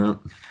know what I'm talking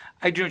about?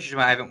 I do know what you're talking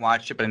about. I haven't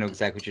watched it, but I know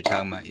exactly what you're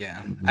talking about.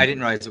 Yeah, I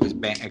didn't realize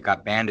it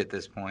got banned at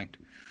this point.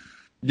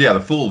 Yeah,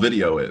 the full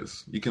video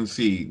is. You can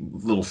see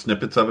little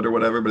snippets of it or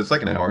whatever, but it's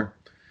like an hour.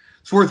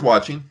 It's worth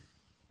watching.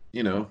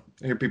 You know,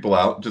 I hear people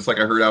out, just like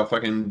I heard out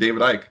fucking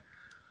David Icke.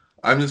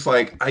 I'm just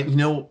like, I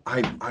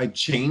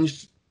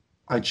changed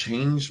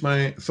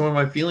some of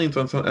my feelings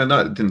on some,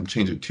 and didn't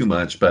change it too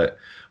much, but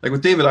like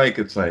with David Icke,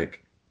 it's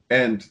like,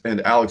 and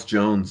Alex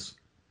Jones,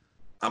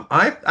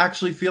 I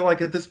actually feel like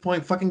at this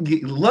point, fucking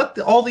let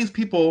all these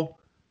people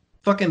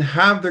fucking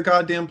have their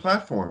goddamn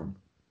platform.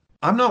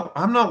 I'm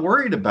not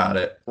worried about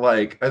it.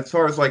 Like, as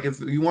far as like, if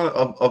you want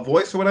a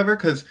voice or whatever,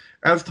 because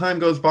as time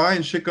goes by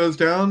and shit goes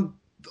down,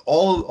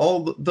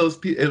 all those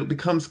people, it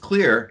becomes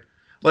clear.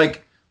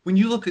 Like, when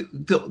you look at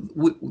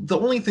the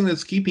only thing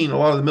that's keeping a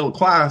lot of the middle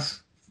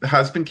class,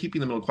 has been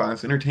keeping the middle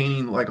class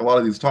entertaining, like a lot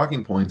of these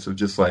talking points of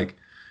just like,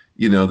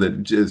 you know,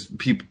 that just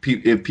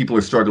if people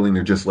are struggling,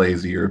 they're just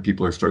lazy, or if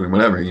people are struggling,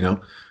 whatever, you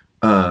know.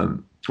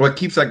 What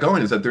keeps that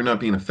going is that they're not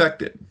being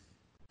affected.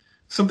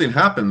 Something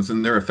happens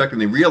and they're affected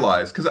and they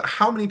realize, because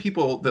how many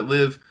people that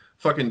live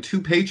fucking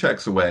 2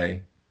 paychecks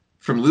away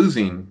from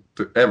losing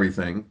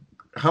everything,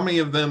 how many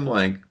of them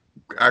like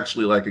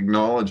actually like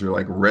acknowledge or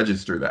like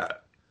register that?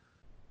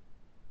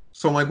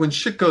 So like when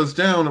shit goes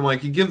down, I'm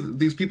like, you give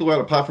these people out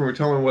a platform or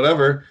tell them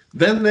whatever,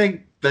 then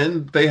they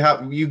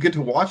have, you get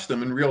to watch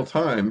them in real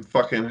time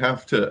fucking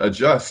have to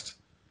adjust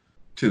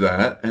to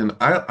that, and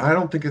I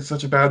don't think it's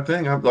such a bad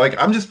thing.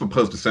 I'm just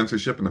opposed to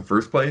censorship in the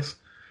first place.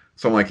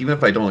 So I'm like, even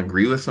if I don't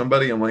agree with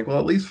somebody, I'm like, well,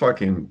 at least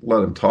fucking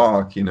let them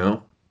talk, you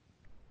know?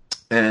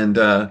 And,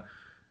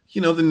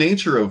 the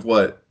nature of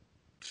what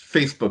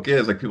Facebook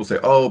is, like people say,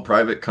 oh,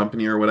 private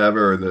company or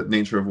whatever, or the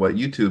nature of what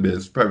YouTube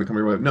is, private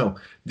company or whatever. No,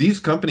 these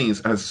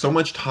companies have so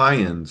much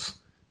tie-ins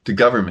to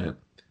government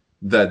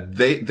that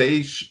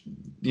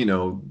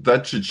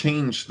that should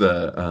change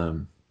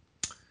the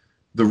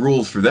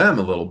rules for them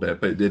a little bit,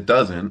 but it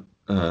doesn't.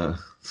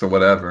 So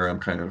whatever, I'm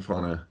kind of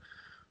on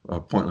a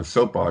pointless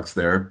soapbox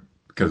there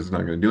because it's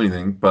not going to do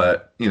anything.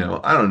 But,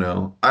 I don't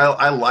know.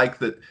 I like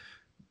that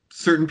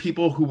certain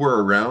people who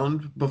were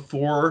around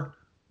before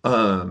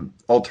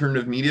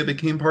alternative media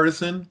became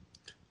partisan,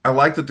 I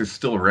like that they're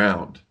still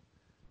around.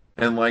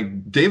 And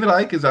like David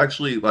Icke is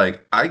actually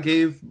like, I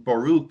gave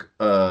Baruch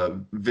a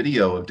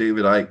video of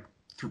David Icke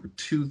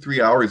 2-3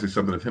 hours or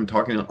something of him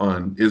talking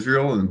on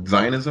Israel and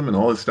Zionism and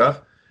all this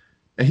stuff.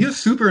 And he was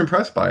super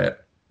impressed by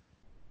it.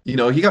 He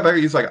got back,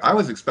 he's like, I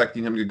was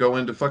expecting him to go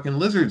into fucking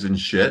lizards and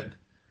shit.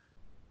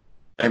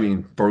 I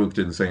mean, Baruch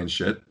didn't say and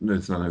shit.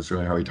 It's not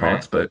necessarily how he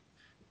talks, but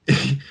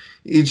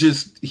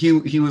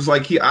he was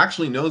like, he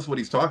actually knows what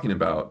he's talking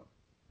about.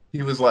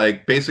 He was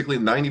like, basically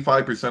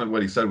 95% of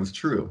what he said was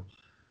true.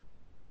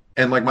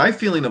 And like my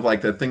feeling of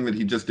like that thing that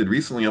he just did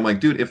recently, I'm like,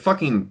 dude, if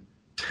fucking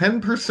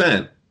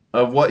 10%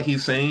 of what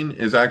he's saying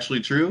is actually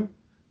true,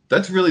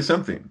 that's really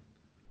something.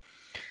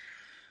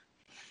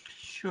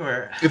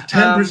 Sure. If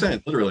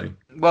 10%, literally.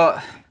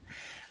 Well,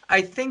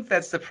 I think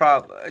that's the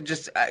problem.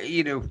 Just,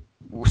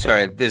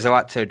 sorry, there's a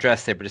lot to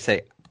address there, but to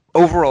say,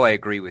 overall, I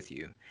agree with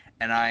you.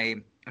 And I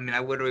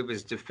literally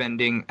was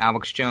defending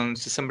Alex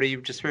Jones to somebody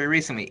just very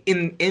recently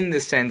in the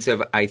sense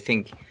of I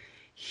think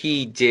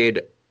he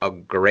did a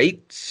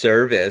great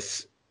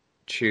service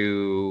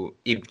to,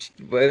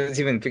 let's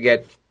even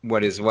forget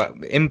what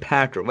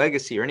impact or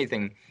legacy or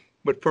anything,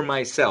 but for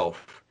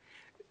myself,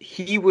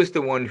 he was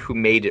the one who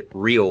made it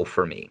real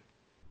for me.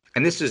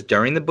 And this was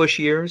during the Bush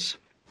years,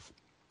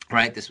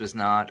 right? This was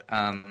not,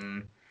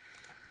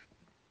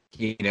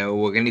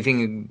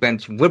 anything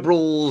against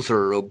liberals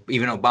or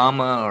even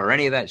Obama or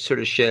any of that sort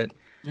of shit.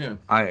 Yeah.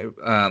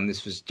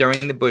 This was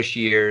during the Bush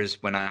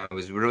years when I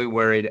was really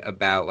worried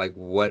about like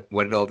what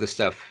did all this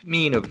stuff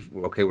mean of,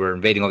 okay, we're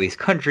invading all these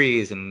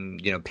countries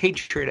and,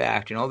 Patriot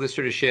Act and all this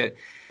sort of shit.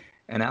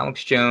 And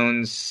Alex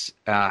Jones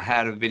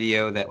had a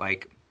video that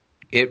like,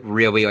 it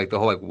really like the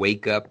whole like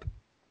wake up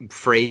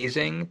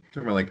phrasing.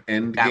 Talking about like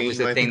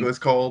Endgame, I think it was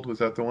called. Was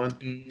that the one?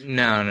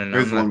 No.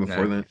 There's one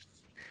before that.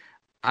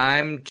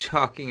 I'm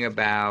talking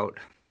about,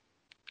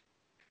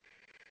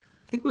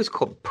 I think it was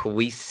called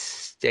Police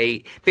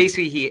State.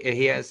 Basically,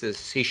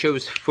 he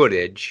shows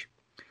footage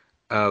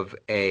of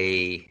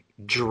a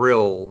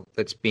drill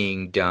that's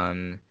being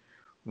done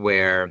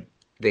where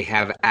they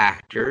have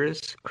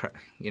actors,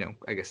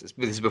 I guess this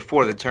is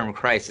before the term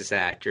crisis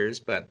actors,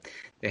 but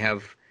they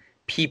have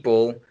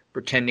people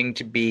pretending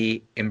to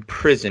be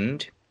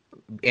imprisoned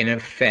in a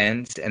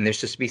fence, and they're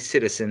supposed to be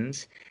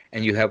citizens,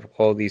 and you have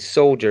all these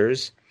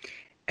soldiers,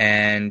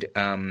 and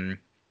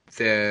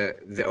the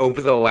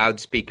over the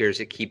loudspeakers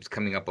it keeps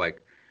coming up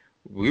like,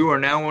 we are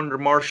now under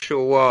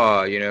martial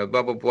law,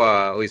 blah blah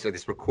blah. At least like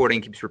this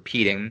recording keeps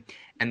repeating,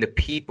 and the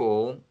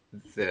people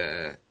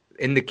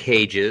in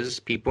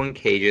cages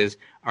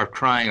are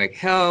crying like,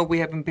 hell, we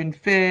haven't been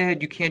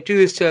fed, you can't do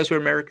this to us, we're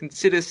American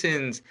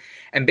citizens.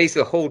 And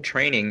basically the whole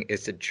training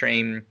is to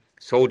train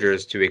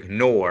soldiers to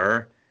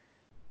ignore,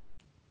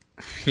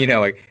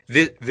 like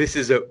this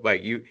is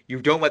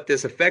you don't let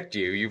this affect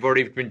you. You've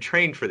already been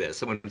trained for this.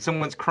 So when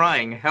someone's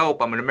crying,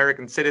 help, I'm an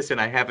American citizen,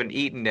 I haven't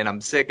eaten and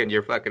I'm sick and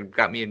you're fucking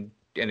got me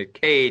in a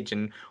cage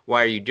and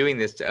why are you doing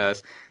this to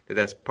us?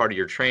 That's part of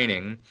your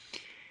training.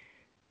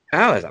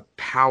 Oh, that's a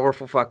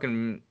powerful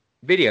fucking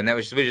video. And that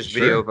was just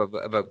video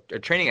of a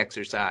training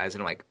exercise.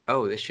 And I'm like,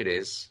 oh, this shit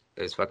is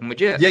fucking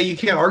legit. Yeah, you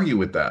can't argue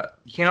with that.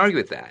 You can't argue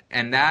with that.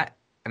 And that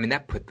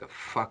put the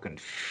fucking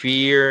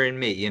fear in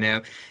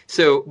me,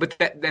 So, but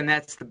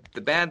that's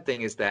the bad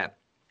thing is that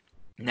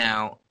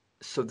now,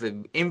 so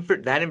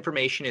that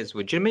information is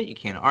legitimate. You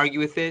can't argue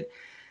with it.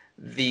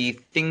 The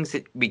things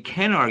that we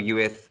can argue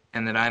with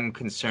and that I'm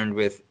concerned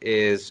with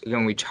is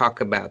when we talk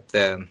about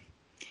the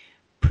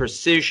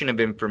precision of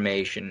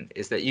information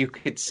is that you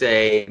could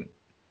say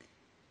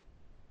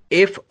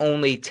if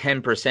only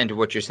 10% of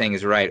what you're saying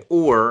is right,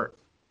 or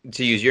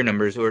to use your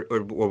numbers or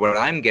what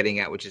I'm getting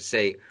at, which is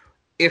say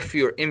if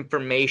your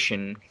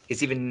information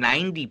is even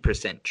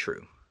 90%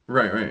 true.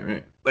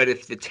 Right. But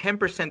if the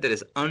 10% that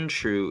is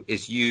untrue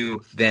is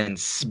you then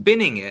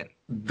spinning it.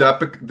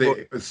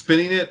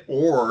 Spinning it,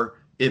 or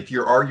if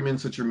your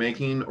arguments that you're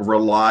making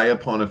rely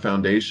upon a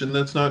foundation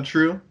that's not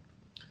true.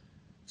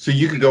 So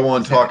you could go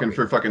on talking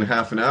for fucking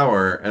half an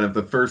hour, and if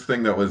the first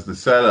thing that was the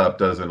setup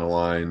doesn't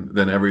align,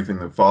 then everything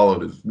that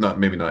followed is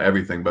maybe not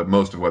everything, but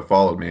most of what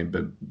followed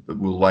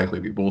will likely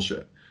be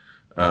bullshit.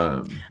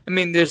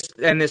 There's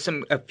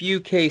a few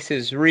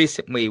cases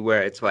recently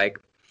where it's like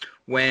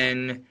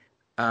when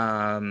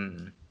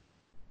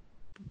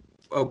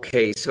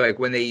Okay, so like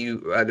when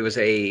there was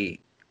a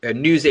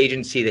news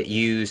agency that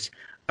used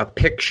a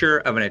picture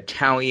of an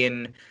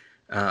Italian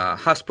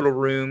hospital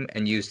room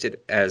and used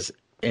it as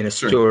in a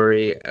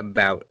story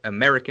about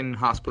American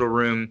hospital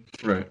room.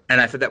 Right. And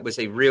I thought that was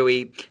now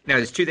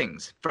there's two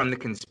things. From the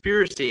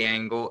conspiracy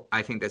angle,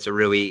 I think that's a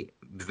really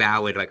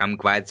valid, like I'm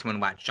glad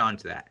someone latched on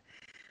to that.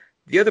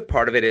 The other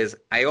part of it is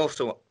I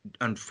also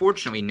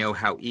unfortunately know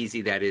how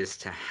easy that is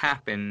to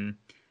happen,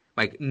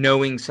 like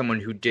knowing someone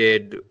who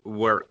did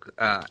work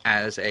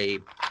as a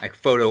like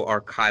photo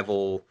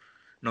archival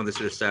and all this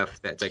sort of stuff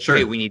that's like,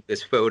 hey, we need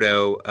this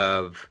photo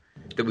of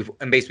that we've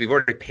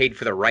already paid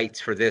for the rights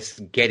for this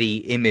Getty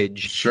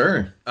image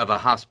of a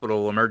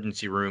hospital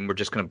emergency room. We're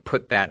just going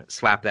to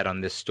slap that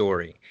on this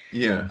story.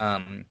 Yeah.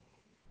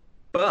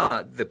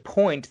 But the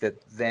point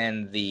that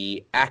then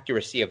the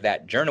accuracy of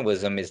that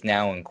journalism is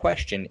now in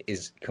question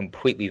is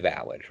completely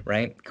valid,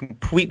 right?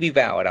 Completely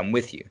valid. I'm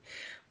with you.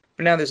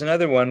 But now there's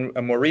another one,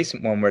 a more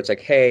recent one, where it's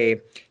like,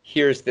 hey,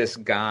 here's this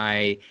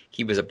guy.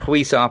 He was a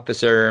police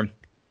officer,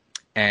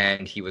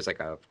 and he was like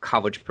a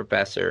college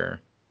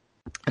professor.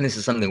 And this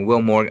is something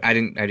Will Morgan.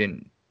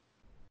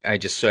 I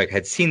just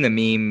had seen the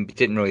meme,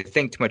 didn't really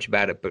think too much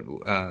about it, but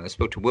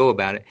spoke to Will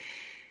about it.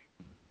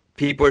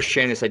 People are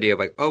sharing this idea of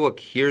like, oh, look,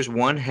 here's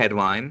one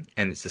headline,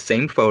 and it's the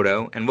same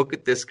photo, and look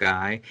at this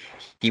guy.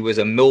 He was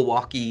a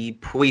Milwaukee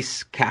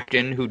police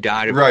captain who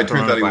died of coronavirus.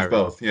 Turns out he was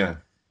both, yeah.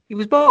 He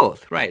was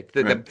both, right.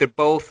 They're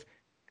both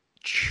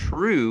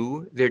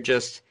true. They're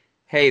just,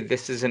 hey,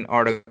 this is an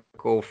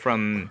article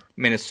from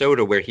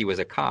Minnesota where he was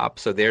a cop,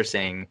 so they're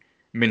saying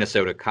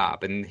Minnesota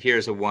cop. And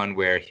here's a one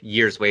where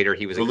years later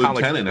he was a college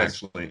lieutenant,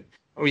 professor. Actually.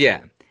 Oh,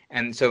 yeah.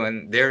 And so,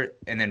 and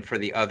then for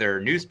the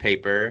other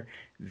newspaper,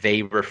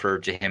 they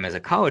referred to him as a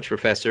college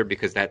professor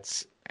because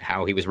that's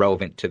how he was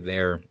relevant to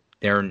their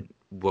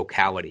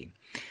locality.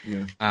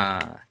 Yeah.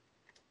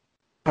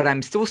 But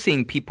I'm still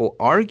seeing people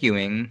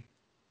arguing.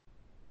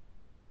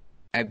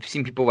 I've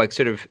seen people like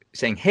sort of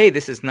saying, "Hey,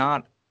 this is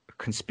not a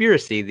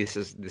conspiracy. It's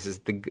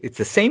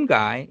the same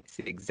guy. It's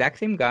the exact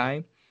same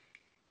guy."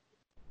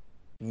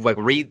 Like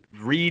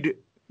read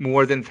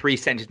more than 3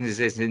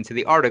 sentences into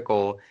the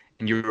article,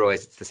 and you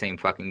realize it's the same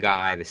fucking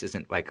guy. This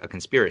isn't like a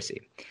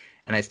conspiracy.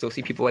 And I still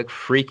see people like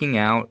freaking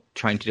out,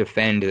 trying to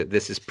defend that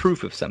this is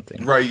proof of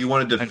something. Right. You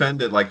want to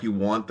defend it like you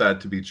want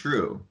that to be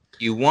true.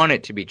 You want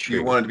it to be true.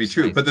 You want it to be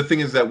true. But the thing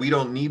is that we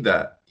don't need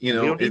that. You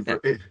know,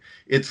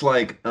 it's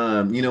like,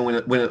 you know,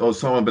 when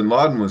Osama bin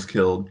Laden was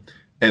killed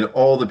and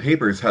all the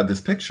papers had this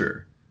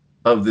picture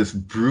of this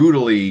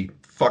brutally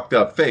fucked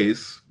up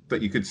face,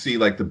 but you could see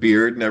like the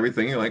beard and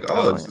everything. You're like,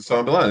 oh, it's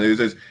Osama bin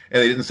Laden.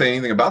 And they didn't say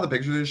anything about the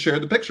picture. They just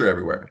shared the picture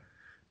everywhere.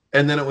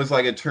 And then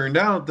it turned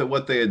out that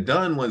what they had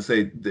done was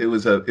it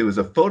was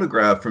a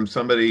photograph from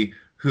somebody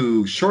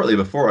who shortly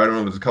before, I don't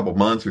know if it was a couple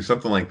months or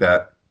something like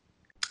that,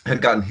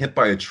 had gotten hit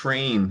by a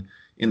train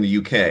in the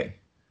UK.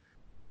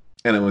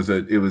 And the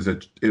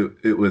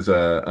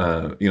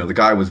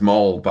guy was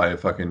mauled by a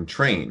fucking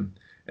train,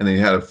 and they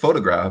had a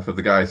photograph of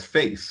the guy's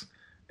face,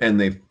 and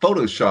they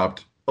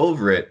photoshopped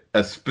over it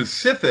a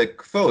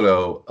specific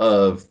photo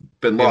of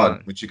bin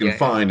Laden, which you can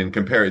find and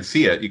compare it,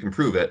 see it, you can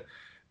prove it.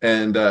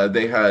 And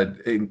they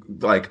had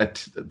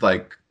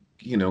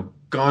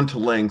gone to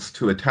lengths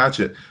to attach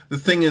it. The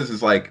thing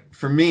is like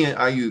for me,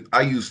 I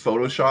use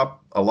Photoshop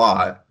a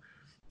lot,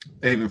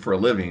 even for a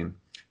living.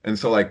 And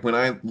so like when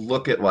I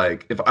look at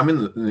like if I'm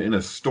in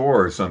a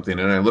store or something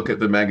and I look at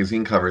the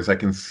magazine covers, I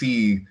can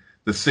see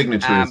the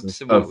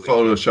signatures of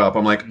Photoshop.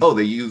 I'm like, oh,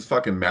 they use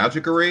fucking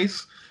magic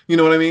erase. You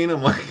know what I mean?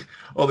 I'm like,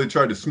 oh, they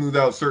tried to smooth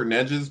out certain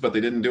edges, but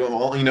they didn't do them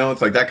all. You know,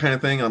 it's like that kind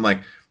of thing. I'm like,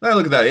 I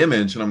look at that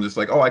image and I'm just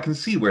like, oh, I can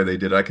see where they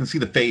did it. I can see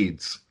the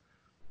fades.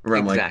 Where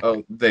I'm like,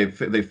 oh, they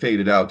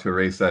faded out to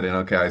erase that in.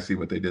 Okay, I see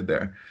what they did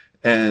there.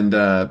 And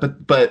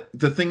but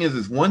the thing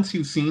is once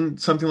you've seen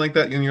something like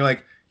that, and you're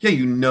like, yeah,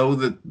 you know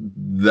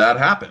that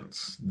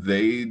happens.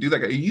 They do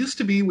that. It used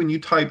to be when you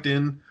typed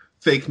in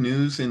fake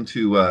news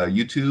into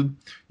YouTube,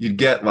 you'd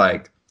get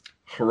like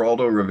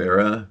Geraldo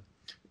Rivera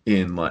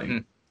in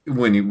like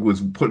when he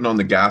was putting on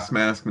the gas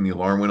mask when the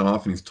alarm went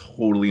off, and he's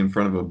totally in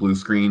front of a blue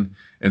screen,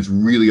 and it's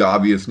really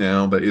obvious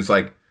now. But it's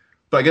like,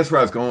 but I guess where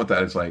I was going with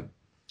that is like,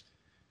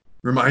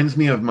 reminds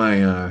me of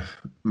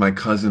my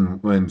cousin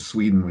in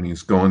Sweden when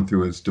he's going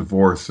through his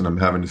divorce, and I'm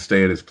having to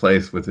stay at his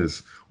place with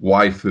his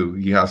wife, who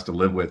he has to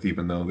live with,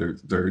 even though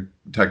they're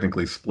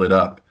technically split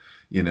up,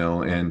 you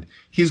know. And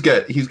he's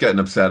getting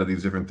upset at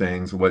these different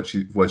things, what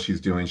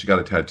she's doing. She got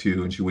a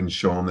tattoo, and she wouldn't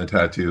show him the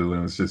tattoo, and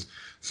it was just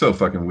so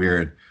fucking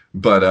weird.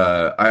 But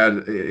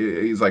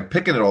he's like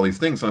picking at all these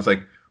things, so I was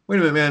like, wait a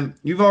minute, man,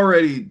 you've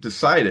already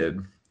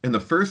decided in the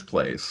first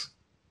place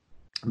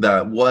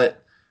that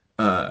what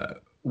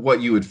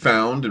you had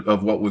found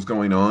of what was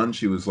going on.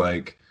 She was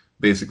like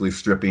basically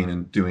stripping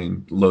and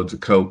doing loads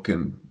of coke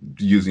and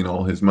using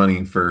all his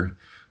money for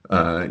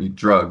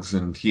drugs,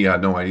 and he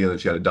had no idea that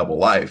she had a double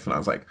life. And I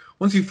was like,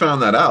 once you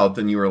found that out,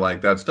 then you were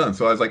like, that's done.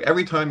 So I was like,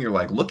 every time you're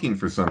like looking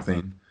for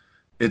something,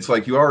 it's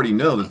like you already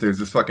know that there's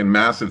this fucking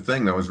massive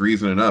thing that was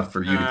reason enough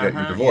for you to get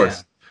your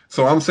divorce.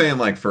 So I'm saying,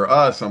 like, for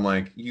us, I'm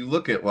like, you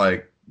look at,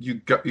 like,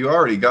 you look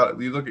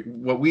at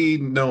what we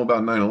know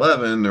about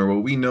 9/11 or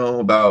what we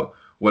know about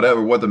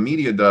whatever, what the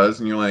media does,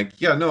 and you're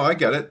like, yeah, no, I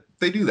get it.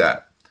 They do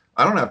that.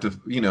 I don't have to,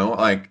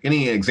 like,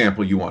 any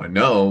example you want to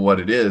know what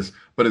it is,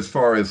 but as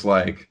far as,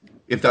 like,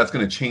 if that's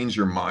going to change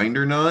your mind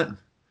or not,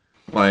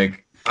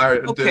 like,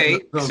 Okay,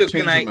 so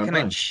can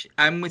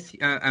I'm with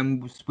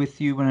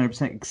you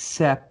 100%,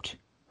 except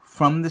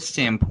from the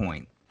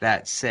standpoint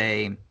that,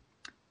 say,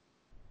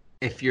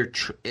 if you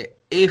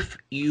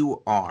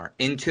are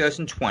in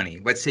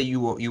 2020, let's say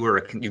you've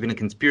been a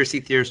conspiracy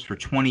theorist for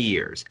 20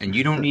 years and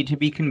you don't need to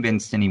be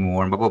convinced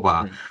anymore, and blah blah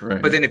blah.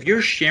 Right. But then if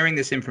you're sharing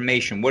this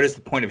information, what is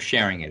the point of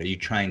sharing it? Are you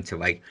trying to,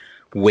 like,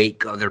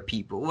 wake other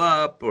people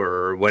up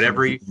or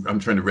whatever? I'm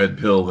trying to red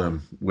pill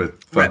them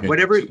with fucking...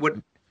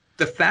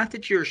 The fact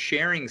that you're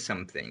sharing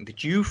something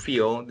that you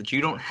feel that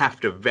you don't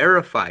have to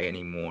verify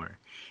anymore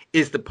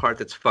is the part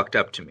that's fucked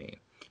up to me,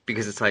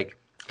 because it's like,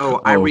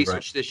 I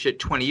researched this shit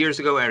 20 years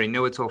ago. I already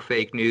know it's all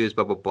fake news,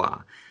 blah, blah,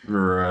 blah.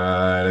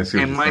 Right. I see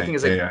what and my thing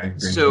is, like,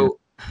 so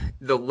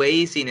the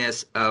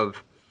laziness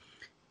of,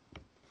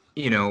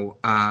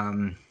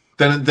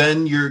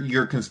 then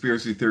your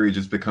conspiracy theory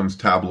just becomes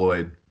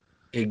tabloid.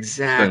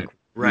 Exactly.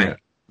 Right. Yeah.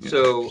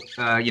 So,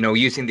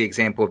 using the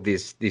example of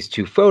these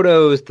two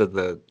photos,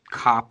 the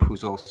cop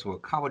who's also a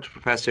college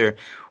professor.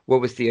 What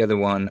was the other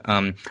one?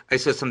 I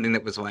saw something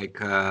that was like,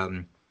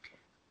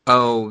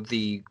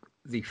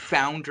 the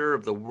founder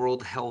of the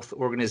World Health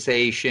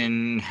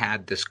Organization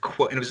had this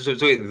quote, and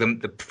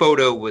the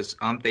photo was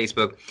on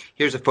Facebook.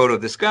 Here's a photo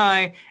of this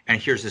guy, and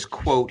here's this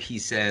quote he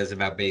says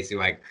about basically,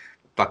 like,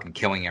 fucking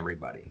killing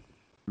everybody,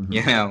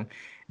 And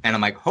I'm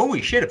like,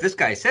 holy shit! If this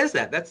guy says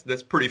that,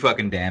 that's pretty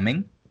fucking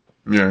damning.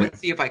 Yeah. Let's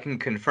see if I can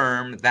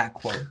confirm that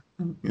quote.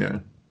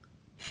 Yeah.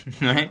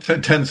 Right.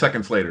 10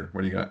 seconds later,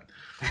 what do you got?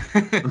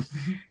 I'm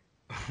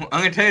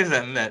gonna tell you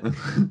something that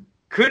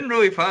couldn't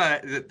really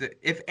find.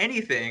 If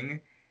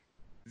anything,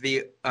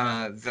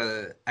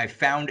 I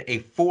found a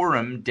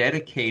forum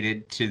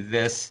dedicated to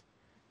this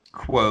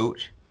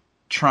quote,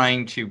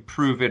 trying to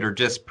prove it or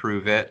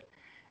disprove it,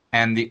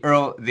 and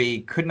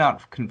they could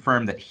not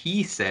confirm that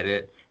he said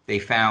it. They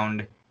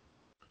found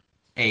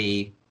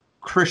a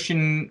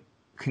Christian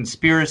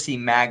conspiracy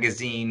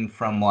magazine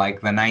from,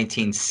 like, the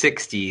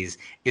 1960s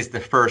is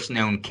the first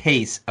known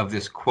case of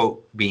this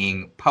quote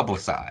being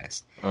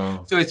publicized.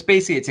 Oh. So it's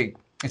basically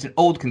it's an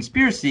old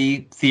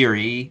conspiracy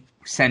theory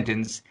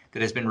sentence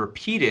that has been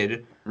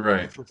repeated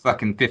for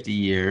fucking 50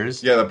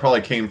 years. Yeah, that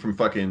probably came from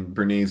fucking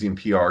Bernaysian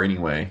PR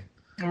anyway.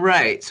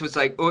 Right. So it's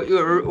like,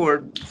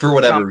 or for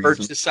whatever reason,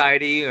 Birch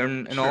Society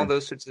and sure, all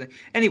those sorts of things.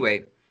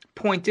 Anyway,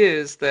 point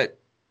is that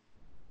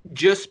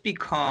just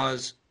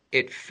because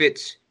it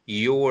fits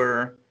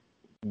your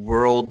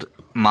world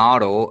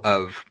model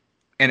of,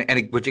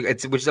 which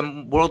is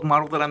a world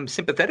model that I'm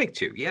sympathetic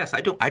to. Yes,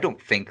 I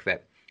don't think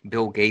that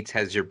Bill Gates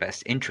has your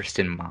best interest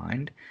in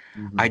mind.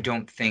 Mm-hmm. I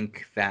don't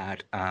think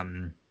that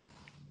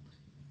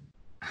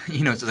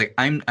it's like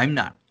I'm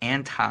not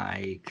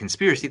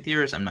anti-conspiracy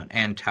theorists. I'm not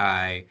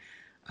anti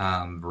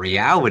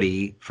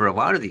reality for a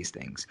lot of these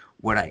things.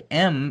 What I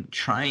am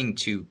trying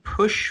to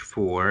push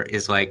for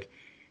is, like,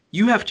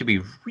 you have to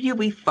be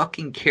really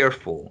fucking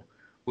careful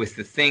with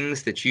the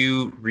things that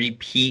you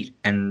repeat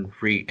and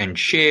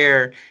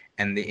share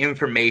and the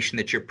information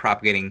that you're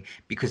propagating,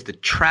 because the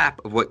trap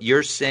of what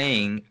you're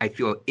saying, I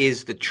feel,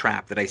 is the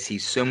trap that I see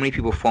so many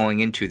people falling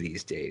into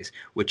these days,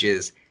 which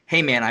is,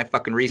 hey man, I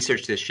fucking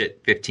researched this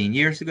shit 15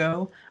 years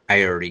ago.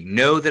 I already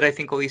know that I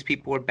think all these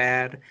people are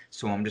bad,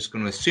 so I'm just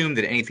going to assume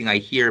that anything I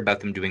hear about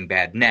them doing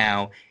bad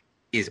now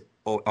is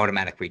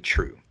automatically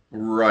true.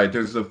 Right.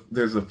 There's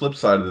a flip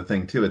side of the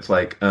thing too. It's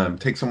like,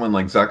 take someone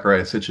like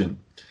Zecharia Sitchin.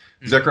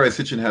 Zecharia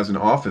Sitchin has an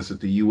office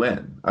at the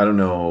UN. I don't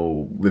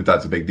know if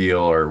that's a big deal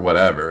or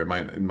whatever. It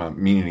might not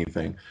mean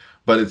anything.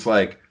 But it's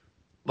like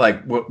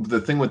what the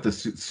thing with the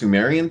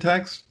Sumerian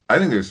text, I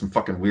think there's some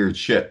fucking weird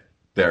shit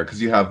there, because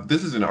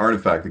this is an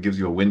artifact that gives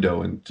you a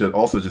window into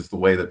also just the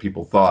way that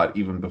people thought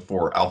even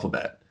before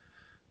alphabet.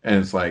 And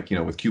it's like,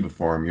 with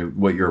cubiform,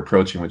 what you're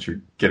approaching, what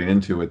you're getting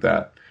into with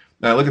that.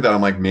 And I look at that,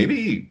 I'm like,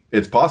 maybe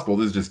it's possible.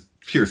 This is just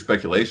pure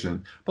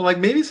speculation. But, like,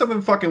 maybe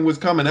something fucking was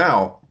coming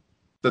out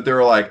that they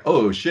were like,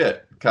 oh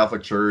shit,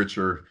 Catholic Church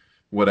or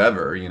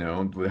whatever,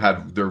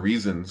 had their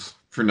reasons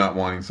for not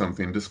wanting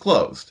something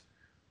disclosed.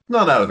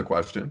 Not out of the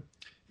question.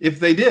 If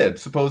they did,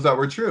 suppose that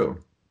were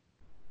true,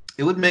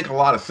 it would make a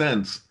lot of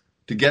sense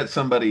to get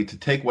somebody to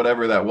take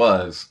whatever that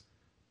was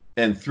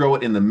and throw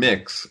it in the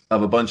mix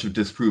of a bunch of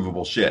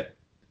disprovable shit.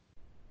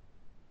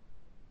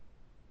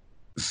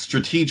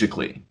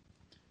 Strategically.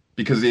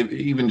 Because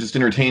even just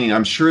entertaining,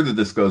 I'm sure that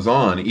this goes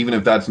on, even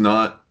if that's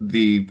not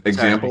the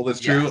example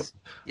that's true. Yes.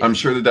 I'm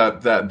sure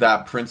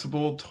that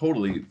principle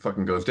totally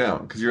fucking goes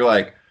down. Because you're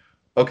like,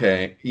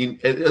 okay,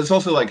 it's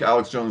also like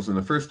Alex Jones in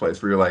the first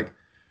place, where you're like,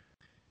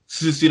 it's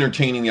just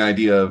entertaining the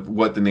idea of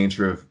what the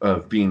nature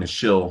of being a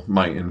shill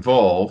might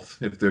involve.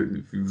 If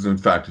it was in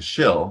fact a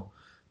shill,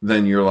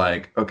 then you're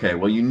like, okay,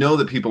 well,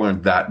 that people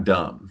aren't that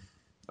dumb.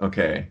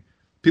 Okay.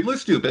 People are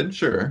stupid,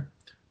 sure.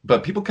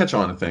 but people catch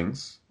on to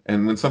things,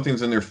 and when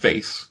something's in their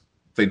face,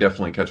 they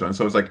definitely catch on.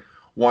 So it's like,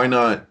 why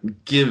not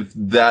give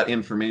that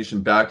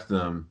information back to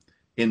them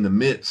in the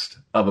midst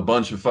of a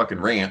bunch of fucking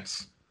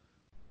rants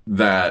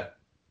that,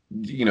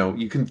 you know,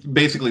 you can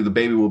basically, the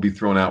baby will be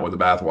thrown out with the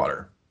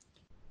bathwater,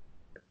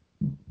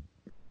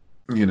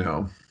 you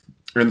know.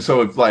 And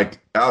so if like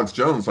Alex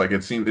Jones, like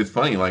it's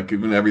funny, like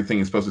even everything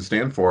he's supposed to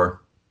stand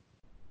for,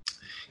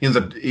 he ends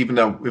up, even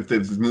though if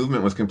this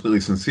movement was completely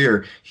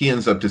sincere, he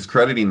ends up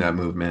discrediting that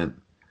movement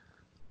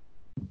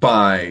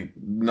by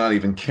not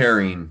even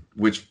caring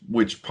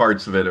which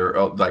parts of it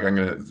are, like, I'm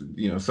gonna,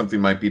 you know, something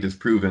might be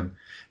disproven.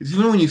 It's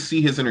even when you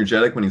see his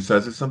energetic when he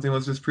says that something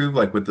was disproved,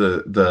 like with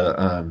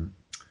the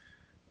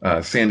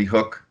Sandy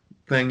Hook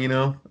thing, you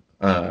know.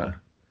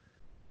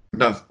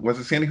 No, was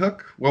it Sandy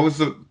Hook? What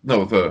was it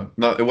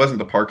wasn't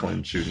the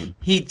Parkland shooting.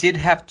 He did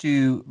have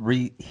to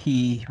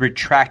he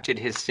retracted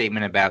his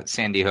statement about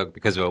Sandy Hook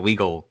because of a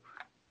legal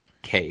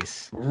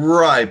case.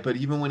 Right, but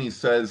even when he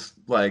says,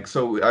 like,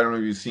 so I don't know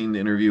if you've seen the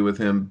interview with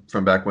him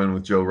from back when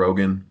with Joe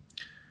Rogan,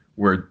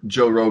 where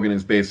Joe Rogan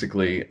is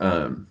basically,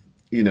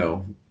 you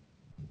know,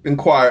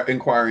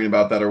 inquiring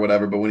about that or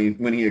whatever, but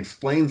when he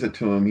explains it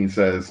to him, he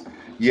says,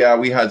 yeah,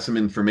 we had some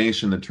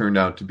information that turned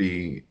out to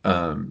be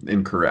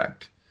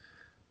incorrect.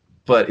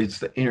 But it's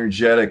the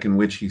energetic in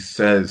which he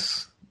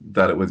says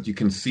that it was, you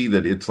can see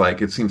that it's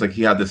like, it seems like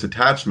he had this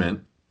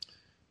attachment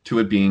to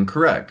it being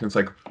correct. And it's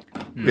like,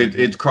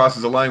 it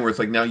crosses a line where it's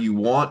like, now you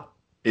want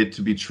it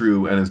to be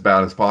true and as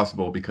bad as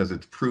possible because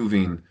it's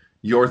proving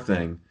your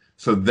thing.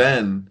 So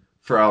then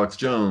for Alex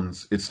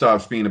Jones, it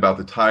stops being about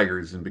the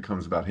Tigers and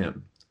becomes about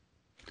him.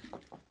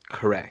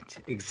 Correct.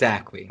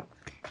 Exactly.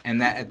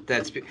 And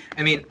that's,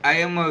 I mean,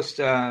 I almost,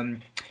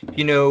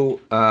 you know,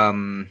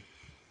 on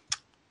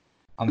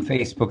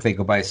Facebook they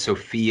go by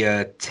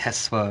Sophia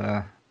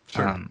Tesla.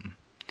 Sure.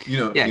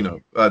 You know,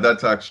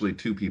 that's actually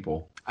two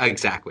people.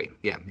 Exactly.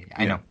 Yeah,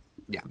 I know.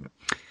 Yeah.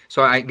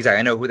 So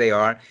I know who they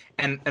are,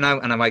 and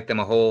I like them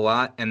a whole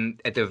lot.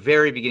 And at the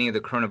very beginning of the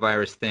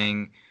coronavirus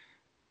thing,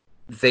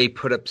 they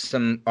put up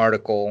some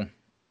article,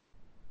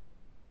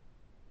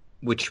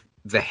 which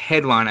the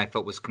headline I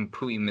felt was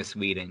completely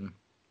misleading.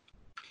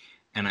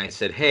 And I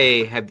said,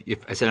 "Hey, I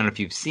don't know if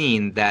you've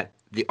seen that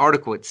the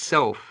article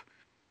itself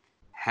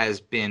has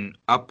been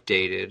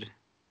updated,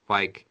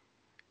 like."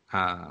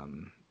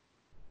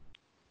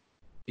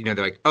 You know,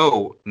 they're like,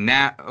 oh,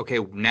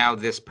 now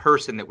this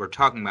person that we're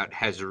talking about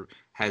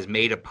has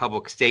made a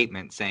public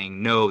statement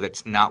saying, no,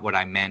 that's not what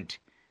I meant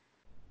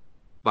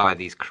by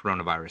these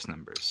coronavirus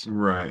numbers.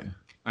 Right.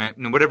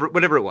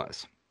 Whatever it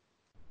was.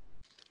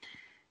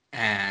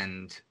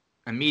 And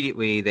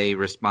immediately they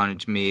responded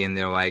to me and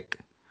they're like,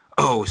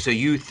 so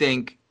you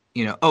think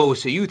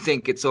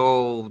it's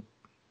all,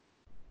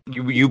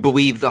 you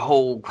believe the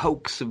whole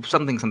hoax of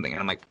something. And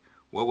I'm like,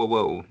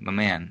 whoa, my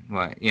man,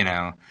 what, you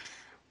know,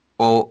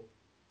 all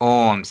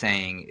I'm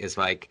saying is,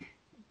 like,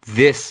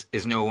 this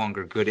is no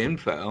longer good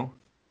info.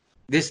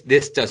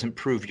 This doesn't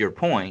prove your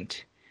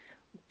point.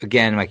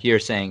 Again, like you're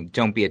saying,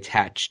 don't be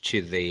attached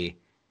to the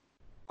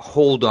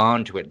hold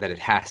on to it that it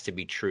has to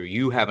be true.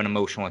 You have an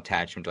emotional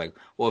attachment to, like,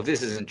 well, if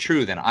this isn't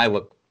true, then I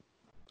look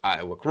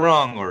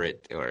wrong, or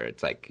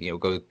it's like, you know,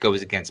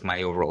 goes against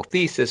my overall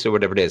thesis or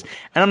whatever it is.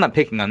 And I'm not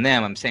picking on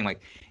them. I'm saying,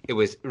 like, it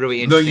was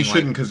really interesting. No, you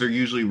shouldn't, because they're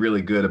usually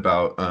really good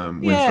about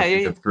when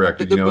something gets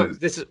corrected.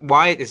 This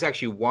is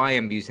actually why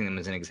I'm using them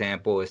as an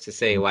example, is to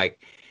say, like,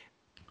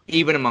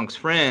 even amongst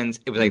friends,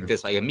 it was like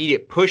this, like,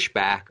 immediate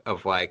pushback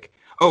of, like,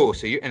 and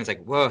it's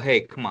like, well,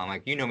 hey, come on,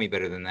 like, you know me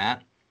better than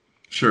that.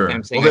 Sure. And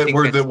I'm saying,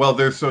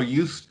 they're so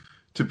used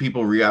to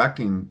people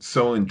reacting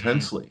so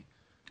intensely.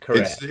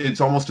 Correct.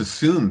 It's almost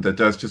assumed that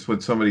that's just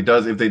what somebody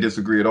does. If they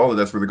disagree at all, that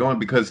that's where they're going,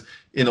 because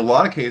in a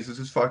lot of cases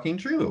it's fucking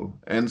true,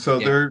 and so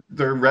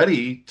they're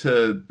ready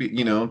to be,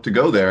 you know, to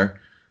go there,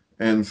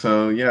 and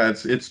so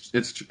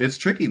it's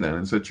tricky. Then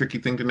it's a tricky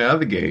thing to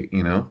navigate,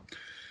 you know.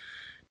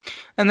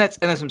 And that's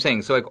what I'm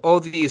saying. So, like, all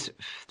these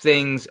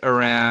things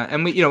around,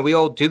 and we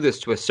all do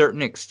this to a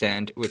certain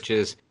extent, which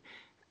is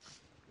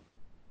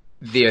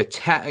the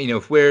attack. You know,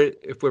 if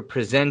we're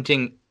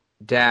presenting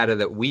data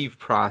that we've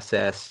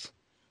processed.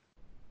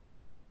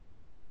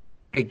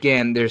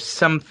 Again, there's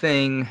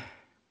something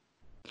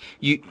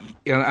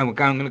I'm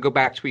going to go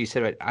back to what you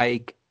said about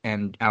Ike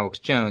and Alex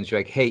Jones. You're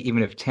like, hey,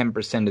 even if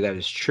 10% of that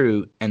is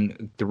true,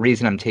 and the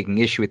reason I'm taking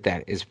issue with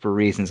that is for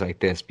reasons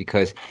like this,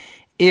 because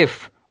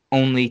if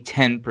only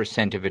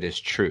 10% of it is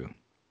true,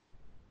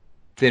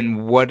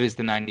 then what is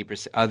the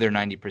other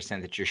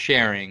 90% that you're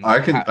sharing?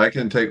 I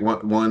can take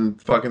one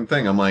fucking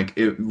thing. I'm like,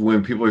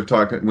 when people are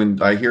talking,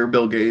 when I hear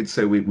Bill Gates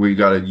say we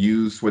got to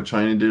use what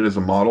China did as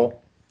a model,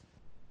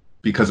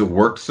 because it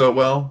worked so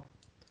well,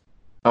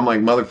 I'm like,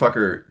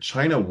 motherfucker,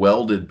 China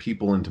welded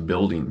people into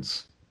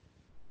buildings.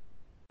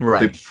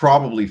 Right. They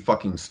probably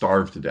fucking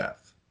starved to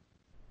death.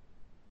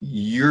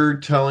 you're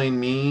telling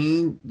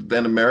me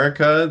in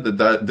America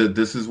that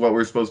this is what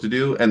we're supposed to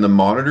do, and the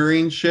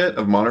monitoring shit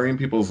of monitoring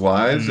people's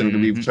lives and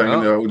be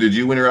checking, did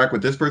you interact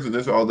with this person,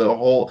 this, all the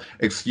whole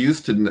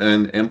excuse to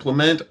and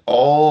implement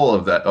all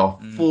of that, a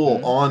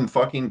full on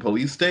fucking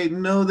police state?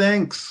 No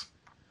thanks.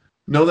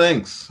 No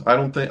thanks. I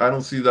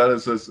don't see that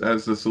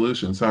as the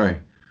solution. Sorry.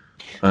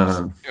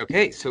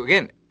 Okay, so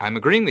again, I'm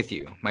agreeing with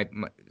you.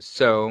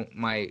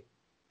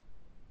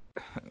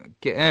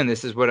 And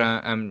this is what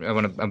I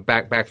want to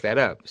back that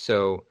up.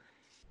 So,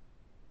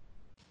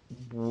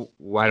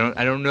 I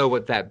don't know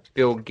what that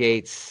Bill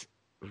Gates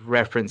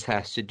reference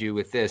has to do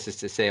with this. Is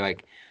to say,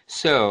 like,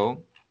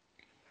 so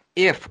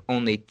if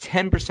only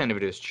 10% of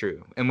it is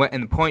true, and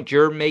the point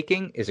you're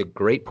making is a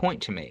great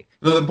point to make.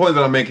 No, the point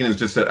that I'm making is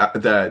just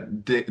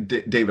that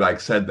David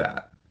Icke said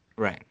that,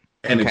 right?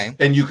 And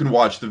and you can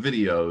watch the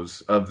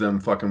videos of them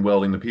fucking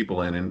welding the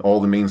people in, and all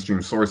the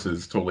mainstream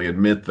sources totally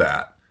admit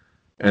that.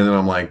 And then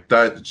I'm like,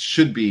 that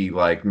should be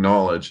like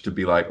knowledge to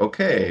be like,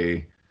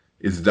 okay,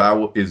 is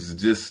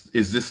this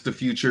the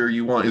future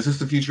you want? Is this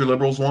the future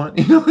liberals want?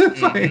 You know?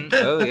 Like,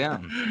 oh yeah,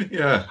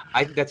 yeah.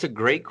 I think that's a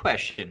great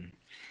question.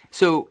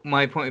 So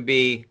my point would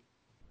be,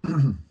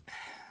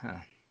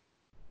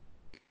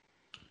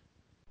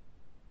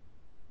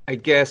 I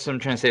guess what I'm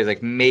trying to say is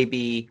like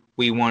maybe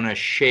we want to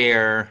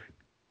share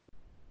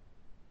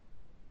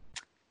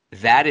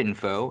that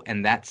info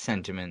and that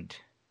sentiment.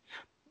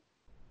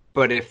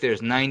 But if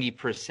there's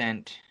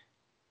 90%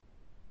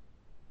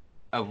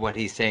 of what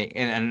he's saying,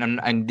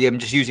 and I'm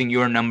just using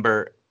your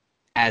number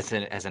as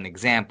an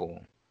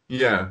example.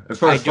 Yeah, as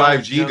far as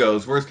 5G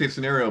goes, worst case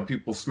scenario,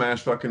 people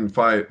smash fucking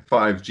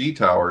 5G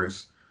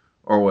towers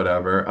or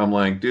whatever. I'm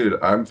like, dude,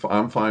 I'm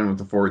fine with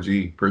the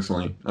 4G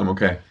personally. I'm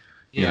okay.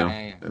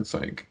 Yeah. It's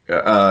like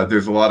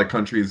there's a lot of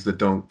countries that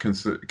don't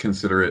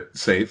consider it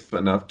safe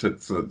enough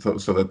so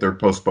that they're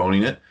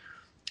postponing it.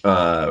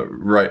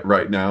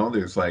 Right now,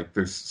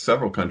 there's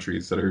several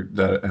countries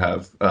that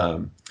have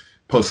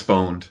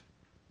postponed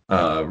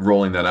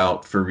rolling that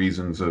out for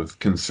reasons of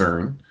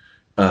concern.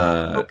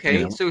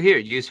 Okay, so here,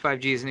 use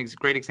 5G as a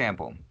great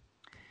example.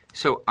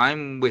 So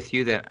I'm with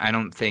you that I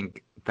don't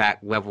think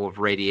that level of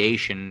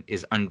radiation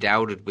is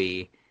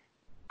undoubtedly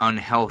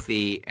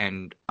unhealthy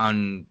and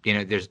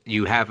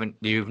you have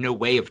no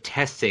way of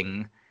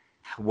testing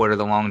what are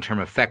the long-term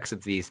effects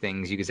of these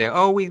things. You could say,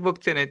 oh, we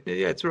looked in it,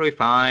 yeah, it's really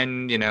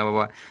fine,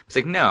 It's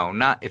like, no,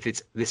 not if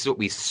this is what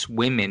we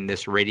swim in,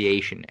 this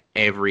radiation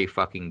every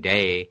fucking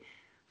day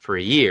for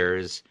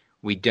years.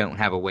 We don't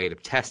have a way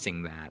of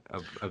testing that,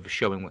 of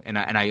showing, and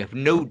I have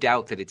no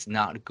doubt that it's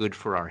not good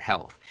for our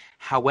health.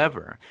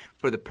 However,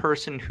 for the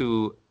person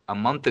who a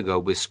month ago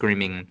was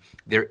screaming,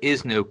 there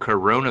is no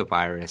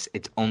coronavirus,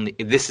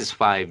 this is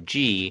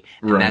 5G,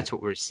 and that's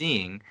what we're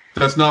seeing.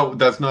 That's not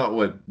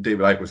what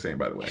David Icke was saying,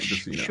 by the way.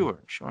 Just so you know.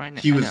 Sure, I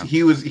know.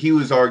 He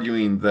was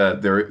arguing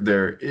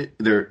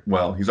that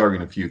well, he's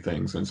arguing a few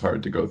things, and it's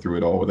hard to go through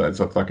it all with that. It's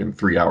a fucking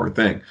 3-hour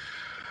thing.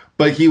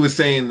 But he was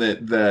saying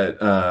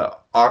that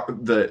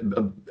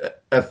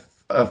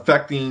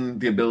affecting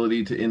the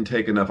ability to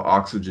intake enough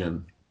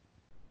oxygen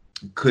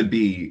could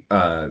be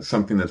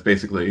something that's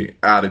basically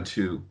added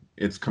to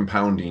its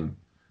compounding.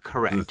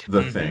 Correct.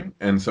 The thing.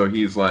 And so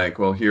he's like,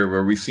 well, here,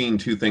 where we're seeing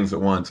two things at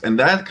once. And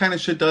that kind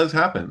of shit does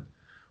happen.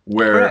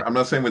 Where, correct. I'm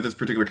not saying with this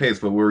particular case,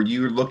 but where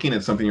you're looking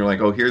at something, you're like,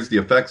 oh, here's the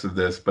effects of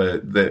this,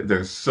 but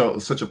there's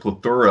such a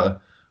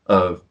plethora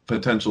of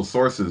potential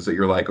sources that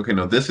you're like, okay,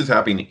 no, this is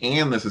happening,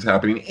 and this is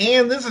happening,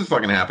 and this is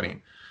fucking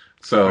happening.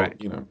 So,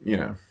 right.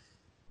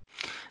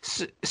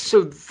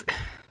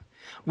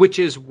 Which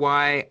is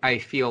why I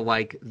feel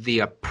like the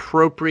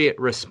appropriate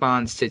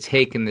response to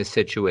take in this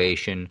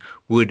situation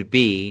would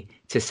be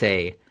to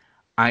say,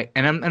 I'm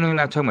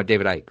not talking about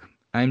David Icke.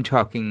 I'm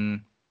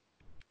talking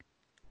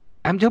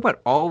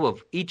about all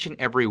of each and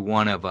every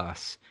one of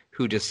us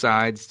who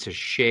decides to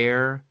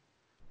share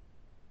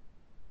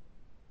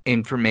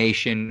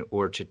information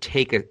or to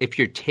if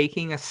you're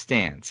taking a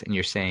stance and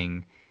you're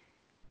saying,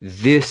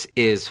 this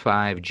is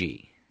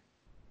 5G.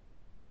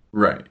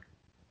 Right.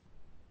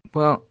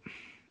 Well,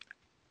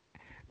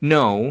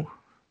 no,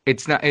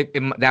 it's not.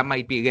 That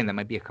might be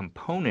a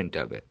component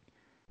of it.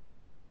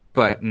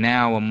 But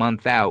now, a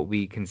month out,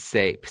 we can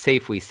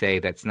safely say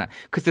that's not,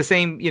 because the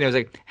same. It's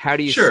like, how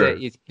do you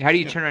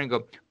turn around and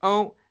go,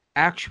 oh,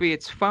 actually,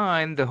 it's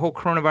fine. The whole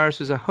coronavirus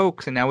was a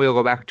hoax, and now we'll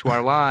go back to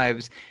our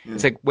lives. Yeah.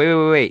 It's like,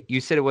 wait.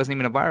 You said it wasn't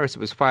even a virus; it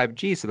was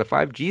 5G. So the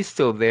 5G is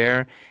still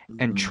there,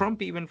 and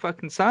Trump even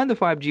fucking signed the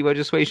 5G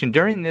legislation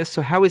during this.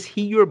 So how is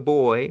he your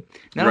boy?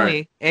 Not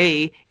only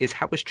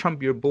how is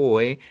Trump your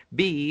boy?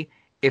 B,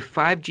 if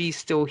 5G is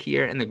still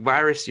here and the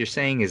virus you're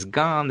saying is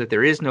gone, that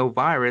there is no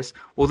virus,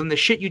 well, then the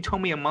shit you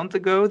told me a month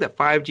ago that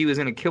 5G was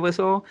going to kill us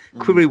all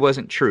clearly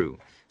wasn't true.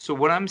 So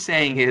what I'm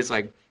saying is,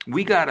 like,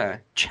 we got to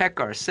check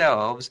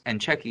ourselves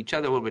and check each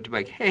other a little bit to be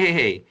like,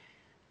 hey,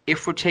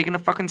 if we're taking a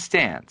fucking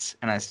stance,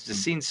 and I've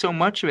just seen so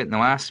much of it in the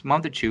last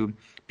month or two,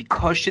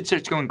 because shit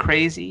starts going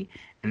crazy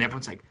And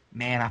everyone's like,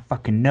 man, I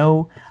fucking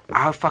know.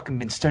 I've fucking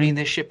been studying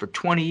this shit for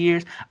 20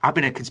 years. I've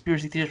been a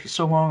conspiracy theorist for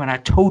so long, and I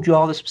told you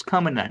all this was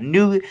coming, and I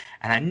knew it.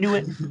 Right.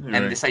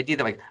 And this idea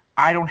that, like,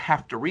 I don't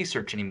have to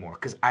research anymore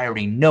because I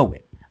already know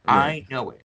it. Right. I know it.